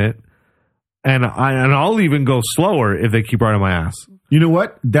speed limit, and I'll even go slower if they keep riding my ass. You know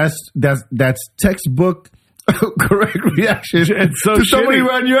what? That's textbook correct reaction to somebody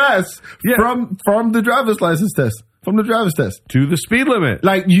riding your ass from the driver's license test. From the driver's test to the speed limit,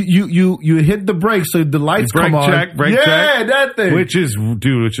 like you hit the brake so the lights come on. Brake check, that thing, which is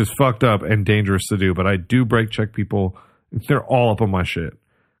fucked up and dangerous to do. But I do brake check people if they're all up on my shit,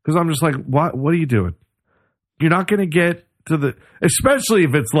 because I'm just like, what are you doing? You're not going to get to the, especially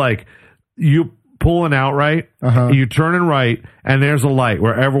if it's like you pulling out right, you turning right, and there's a light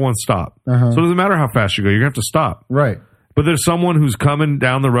where everyone stopped. So it doesn't matter how fast you go, you're gonna have to stop. Right. But there's someone who's coming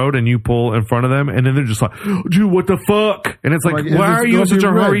down the road and you pull in front of them, and then they're just like, dude, what the fuck? And it's like why are you in such a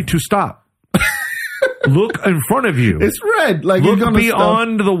hurry to stop? Look in front of you. It's red. Like, look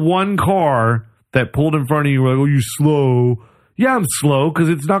beyond the one car that pulled in front of you. We're like, oh, you slow. Yeah, I'm slow because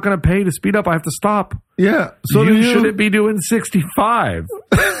it's not going to pay to speed up. I have to stop. Yeah. So you shouldn't be doing 65.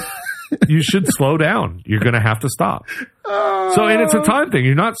 You should slow down. You're going to have to stop. And it's a time thing.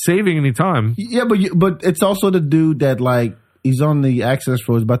 You're not saving any time. Yeah, but it's also the dude that, like, he's on the access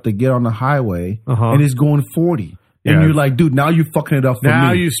road, about to get on the highway, and he's going 40. And you're like, dude, now you're fucking it up for me.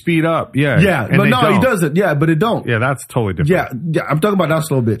 Now you speed up. Yeah. Yeah, but no, he doesn't. Yeah, but it don't. Yeah, that's totally different. Yeah, I'm talking about that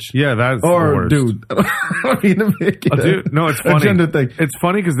slow bitch. Yeah, that's or the worst. Dude. I don't mean to make it dude, no, it's funny. Agenda thing. It's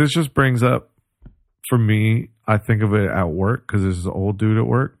funny because this just brings up, for me, I think of it at work because this is an old dude at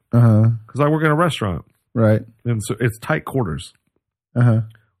work. Because I work in a restaurant. Right. And so it's tight quarters.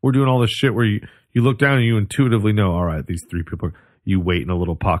 We're doing all this shit where you look down and you intuitively know, all right, these three people, you wait in a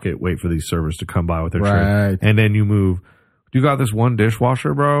little pocket, wait for these servers to come by with their tray. And then you move. You got this one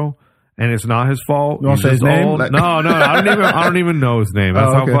dishwasher, bro, and it's not his fault. You want to say his name? No, I don't even know his name.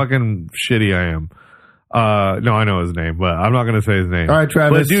 That's okay. how fucking shitty I am. No, I know his name, but I'm not gonna say his name. All right,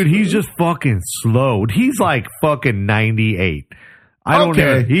 Travis. But dude, he's just fucking slow. He's like fucking 98.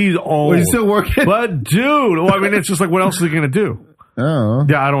 He's old. Well, he's still working. But dude, well, I mean, it's just like, what else is he gonna do? Oh.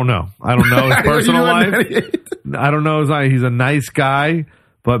 Yeah, I don't know his personal life. I don't know. He's a nice guy,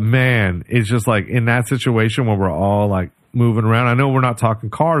 but man, it's just like in that situation where we're all like moving around. I know we're not talking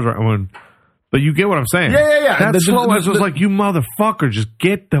cars, right? But you get what I'm saying. Yeah. That's slow. It's just like, you motherfucker, just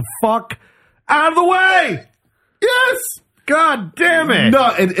get the fuck out of the way. Yes. God damn it.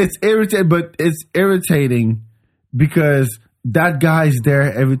 No, it's irritating, but it's irritating because that guy's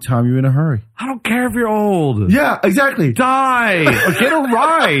there every time you're in a hurry. I don't care if you're old. Yeah, exactly. Die or get a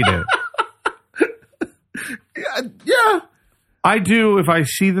ride. Yeah. I do. If I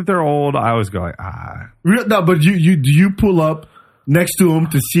see that they're old, I always go like, No, but you pull up next to them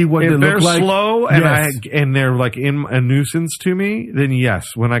to see what if they they're look like. slow and Yes. and they're like in a nuisance to me, then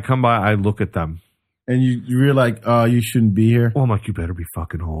yes. When I come by, I look at them. And you're like, you shouldn't be here. Well, I'm like, you better be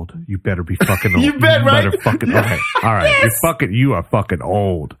fucking old. You better be fucking old. You bet, right? Better fucking okay. All right, yes. You are fucking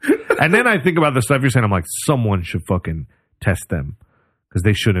old. And then I think about the stuff you're saying. I'm like, someone should fucking test them because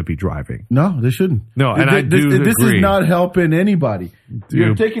they shouldn't be driving. No, they shouldn't. No, and I do This agree. is not helping anybody. Dude.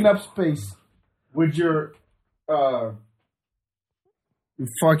 You're taking up space with your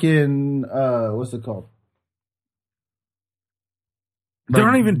fucking what's it called? They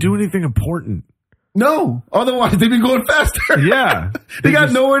don't even do anything important. No, otherwise they'd be going faster. Yeah, they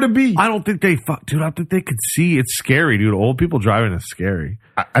got nowhere to be. I don't think dude. I don't think they could see. It's scary, dude. Old people driving is scary.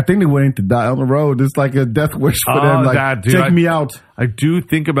 I think they're waiting to die on the road. It's like a death wish for them. Like, dude, take me out. I do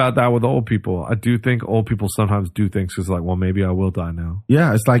think about that with old people. I do think old people sometimes do things because, like, well, maybe I will die now.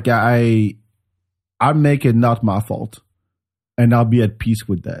 Yeah, it's like I make it not my fault, and I'll be at peace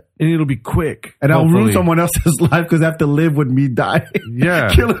with that. And it'll be quick. And I'll hopefully. ruin someone else's life because I have to live with me dying. Yeah.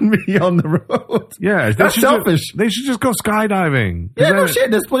 Killing me on the road. Yeah. That's selfish. They should just go skydiving. Yeah, no shit.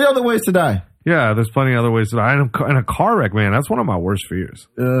 There's plenty other ways to die. Yeah, there's plenty of other ways to die. And a car wreck, man, that's one of my worst fears.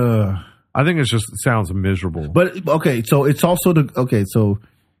 I think it sounds miserable. But, okay, so it's also so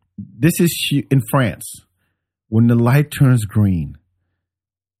this is in France. When the light turns green,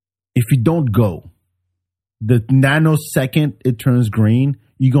 if you don't go, the nanosecond it turns green,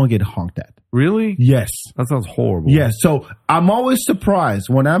 you're going to get honked at. Really? Yes. That sounds horrible. Yes. So I'm always surprised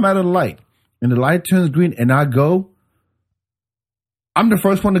when I'm at a light and the light turns green and I go, I'm the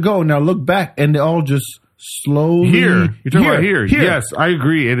first one to go. And I look back and they all just slowly. You're talking about here. Yes, I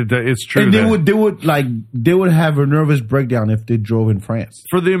agree. It's true. And they would have a nervous breakdown if they drove in France.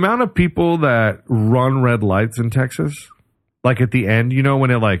 For the amount of people that run red lights in Texas, like at the end,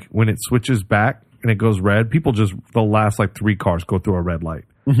 when it switches back and it goes red, people the last like 3 cars go through a red light.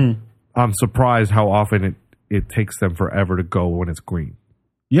 Mm-hmm. I'm surprised how often it takes them forever to go when it's green.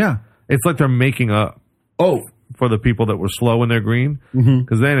 Yeah. It's like they're making up. For the people that were slow when they're green,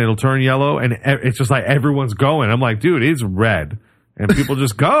 because then it'll turn yellow and it's just like everyone's going. I'm like, dude, it's red, and people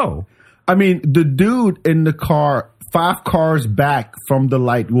just go. I mean, the dude in the car, 5 cars back from the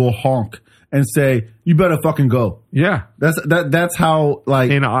light, will honk and say, "You better fucking go." Yeah, that's how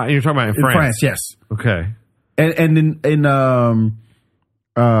like. You're talking about in France. France, yes. Okay. And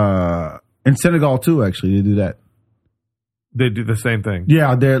in Senegal too, actually, they do that. They do the same thing.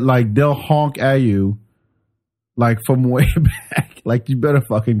 Yeah, they'll honk at you. Like from way back, like you better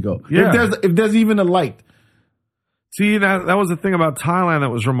fucking go. Yeah. If there's even a light. See, that was the thing about Thailand that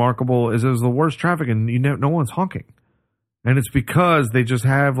was remarkable is it was the worst traffic and no one's honking, and it's because they just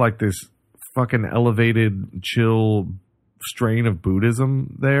have like this fucking elevated, chill strain of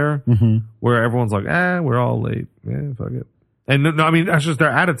Buddhism there, where everyone's like, we're all late, fuck it. And no, I mean that's just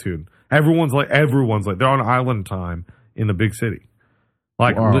their attitude. Everyone's like they're on island time in the big city.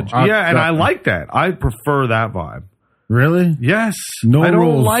 Like, wow. I like that. I prefer that vibe. Really? Yes. No I don't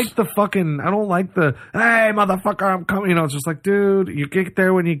rules. I don't like the, hey, motherfucker, I'm coming. It's just like, dude, you get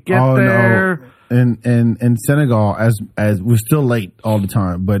there when you get there. No. In Senegal, as we're still late all the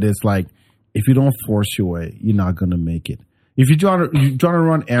time, but it's like, if you don't force your way, you're not going to make it. If you're trying to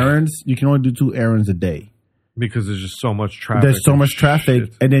run errands, you can only do 2 errands a day. Because there's just so much traffic. There's so much traffic.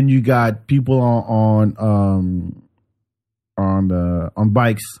 Shit. And then you got people on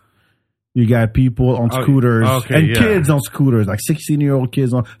bikes, you got people on scooters kids on scooters, like 16-year-old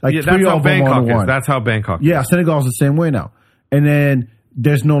kids on like 3 of them on one. That's how Bangkok is. Yeah, Senegal's the same way now. And then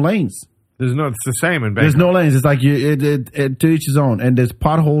there's no lanes. It's the same in Bangkok. There's no lanes. It's like to each his own, and there's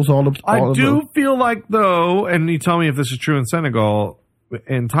potholes all up. I do feel like though, and you tell me if this is true in Senegal.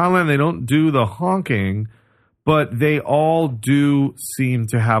 In Thailand, they don't do the honking, but they all do seem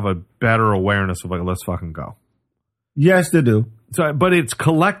to have a better awareness of like, let's fucking go. Yes, they do. So, but it's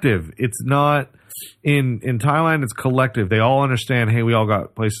collective. It's not in Thailand. It's collective. They all understand. Hey, we all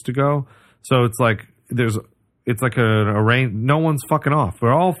got places to go. So it's like it's like a rain. No one's fucking off.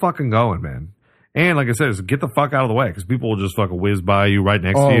 We're all fucking going, man. And like I said, just get the fuck out of the way because people will just fucking whiz by you right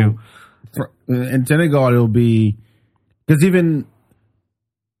next to you. In Senegal, it'll be because even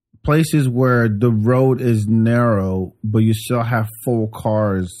places where the road is narrow, but you still have full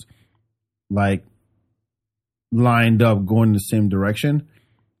cars like lined up going the same direction,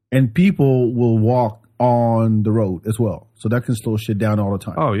 and people will walk on the road as well. So that can slow shit down all the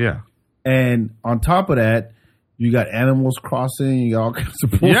time. Oh yeah. And on top of that, you got animals crossing. You got all kinds of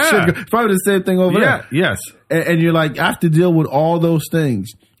bullshit. Yeah. It's probably the same thing over there. Yes. And you're like, I have to deal with all those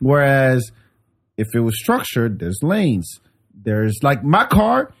things. Whereas if it was structured, there's lanes. There's like my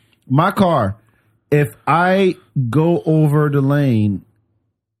car, if I go over the lane,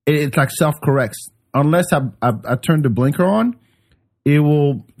 it's like self-corrects. Unless I turn the blinker on, it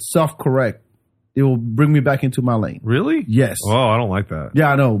will self-correct. It will bring me back into my lane. Really? Yes. Oh, I don't like that.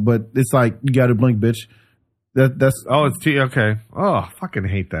 Yeah, I know, but it's like you got to blink, bitch. That's okay. Oh, I fucking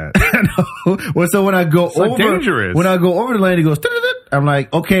hate that. Well, so when I go It's like over, dangerous. when I go over the lane, it goes. I'm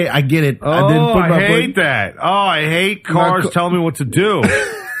like, okay, I get it. Oh, I hate that. Oh, I hate cars telling me what to do.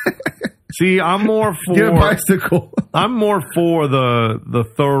 See, I'm more for Get a bicycle. I'm more for the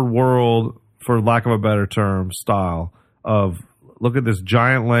third world, for lack of a better term, style of look at this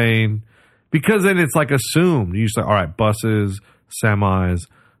giant lane, because then it's like assumed. You say, all right, buses, semis,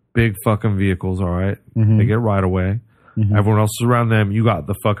 big fucking vehicles, all right? Mm-hmm. They get right away. Mm-hmm. Everyone else is around them. You got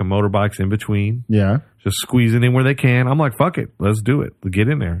the fucking motorbikes in between. Yeah. Just squeezing in where they can. I'm like, fuck it. Let's do it. Get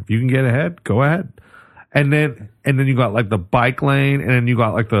in there. If you can get ahead, go ahead. And then you got like the bike lane, and then you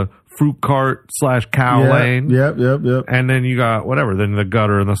got like the fruit cart / cow lane. Yep. And then you got whatever, then the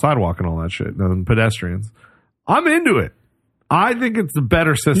gutter and the sidewalk and all that shit. And then pedestrians. I'm into it. I think it's a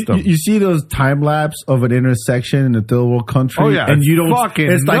better system. You see those time lapse of an intersection in a third world country? Oh, yeah. And you don't.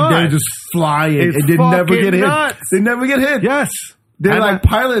 Fucking it's like nuts. they're just flying. It's and they never get nuts. hit. They never get hit. Yes. They're And like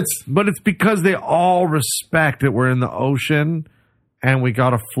pilots. But it's because they all respect that we're in the ocean and we got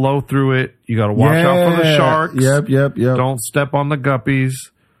to flow through it. You got to watch out for the sharks. Yep. Don't step on the guppies.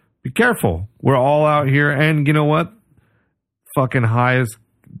 Be careful. We're all out here. And you know what? Fucking highest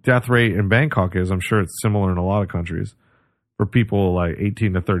death rate in Bangkok is, I'm sure it's similar in a lot of countries, for people like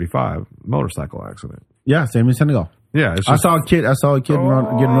 18 to 35, motorcycle accident. Yeah, same in Senegal. Yeah. It's I just, saw a kid getting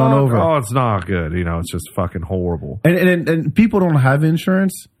run over. Oh, it's not good. You know, it's just fucking horrible. And people don't have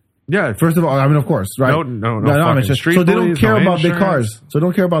insurance. Yeah. First of all, I mean, of course, right? No fucking insurance. street so they don't police, care no about their insurance. cars. So they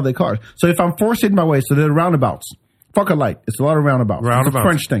don't care about their cars. So if I'm forcing my way, so they're roundabouts. Fuck a light. It's a lot of roundabouts. It's a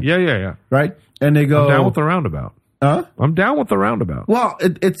French thing. Yeah. Right? And they go. I'm down with the roundabout. Huh? I'm down with the roundabout. Well,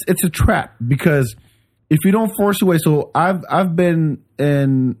 it's a trap because if you don't force your way, so I've been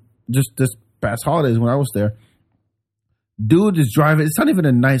in just this past holidays when I was there. Dude is driving. It's not even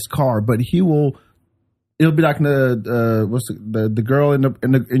a nice car, but it'll be like the girl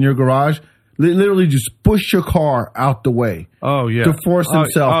in your garage. Literally just push your car out the way. Oh yeah. To force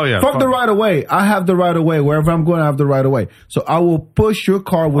himself. Oh yeah. Fuck the right of way. I have the right of way. Wherever I'm going, I have the right of way. So I will push your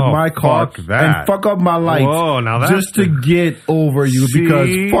car with my car and fuck up my lights. Whoa, now that's just to get over you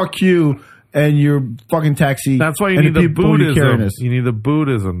because fuck you and your fucking taxi. That's why you need the Buddhism. You need the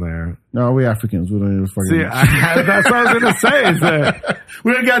Buddhism there. No, we Africans. We don't need the fucking. See, that's what I was going to say. Is that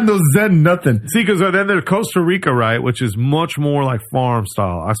we ain't got no Zen nothing. See, because then there's Costa Rica, right, which is much more like farm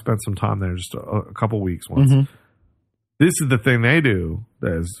style. I spent some time there, just a couple weeks once. Mm-hmm. This is the thing they do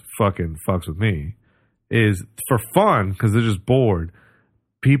that is fucking fucks with me. Is for fun because they're just bored.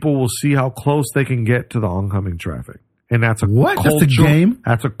 People will see how close they can get to the oncoming traffic. And that's That's a game?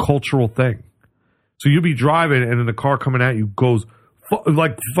 That's a cultural thing. So you'll be driving, and then the car coming at you goes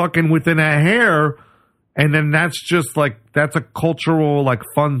like fucking within a hair, and then that's a cultural like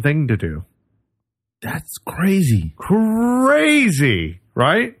fun thing to do. That's crazy. Crazy,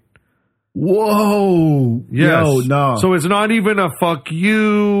 right? Whoa. Yes. Yo, no. So it's not even a fuck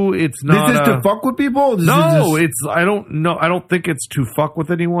you. It's not. This is to fuck with people? I don't know. I don't think it's to fuck with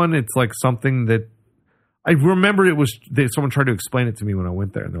anyone. It's like something that I remember someone tried to explain it to me when I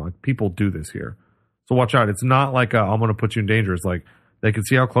went there, and they're like, people do this here. So watch out. It's not like I'm going to put you in danger. It's like they can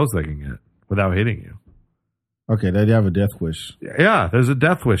see how close they can get without hitting you. Okay, they have a death wish. Yeah, there's a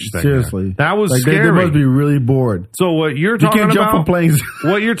death wish thing. Seriously. That was like scary. They must be really bored. So what you're talking you can't about, jump from planes.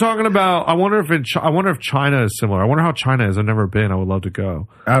 What you're talking about, I wonder if China is similar. I wonder how China is. I've never been. I would love to go.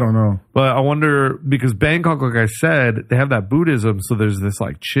 I don't know. But I wonder, because Bangkok, like I said, they have that Buddhism, so there's this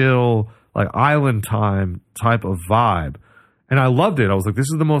like chill, like island time type of vibe. And I loved it. I was like, this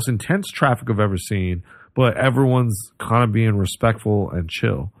is the most intense traffic I've ever seen, but everyone's kind of being respectful and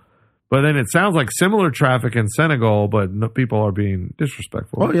chill. But then it sounds like similar traffic in Senegal, but no, people are being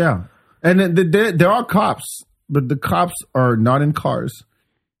disrespectful. Oh, yeah. And there are cops, but the cops are not in cars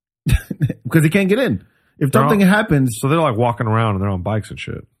because they can't get in. If something happens... So they're like walking around and they're on bikes and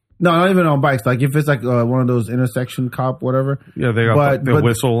shit. No, not even on bikes. Like if it's like one of those intersection cop, whatever. Yeah, they got the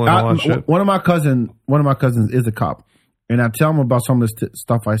whistle and all that shit. One of my cousins is a cop. And I tell him about some of the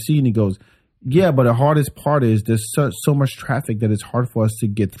stuff I see, and he goes, yeah, but the hardest part is there's so much traffic that it's hard for us to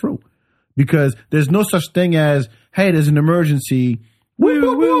get through. Because there's no such thing as, hey, there's an emergency. Woo,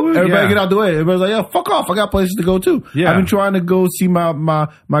 woo, woo. Everybody get out the way. Everybody's like, yeah, fuck off. I got places to go too. Yeah. I've been trying to go see my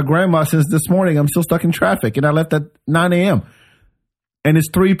grandma since this morning. I'm still stuck in traffic. And I left at 9 a.m. And it's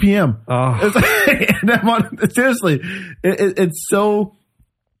 3 p.m. Seriously, it's so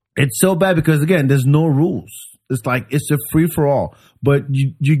bad because, again, there's no rules. It's like it's a free for all, but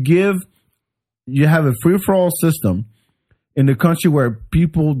you have a free for all system in the country where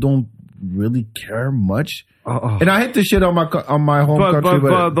people don't really care much. And I hate this shit on my home country,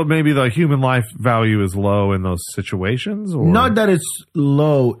 but maybe the human life value is low in those situations. Or? Not that it's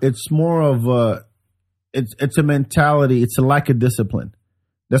low; it's more of it's a mentality. It's a lack of discipline.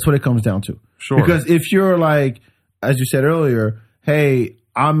 That's what it comes down to. Sure. Because if you're like, as you said earlier, hey,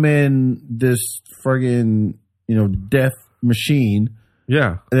 I'm in this friggin' death machine.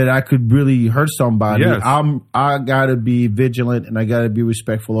 Yeah. That I could really hurt somebody. Yes. I gotta be vigilant and I gotta be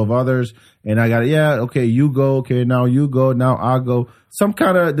respectful of others. And I gotta, okay, you go. Okay, now you go. Now I'll go.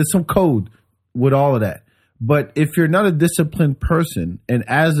 There's some code with all of that. But if you're not a disciplined person and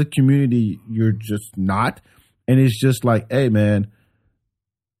as a community, you're just not, and it's just like, hey man,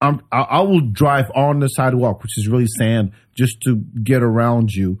 I will drive on the sidewalk, which is really sand, just to get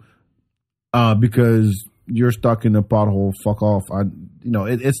around you, because you're stuck in a pothole. Fuck off.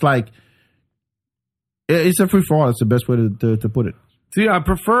 It's like it's a free for all. That's the best way to put it. See, I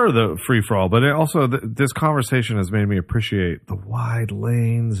prefer the free for all, but this conversation has made me appreciate the wide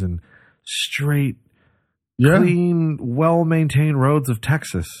lanes and straight, clean, well maintained roads of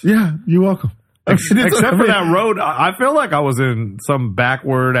Texas. Yeah, you're welcome. Except for that road, I feel like I was in some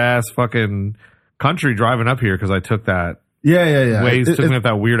backward ass fucking country driving up here because I took that. Yeah. Waze took me up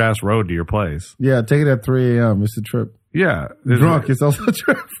that weird ass road to your place. Yeah, take it at 3 a.m. It's a trip. Yeah, drunk. It's also a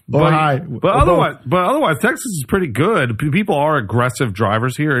trip. But otherwise, Texas is pretty good. People are aggressive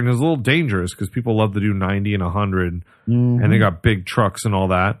drivers here, and it's a little dangerous because people love to do 90 and 100, and they got big trucks and all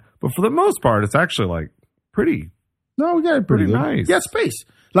that. But for the most part, it's actually like pretty. No, we got it pretty nice. Yeah, space.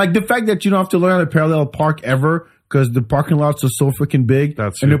 Like the fact that you don't have to learn how to parallel park ever because the parking lots are so freaking big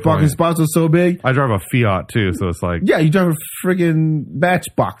and the parking spots are so big. I drive a Fiat too, so it's like... Yeah, you drive a friggin'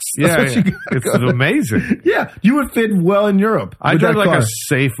 Matchbox. It's amazing. Yeah, you would fit well in Europe. I drive like a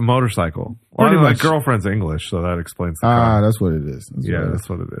safe motorcycle. Well, my girlfriend's English, so that explains the car. That's what it is. That's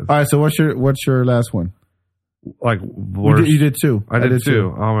what it is. All right, so what's your last one? Like worst... You did two. I did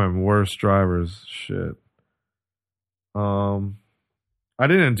two. Oh man, worst drivers. Shit. I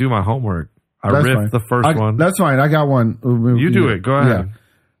didn't do my homework. I ripped the first one. That's fine. I got one. You do it. Go ahead. Yeah.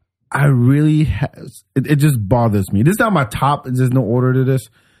 I really it just bothers me. This is not my top. There's no order to this.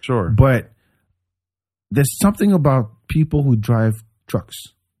 Sure. But there's something about people who drive trucks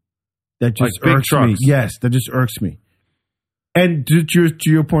that just irks me. Yes, that just irks me. And to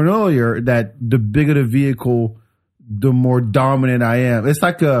your point earlier, that the bigger the vehicle, the more dominant I am. It's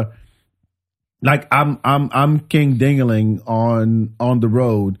like I'm King Dingaling on the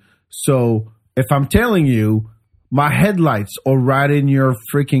road. So if I'm telling you, my headlights are right in your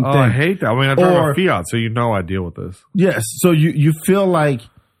freaking thing. I hate that. I mean, I drive a Fiat, so I deal with this. Yes. So you feel like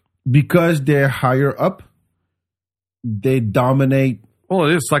because they're higher up, they dominate. Well,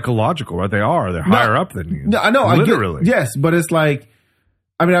 it is psychological, right? They're higher up than you. No, I know. Literally. Yes, but it's like,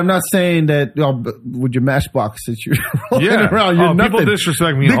 I mean, I'm not saying that with your Matchbox that you're rolling around. You're nothing. People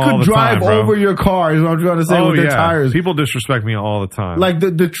disrespect me all the time. They could drive over your car, is what I'm trying to say, with their tires. People disrespect me all the time. Like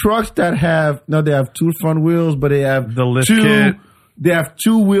the trucks that they have two front wheels, but they have the lift kit. They have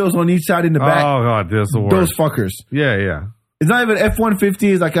two wheels on each side in the back. Oh, God, that's the worst. Those fuckers. Yeah. It's not even F-150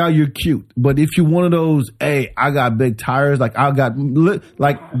 is like, oh, you're cute. But if you're one of those, hey, I got big tires, like I got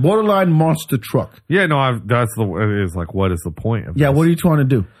like borderline monster truck. Yeah, no, it is like, what is the point of this? What are you trying to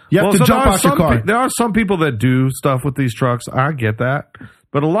do? You have to jump out your car. There are some people that do stuff with these trucks. I get that.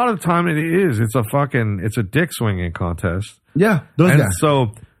 But a lot of the time it's a dick swinging contest. Yeah, those guys.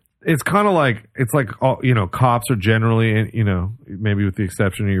 So it's kind of like, cops are generally, maybe with the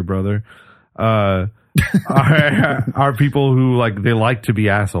exception of your brother, are people who they like to be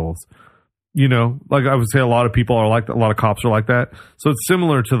assholes. You know, like I would say a lot of people are like that. A lot of cops are like that. So it's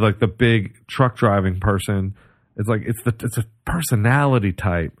similar to like the big truck driving person. It's like it's a personality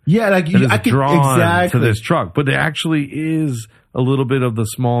type. Yeah, like I can drawn to this truck, but there actually is a little bit of the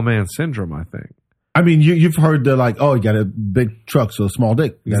small man syndrome, I think. I mean, you've heard the like, oh, you got a big truck, so a small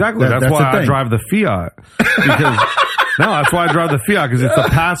dick. Exactly. That's why I drive the Fiat. Because that's why I drive the Fiat, because it's a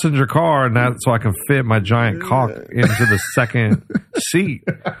passenger car, and that's so I can fit my giant cock into the second seat.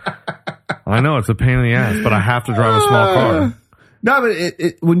 I know it's a pain in the ass, but I have to drive a small car. No,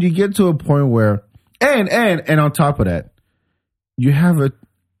 but when you get to a point where, and on top of that, you have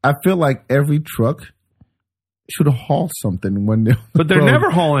I feel like every truck should haul something when they're But they're never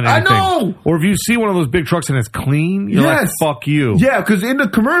hauling anything. I know. Or if you see one of those big trucks and it's clean, you're like, fuck you. Yeah, because in the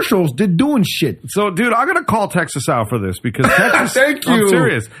commercials, they're doing shit. So, dude, I'm going to call Texas out for this because Texas... Thank you. I'm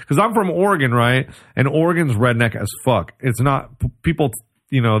serious. Because I'm from Oregon, right? And Oregon's redneck as fuck. It's not... People,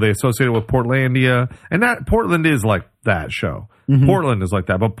 you know, they associate it with Portlandia. And Portland is like that show. Mm-hmm. Portland is like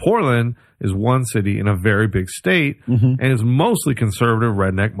that. But Portland is one city in a very big state and is mostly conservative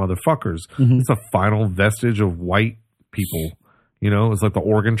redneck motherfuckers. Mm-hmm. It's a final vestige of white people. You know, it's like the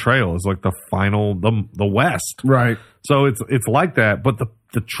Oregon Trail. It's like the final, the West. Right. So it's like that. But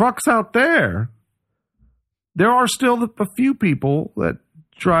the trucks out there are still a few people that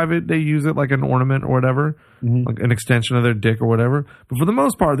drive it. They use it like an ornament or whatever, like an extension of their dick or whatever. But for the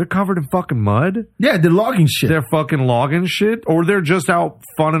most part, they're covered in fucking mud. Yeah, they're logging shit. They're fucking logging shit, or they're just out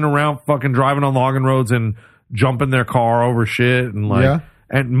funning around, fucking driving on logging roads and jumping their car over shit and like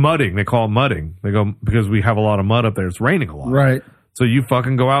and mudding. They call it mudding. They go because we have a lot of mud up there. It's raining a lot, right? So you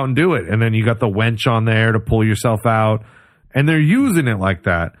fucking go out and do it, and then you got the winch on there to pull yourself out. And they're using it like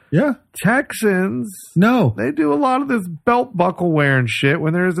that. Yeah. Texans, no. They do a lot of this belt buckle wearing shit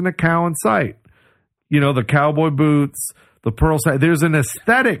when there isn't a cow in sight. You know, the cowboy boots, the pearl sight. There's an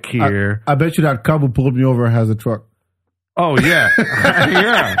aesthetic here. I bet you that couple pulled me over and has a truck. Oh, yeah.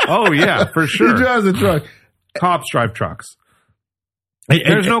 Yeah. Oh, yeah, for sure. He drives a truck. Cops drive trucks.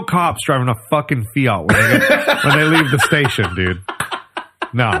 There's no cops driving a fucking Fiat when they leave the station, dude.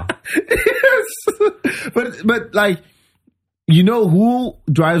 No. Yes. But like... You know who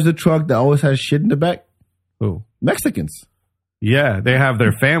drives the truck that always has shit in the back? Who? Mexicans. Yeah, they have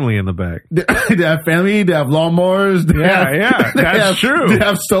their family in the back. They have family, they have lawnmowers. That's true. They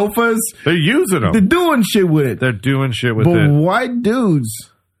have sofas. They're using them. They're doing shit with it. They're doing shit with it. But white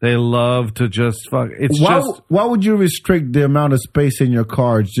dudes... They love to just fuck. Why would you restrict the amount of space in your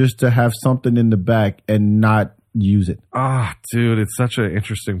car just to have something in the back and not use it? Dude, it's such an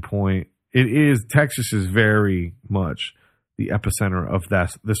interesting point. It is. Texas is very much the epicenter of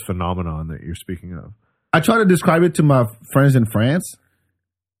this phenomenon that you're speaking of. I try to describe it to my friends in France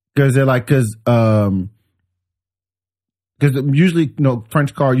because they're like, because usually,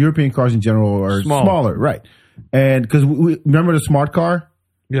 French European cars in general are smaller, right? And because remember the smart car?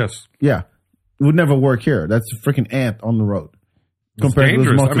 Yes. Yeah. It would never work here. That's a freaking ant on the road. It's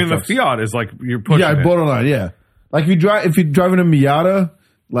dangerous. I mean, trucks. The Fiat is like you're pushing it. Borderline, yeah. Like if you're driving a Miata,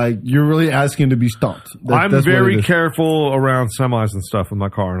 like you're really asking to be stomped. I'm very careful around semis and stuff in my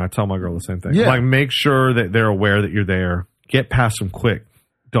car, and I tell my girl the same thing. Yeah. Like make sure that they're aware that you're there. Get past them quick.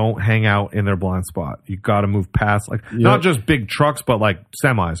 Don't hang out in their blind spot. You got to move past, not just big trucks, but like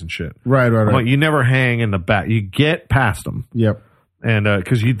semis and shit. Right. Like you never hang in the back. You get past them. Yep. And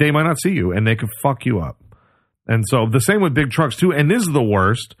because they might not see you, and they could fuck you up. And so the same with big trucks too. And this is the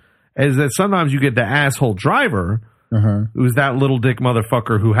worst, is that sometimes you get the asshole driver who's that little dick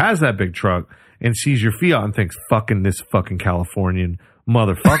motherfucker who has that big truck and sees your Fiat and thinks, fucking this fucking Californian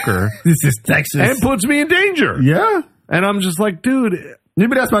motherfucker. This is Texas. And puts me in danger. Yeah. And I'm just like, dude.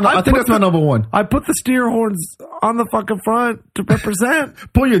 Maybe that's I think that's my number one. I put the steer horns on the fucking front to represent.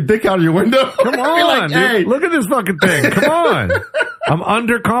 Pull your dick out of your window. Come on, dude. Hey. Look at this fucking thing. Come on. I'm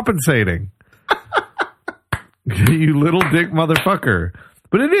undercompensating. You little dick motherfucker.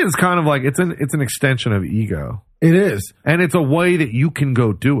 But it is kind of like it's an extension of ego. It is. And it's a way that you can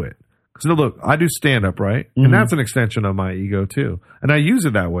go do it. Because look, I do stand up, right? Mm-hmm. And that's an extension of my ego too. And I use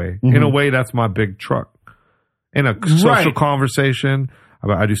it that way. Mm-hmm. In a way, that's my big truck. In a social conversation,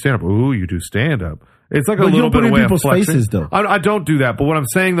 I do stand up. Ooh, you do stand up. It's like a little bit of a way of flexing. Faces, though. I don't do that. But what I'm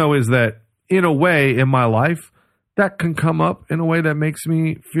saying though is that in a way in my life, that can come up in a way that makes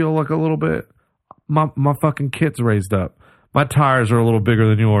me feel like a little bit. My fucking kit's raised up. My tires are a little bigger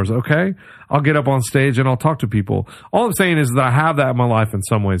than yours. Okay, I'll get up on stage and I'll talk to people. All I'm saying is that I have that in my life in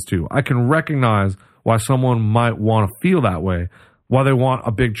some ways too. I can recognize why someone might want to feel that way. Why they want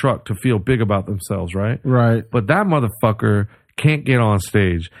a big truck to feel big about themselves, right? Right. But that motherfucker can't get on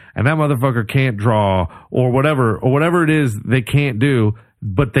stage, and that motherfucker can't draw, or whatever it is they can't do.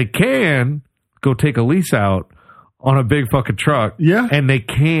 But they can go take a lease out on a big fucking truck. Yeah. And they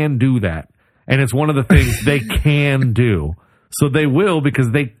can do that. And it's one of the things they can do. So they will because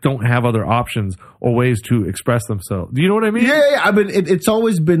they don't have other options or ways to express themselves. Do you know what I mean? Yeah. I mean, it's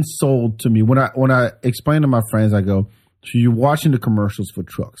always been sold to me. When I explain to my friends, I go, so you're watching the commercials for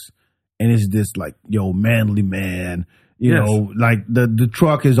trucks. And it's this like, yo, manly man, you know, like the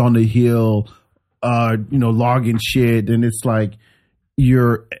truck is on the hill, logging shit. And it's like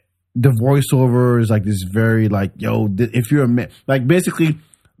the voiceover is like this very like, yo, if you're a man, like basically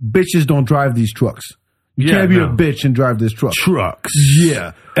bitches don't drive these trucks. You can't be a bitch and drive this truck. Trucks.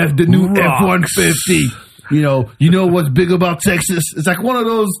 Yeah. The new F-150. You know what's big about Texas? It's like one of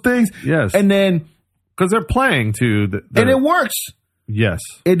those things. Yes. And then. Because they're playing to and it works. Yes.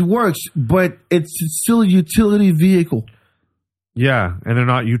 It works, but it's still a utility vehicle. Yeah. And they're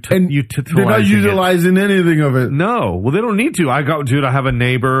not they're not utilizing anything of it. No. Well, they don't need to. I have a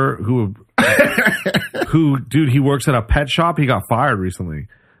neighbor who he works at a pet shop. He got fired recently.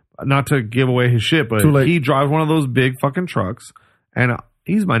 Not to give away his shit, but he drives one of those big fucking trucks, and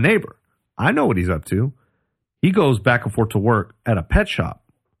he's my neighbor. I know what he's up to. He goes back and forth to work at a pet shop.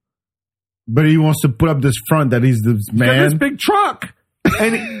 But he wants to put up this front that he's this man. He's got this big truck,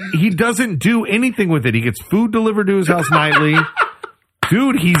 and he doesn't do anything with it. He gets food delivered to his house nightly.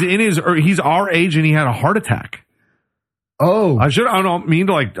 Dude, he's our age, and he had a heart attack. Oh.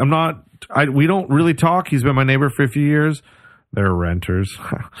 We don't really talk. He's been my neighbor for a few years. They're renters.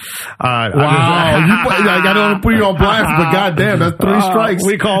 Wow. I don't want to put you on blast, but goddamn, that's 3 strikes.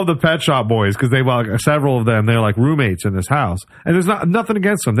 We call them the Pet Shop Boys because several of them, they're like roommates in this house. And there's nothing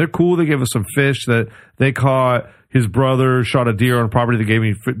against them. They're cool. They gave us some fish that they caught. His brother shot a deer on property. They gave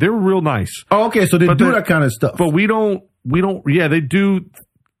me fish. They were real nice. Oh, okay. So they do that kind of stuff. But we don't, yeah, they do.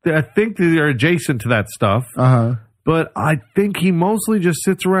 I think they're adjacent to that stuff. Uh-huh. But I think he mostly just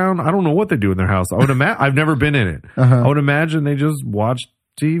sits around. I don't know what they do in their house. I would imagine. I've never been in it. Uh-huh. I would imagine they just watch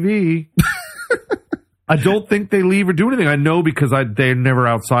TV. I don't think they leave or do anything. I know because they're never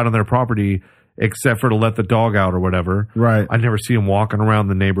outside on their property except for to let the dog out or whatever. Right. I never see him walking around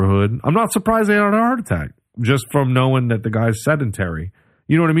the neighborhood. I'm not surprised they had a heart attack just from knowing that the guy's sedentary.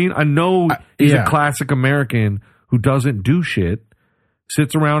 You know what I mean? I know he's a classic American who doesn't do shit.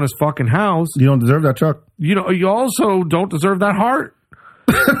 Sits around his fucking house. You don't deserve that truck. You also don't deserve that heart.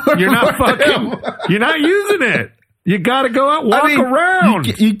 You're not using it. You got to go out, walk around.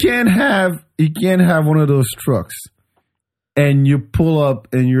 You can't have one of those trucks, and you pull up,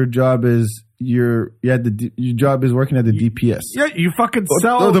 and your job is your job is working at the DPS. Yeah, you fucking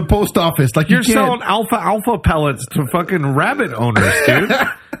sell or the post office. Like you're selling alpha pellets to fucking rabbit owners,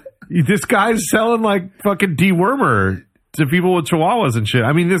 dude. This guy's selling like fucking dewormer to people with chihuahuas and shit.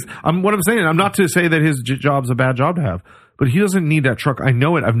 I mean, what I'm saying, I'm not to say that his job's a bad job to have, but he doesn't need that truck. I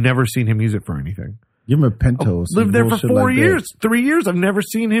know it. I've never seen him use it for anything. Give him a Pinto. Lived there for 4 years, 3 years. I've never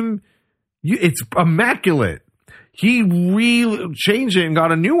seen him. It's immaculate. He really changed it and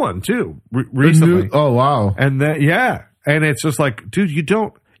got a new one too recently. Oh, wow. And and it's just like, dude,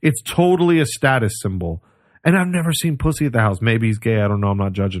 it's totally a status symbol. And I've never seen pussy at the house. Maybe he's gay. I don't know. I'm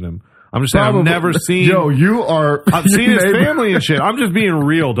not judging him. I'm just saying I've never seen. Yo, you are. I've seen his family and shit. I'm just being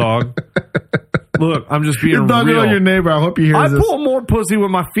real, dog. Look, I'm just being real. You're your neighbor. I hope you hear this. I pull more pussy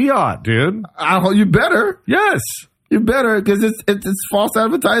with my Fiat, dude. You better. Yes. You better, because it's false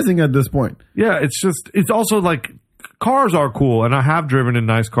advertising at this point. Yeah, it's also like cars are cool, and I have driven in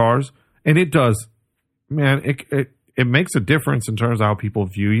nice cars, and it does, man, it makes a difference in terms of how people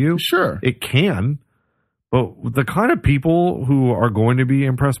view you. Sure. It can. But the kind of people who are going to be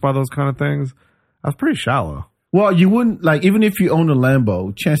impressed by those kind of things, that's pretty shallow. Well, you wouldn't, like, even if you own a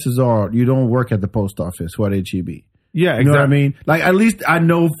Lambo, chances are you don't work at the post office or at HEB. Yeah, exactly. You know what I mean? Like, at least I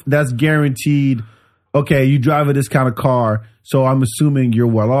know that's guaranteed. Okay, you drive this kind of car, so I'm assuming you're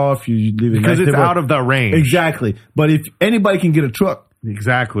well off. You live in because it's out of the range. Exactly. But if anybody can get a truck.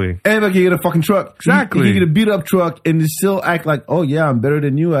 Exactly. Anybody can get a fucking truck. Exactly. You can get a beat up truck and still act like, oh yeah, I'm better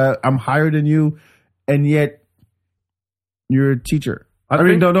than you. I'm higher than you. And yet, you're a teacher. I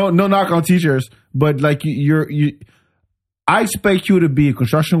mean, no knock on teachers, but like I expect you to be a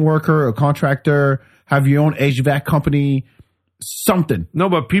construction worker, a contractor, have your own HVAC company, something. No,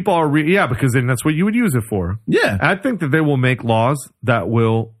 but people are, because then that's what you would use it for. Yeah. I think that they will make laws that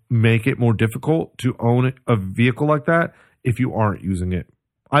will make it more difficult to own a vehicle like that if you aren't using it.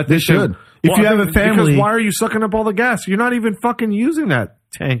 I think they should. If you have a family. Because why are you sucking up all the gas? You're not even fucking using that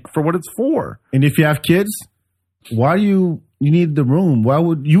tank for what it's for. And if you have kids, why do you need the room? Why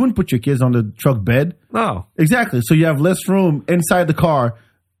you wouldn't put your kids on the truck bed? No. Exactly. So you have less room inside the car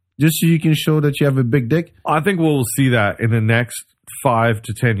just so you can show that you have a big dick? I think we'll see that in the next 5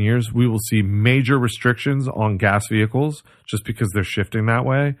 to 10 years, we will see major restrictions on gas vehicles just because they're shifting that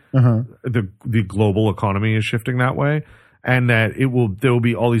way. The global economy is shifting that way, and that there will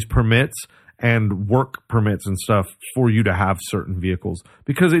be all these permits and work permits and stuff for you to have certain vehicles,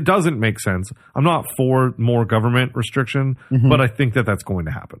 because it doesn't make sense. I'm not for more government restriction, but I think that that's going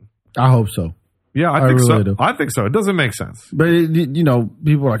to happen. I hope so. Yeah, I think really so. do. I think so. It doesn't make sense. But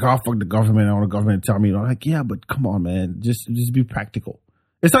people are like, "Oh, fuck the government! I want the government to tell me." I'm like, "Yeah, but come on, man. Just be practical."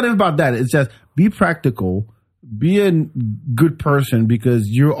 It's not even about that. It's just be practical, be a good person, because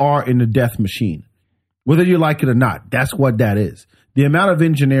you are in the death machine, whether you like it or not. That's what that is. The amount of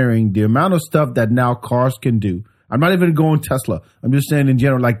engineering, the amount of stuff that now cars can do. I'm not even going Tesla. I'm just saying in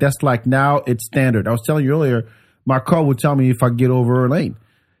general, like that's like now it's standard. I was telling you earlier, my car would tell me if I get over a lane.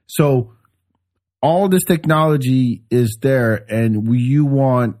 So all this technology is there, and you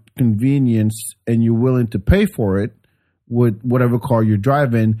want convenience and you're willing to pay for it with whatever car you're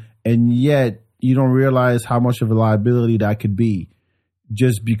driving, and yet you don't realize how much of a liability that could be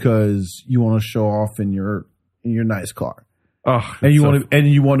just because you want to show off in your nice car. Oh, and you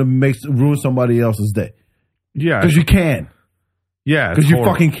want to ruin somebody else's day. Yeah, because you can. Yeah, because you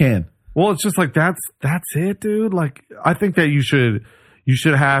fucking can. Well, it's just like that's it, dude. Like, I think that you should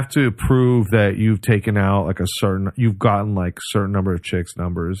have to prove that you've taken out like you've gotten like certain number of chicks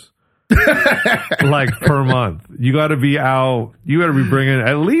numbers, like per month. You got to be out. You got to be bringing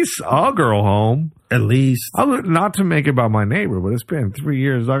at least a girl home. At least. Not to make it about my neighbor, but it's been 3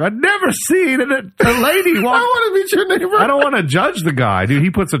 years. Like, I've never seen a lady walk. I want to meet your neighbor. I don't want to judge the guy, dude. He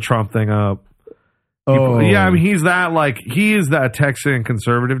puts a Trump thing up. Oh. Yeah, I mean, he is that Texan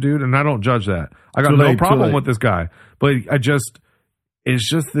conservative dude, and I don't judge that. I got no problem with this guy. But it's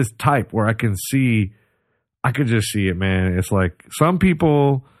just this type where I could just see it, man. It's like some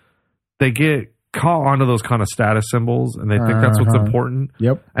people, they get caught onto those kind of status symbols, and they think that's what's important.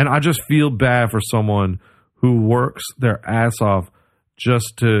 Yep. And I just feel bad for someone who works their ass off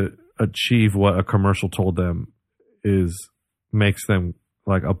just to achieve what a commercial told them makes them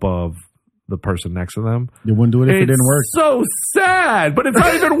like above the person next to them. You wouldn't do it if it didn't work. So sad, but it's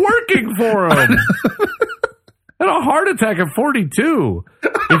not even working for them. And a heart attack at 42.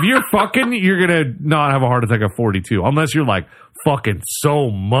 If you're fucking, you're gonna not have a heart attack at 42, unless you're like fucking so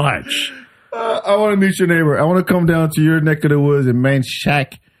much. I want to meet your neighbor. I want to come down to your neck of the woods in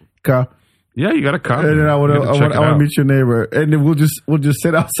Manchaca. Yeah, you got to come. And then I want to meet your neighbor, and then we'll just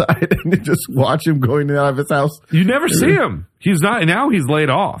sit outside and then just watch him going in and out of his house. You never see him. He's not now. He's laid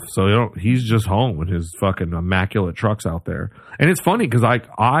off, so he's just home with his fucking immaculate trucks out there. And it's funny because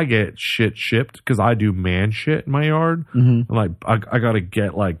I get shit shipped because I do man shit in my yard. Mm-hmm. Like I got to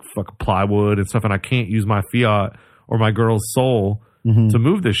get like fucking plywood and stuff, and I can't use my Fiat or my girl's Soul to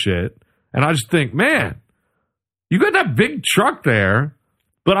move this shit. And I just think, man, you got that big truck there.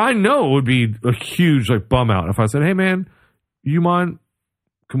 But I know it would be a huge like bum out if I said, "Hey man, you mind?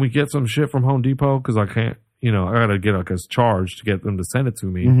 Can we get some shit from Home Depot? Because I can't, I got to get like a charge to get them to send it to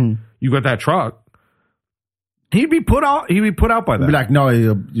me. Mm-hmm. You got that truck?" He'd be put out. He'd be put out by that. Be like, no,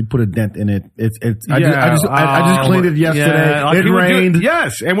 you put a dent in it. I just cleaned it yesterday. Yeah, like it rained.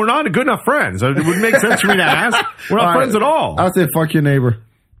 Yes, and we're not good enough friends. It would make sense for me to ask. We're not friends at all. I'll say, fuck your neighbor.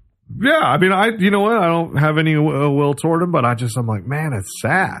 Yeah, I mean, you know what? I don't have any will toward him, but I'm like, man, it's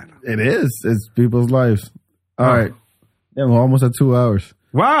sad. It is. It's people's lives. All right. Yeah, we're almost at 2 hours.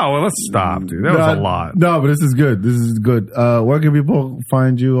 Wow, well, let's stop, dude. That was a lot. No, but this is good. This is good. Where can people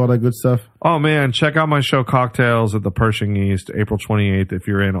find you, all that good stuff? Oh, man, check out my show, Cocktails, at the Pershing East, April 28th. If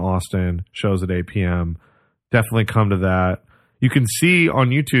you're in Austin, shows at 8 p.m. Definitely come to that. You can see on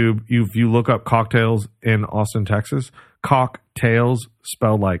YouTube, if you look up Cocktails in Austin, Texas, Cocktails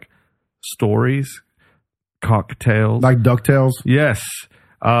spelled like stories, cocktails, like DuckTales. Yes,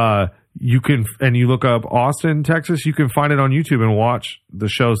 you can, and you look up Austin, Texas. You can find it on YouTube and watch the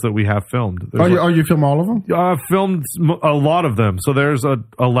shows that we have filmed. You film all of them? I've filmed a lot of them. So there's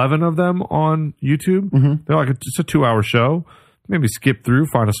 11 of them on YouTube. Mm-hmm. They're like it's a 2-hour show. Maybe skip through,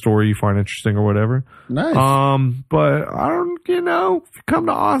 find a story you find interesting or whatever. Nice. But I don't, if you come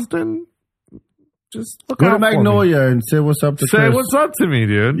to Austin, just look go out to Magnolia and say what's up to Say Chris. what's up to me,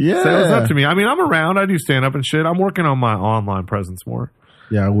 dude. Yeah. Say what's up to me. I mean, I'm around. I do stand up and shit. I'm working on my online presence more.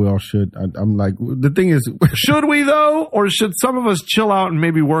 Yeah, we all should. I'm like, the thing is... Should we, though? Or should some of us chill out and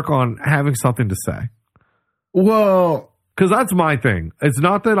maybe work on having something to say? Well... Because that's my thing. It's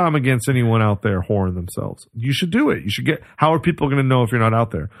not that I'm against anyone out there whoring themselves. You should do it. You should get... How are people going to know if you're not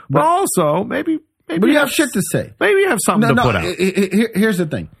out there? But also, maybe but you have shit to say. Maybe you have something to put out. Here's the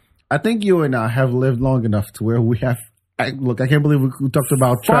thing. I think you and I have lived long enough to where we have... I can't believe we talked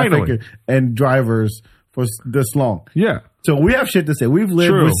about traffic and drivers for this long. Yeah. So we have shit to say. We've lived,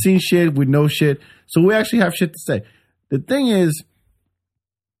 True. we've seen shit, we know shit. So we actually have shit to say. The thing is,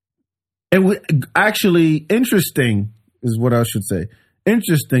 actually interesting is what I should say.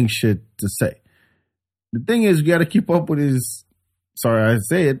 Interesting shit to say. The thing is, you got to keep up with these. Sorry, I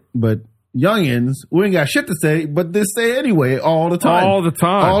say it, but youngins, we ain't got shit to say, but they say anyway all the time. All the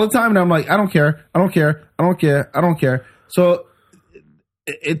time. All the time. And I'm like, I don't care. I don't care. I don't care. I don't care. So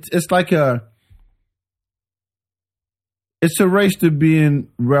it's like it's a race to being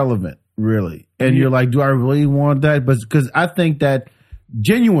relevant, really. And you're like, do I really want that? But because I think that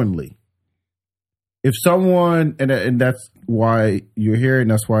genuinely, if someone, and that's why you're here,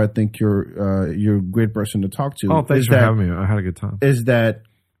 and that's why I think you're a great person to talk to. Oh, thanks for having me. I had a good time. Is that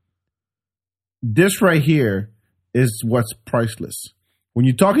this right here is what's priceless. When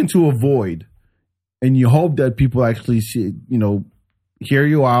you're talking to a void, and you hope that people actually see, hear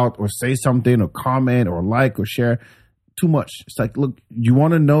you out or say something or comment or like or share, too much. It's like, look, you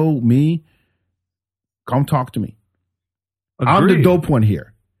want to know me? Come talk to me. Agreed. I'm the dope one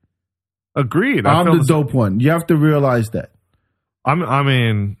here. Agreed. I'm the dope one. You have to realize that. I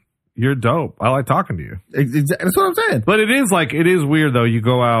mean, you're dope. I like talking to you. That's what I'm saying. But it is weird though. You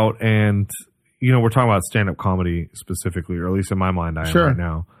go out and, we're talking about stand-up comedy specifically, or at least in my mind I am right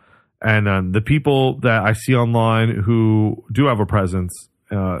now. And the people that I see online who do have a presence,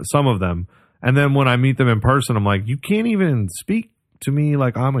 some of them, and then when I meet them in person, I'm like, you can't even speak to me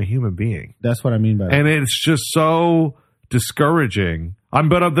like I'm a human being. That's what I mean by that. And it's just so discouraging.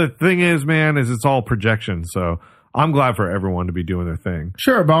 But the thing is, man, it's all projection. So I'm glad for everyone to be doing their thing.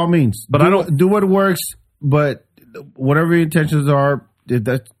 Sure, by all means. But I don't do what works. But whatever your intentions are,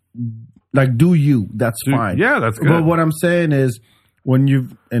 that's like, do you? That's fine. Yeah, that's good. But what I'm saying is,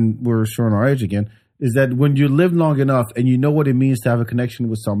 and we're showing our age again, is that when you live long enough and you know what it means to have a connection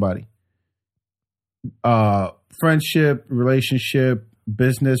with somebody, friendship, relationship,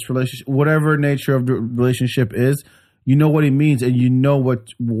 business relationship, whatever nature of the relationship is, you know what it means and you know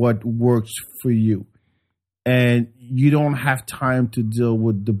what works for you. And you don't have time to deal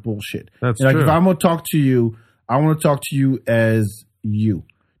with the bullshit. That's like true. If I'm going to talk to you, I want to talk to you as you,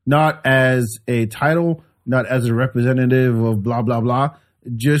 not as a title, not as a representative of blah, blah, blah.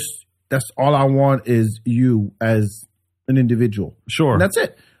 Just that's all I want is you as an individual. Sure. And that's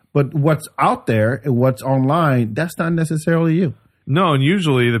it. But what's out there and what's online, that's not necessarily you. No, and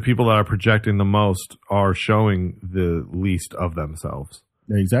usually the people that are projecting the most are showing the least of themselves.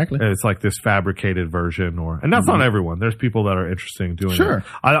 Exactly. And it's like this fabricated version, and that's not everyone. There's people that are interesting doing it.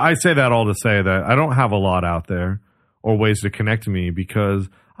 I say that all to say that I don't have a lot out there or ways to connect to me because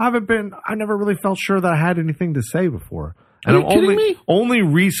I never really felt sure that I had anything to say before. And Are you kidding me? Only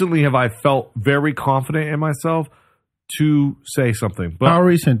recently have I felt very confident in myself to say something. But how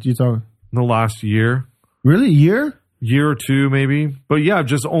recent you talking? In the last year. Really? A year? Year or two, maybe. But yeah, I've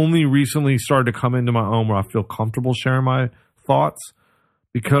just only recently started to come into my own where I feel comfortable sharing my thoughts.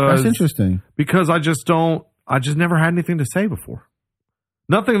 Because that's interesting. Because I just never had anything to say before.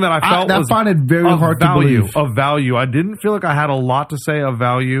 Nothing that I felt was I find it very hard to believe. Of value. I didn't feel like I had a lot to say of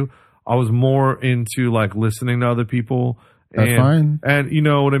value. I was more into like listening to other people. That's fine. And you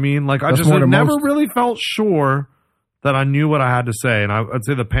know what I mean? Like I just never really felt sure that I knew what I had to say. And I'd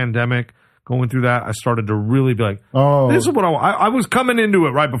say the pandemic, going through that, I started to really be like, this is what I was coming into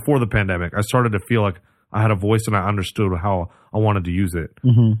it right before the pandemic. I started to feel like I had a voice and I understood how I wanted to use it.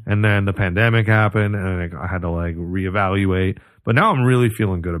 Mm-hmm. And then the pandemic happened and I had to like reevaluate. But now I'm really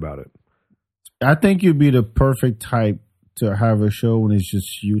feeling good about it. I think you'd be the perfect type to have a show when it's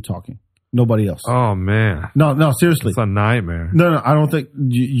just you talking. Nobody else. Oh, man. No, seriously. It's a nightmare. No, I don't think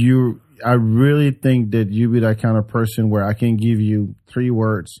I really think that you'd be that kind of person where I can give you 3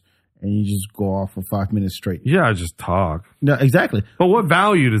 words and you just go off for 5 minutes straight. Yeah, I just talk. No, exactly. But what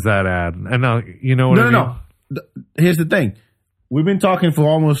value does that add? And now, you know what I mean? No. Here's the thing. We've been talking for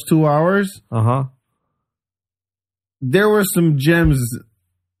almost 2 hours. Uh-huh. There were some gems.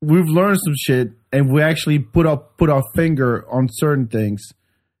 We've learned some shit, and we actually put our finger on certain things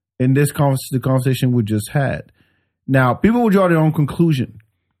in the conversation we just had. Now, people will draw their own conclusion.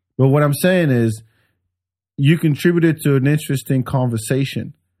 But what I'm saying is you contributed to an interesting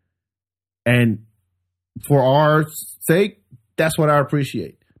conversation. And for our sake, that's what I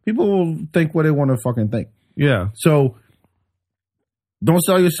appreciate. People will think what they want to fucking think. Yeah. So don't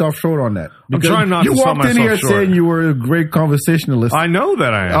sell yourself short on that. I'm trying not to sell myself short. You walked in here saying you were a great conversationalist. I know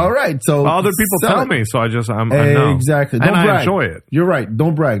that I am. All right. So other people tell me, so I know. Exactly. Don't brag. I enjoy it. You're right.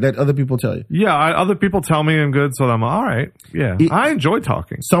 Don't brag. Let other people tell you. Yeah. Other people tell me I'm good, so I'm all right. Yeah. I enjoy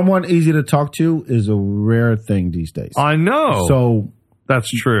talking. Someone easy to talk to is a rare thing these days. I know. So that's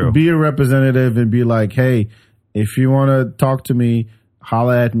true. Be a representative and be like, hey, If you want to talk to me,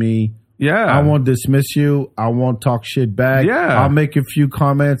 holla at me. Yeah. I won't dismiss you. I won't talk shit back. Yeah. I'll make a few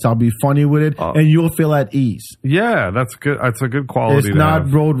comments. I'll be funny with it, and you'll feel at ease. Yeah, that's good. That's a good quality. It's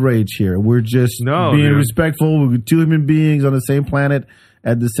not road rage here. We're just being respectful. We're two human beings on the same planet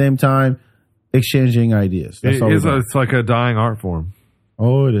at the same time, exchanging ideas. That's all it's like a dying art form.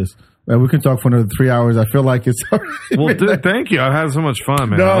 Oh, it is. Man, we can talk for another 3 hours. I feel like it's well, dude, thank you. I've had so much fun,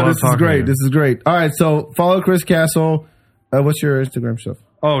 man. No, this is great. This is great. All right, so follow Chris Castle. What's your Instagram stuff?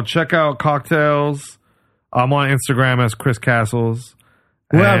 Oh, check out Cocktails. I'm on Instagram as Chris Castles.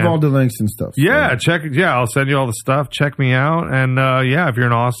 We'll have all the links and stuff. Yeah, I'll send you all the stuff. Check me out. And if you're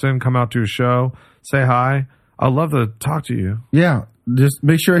in Austin, come out to a show. Say hi. I'd love to talk to you. Yeah, just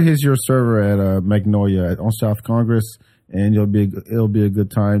make sure he's your server at Magnolia on South Congress, and it'll be a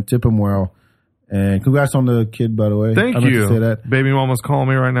good time. Tip him well. And congrats on the kid, by the way. Thank you. I meant to say that. Baby mama's calling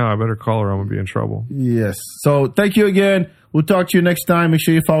me right now. I better call her. I'm going to be in trouble. Yes. So thank you again. We'll talk to you next time. Make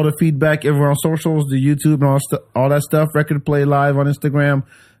sure you follow the feedback everywhere on socials, the YouTube, and all that stuff. Record Play Live on Instagram.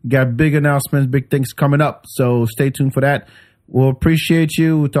 Got big announcements, big things coming up. So stay tuned for that. We'll appreciate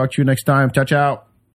you. We'll talk to you next time. Ciao, ciao.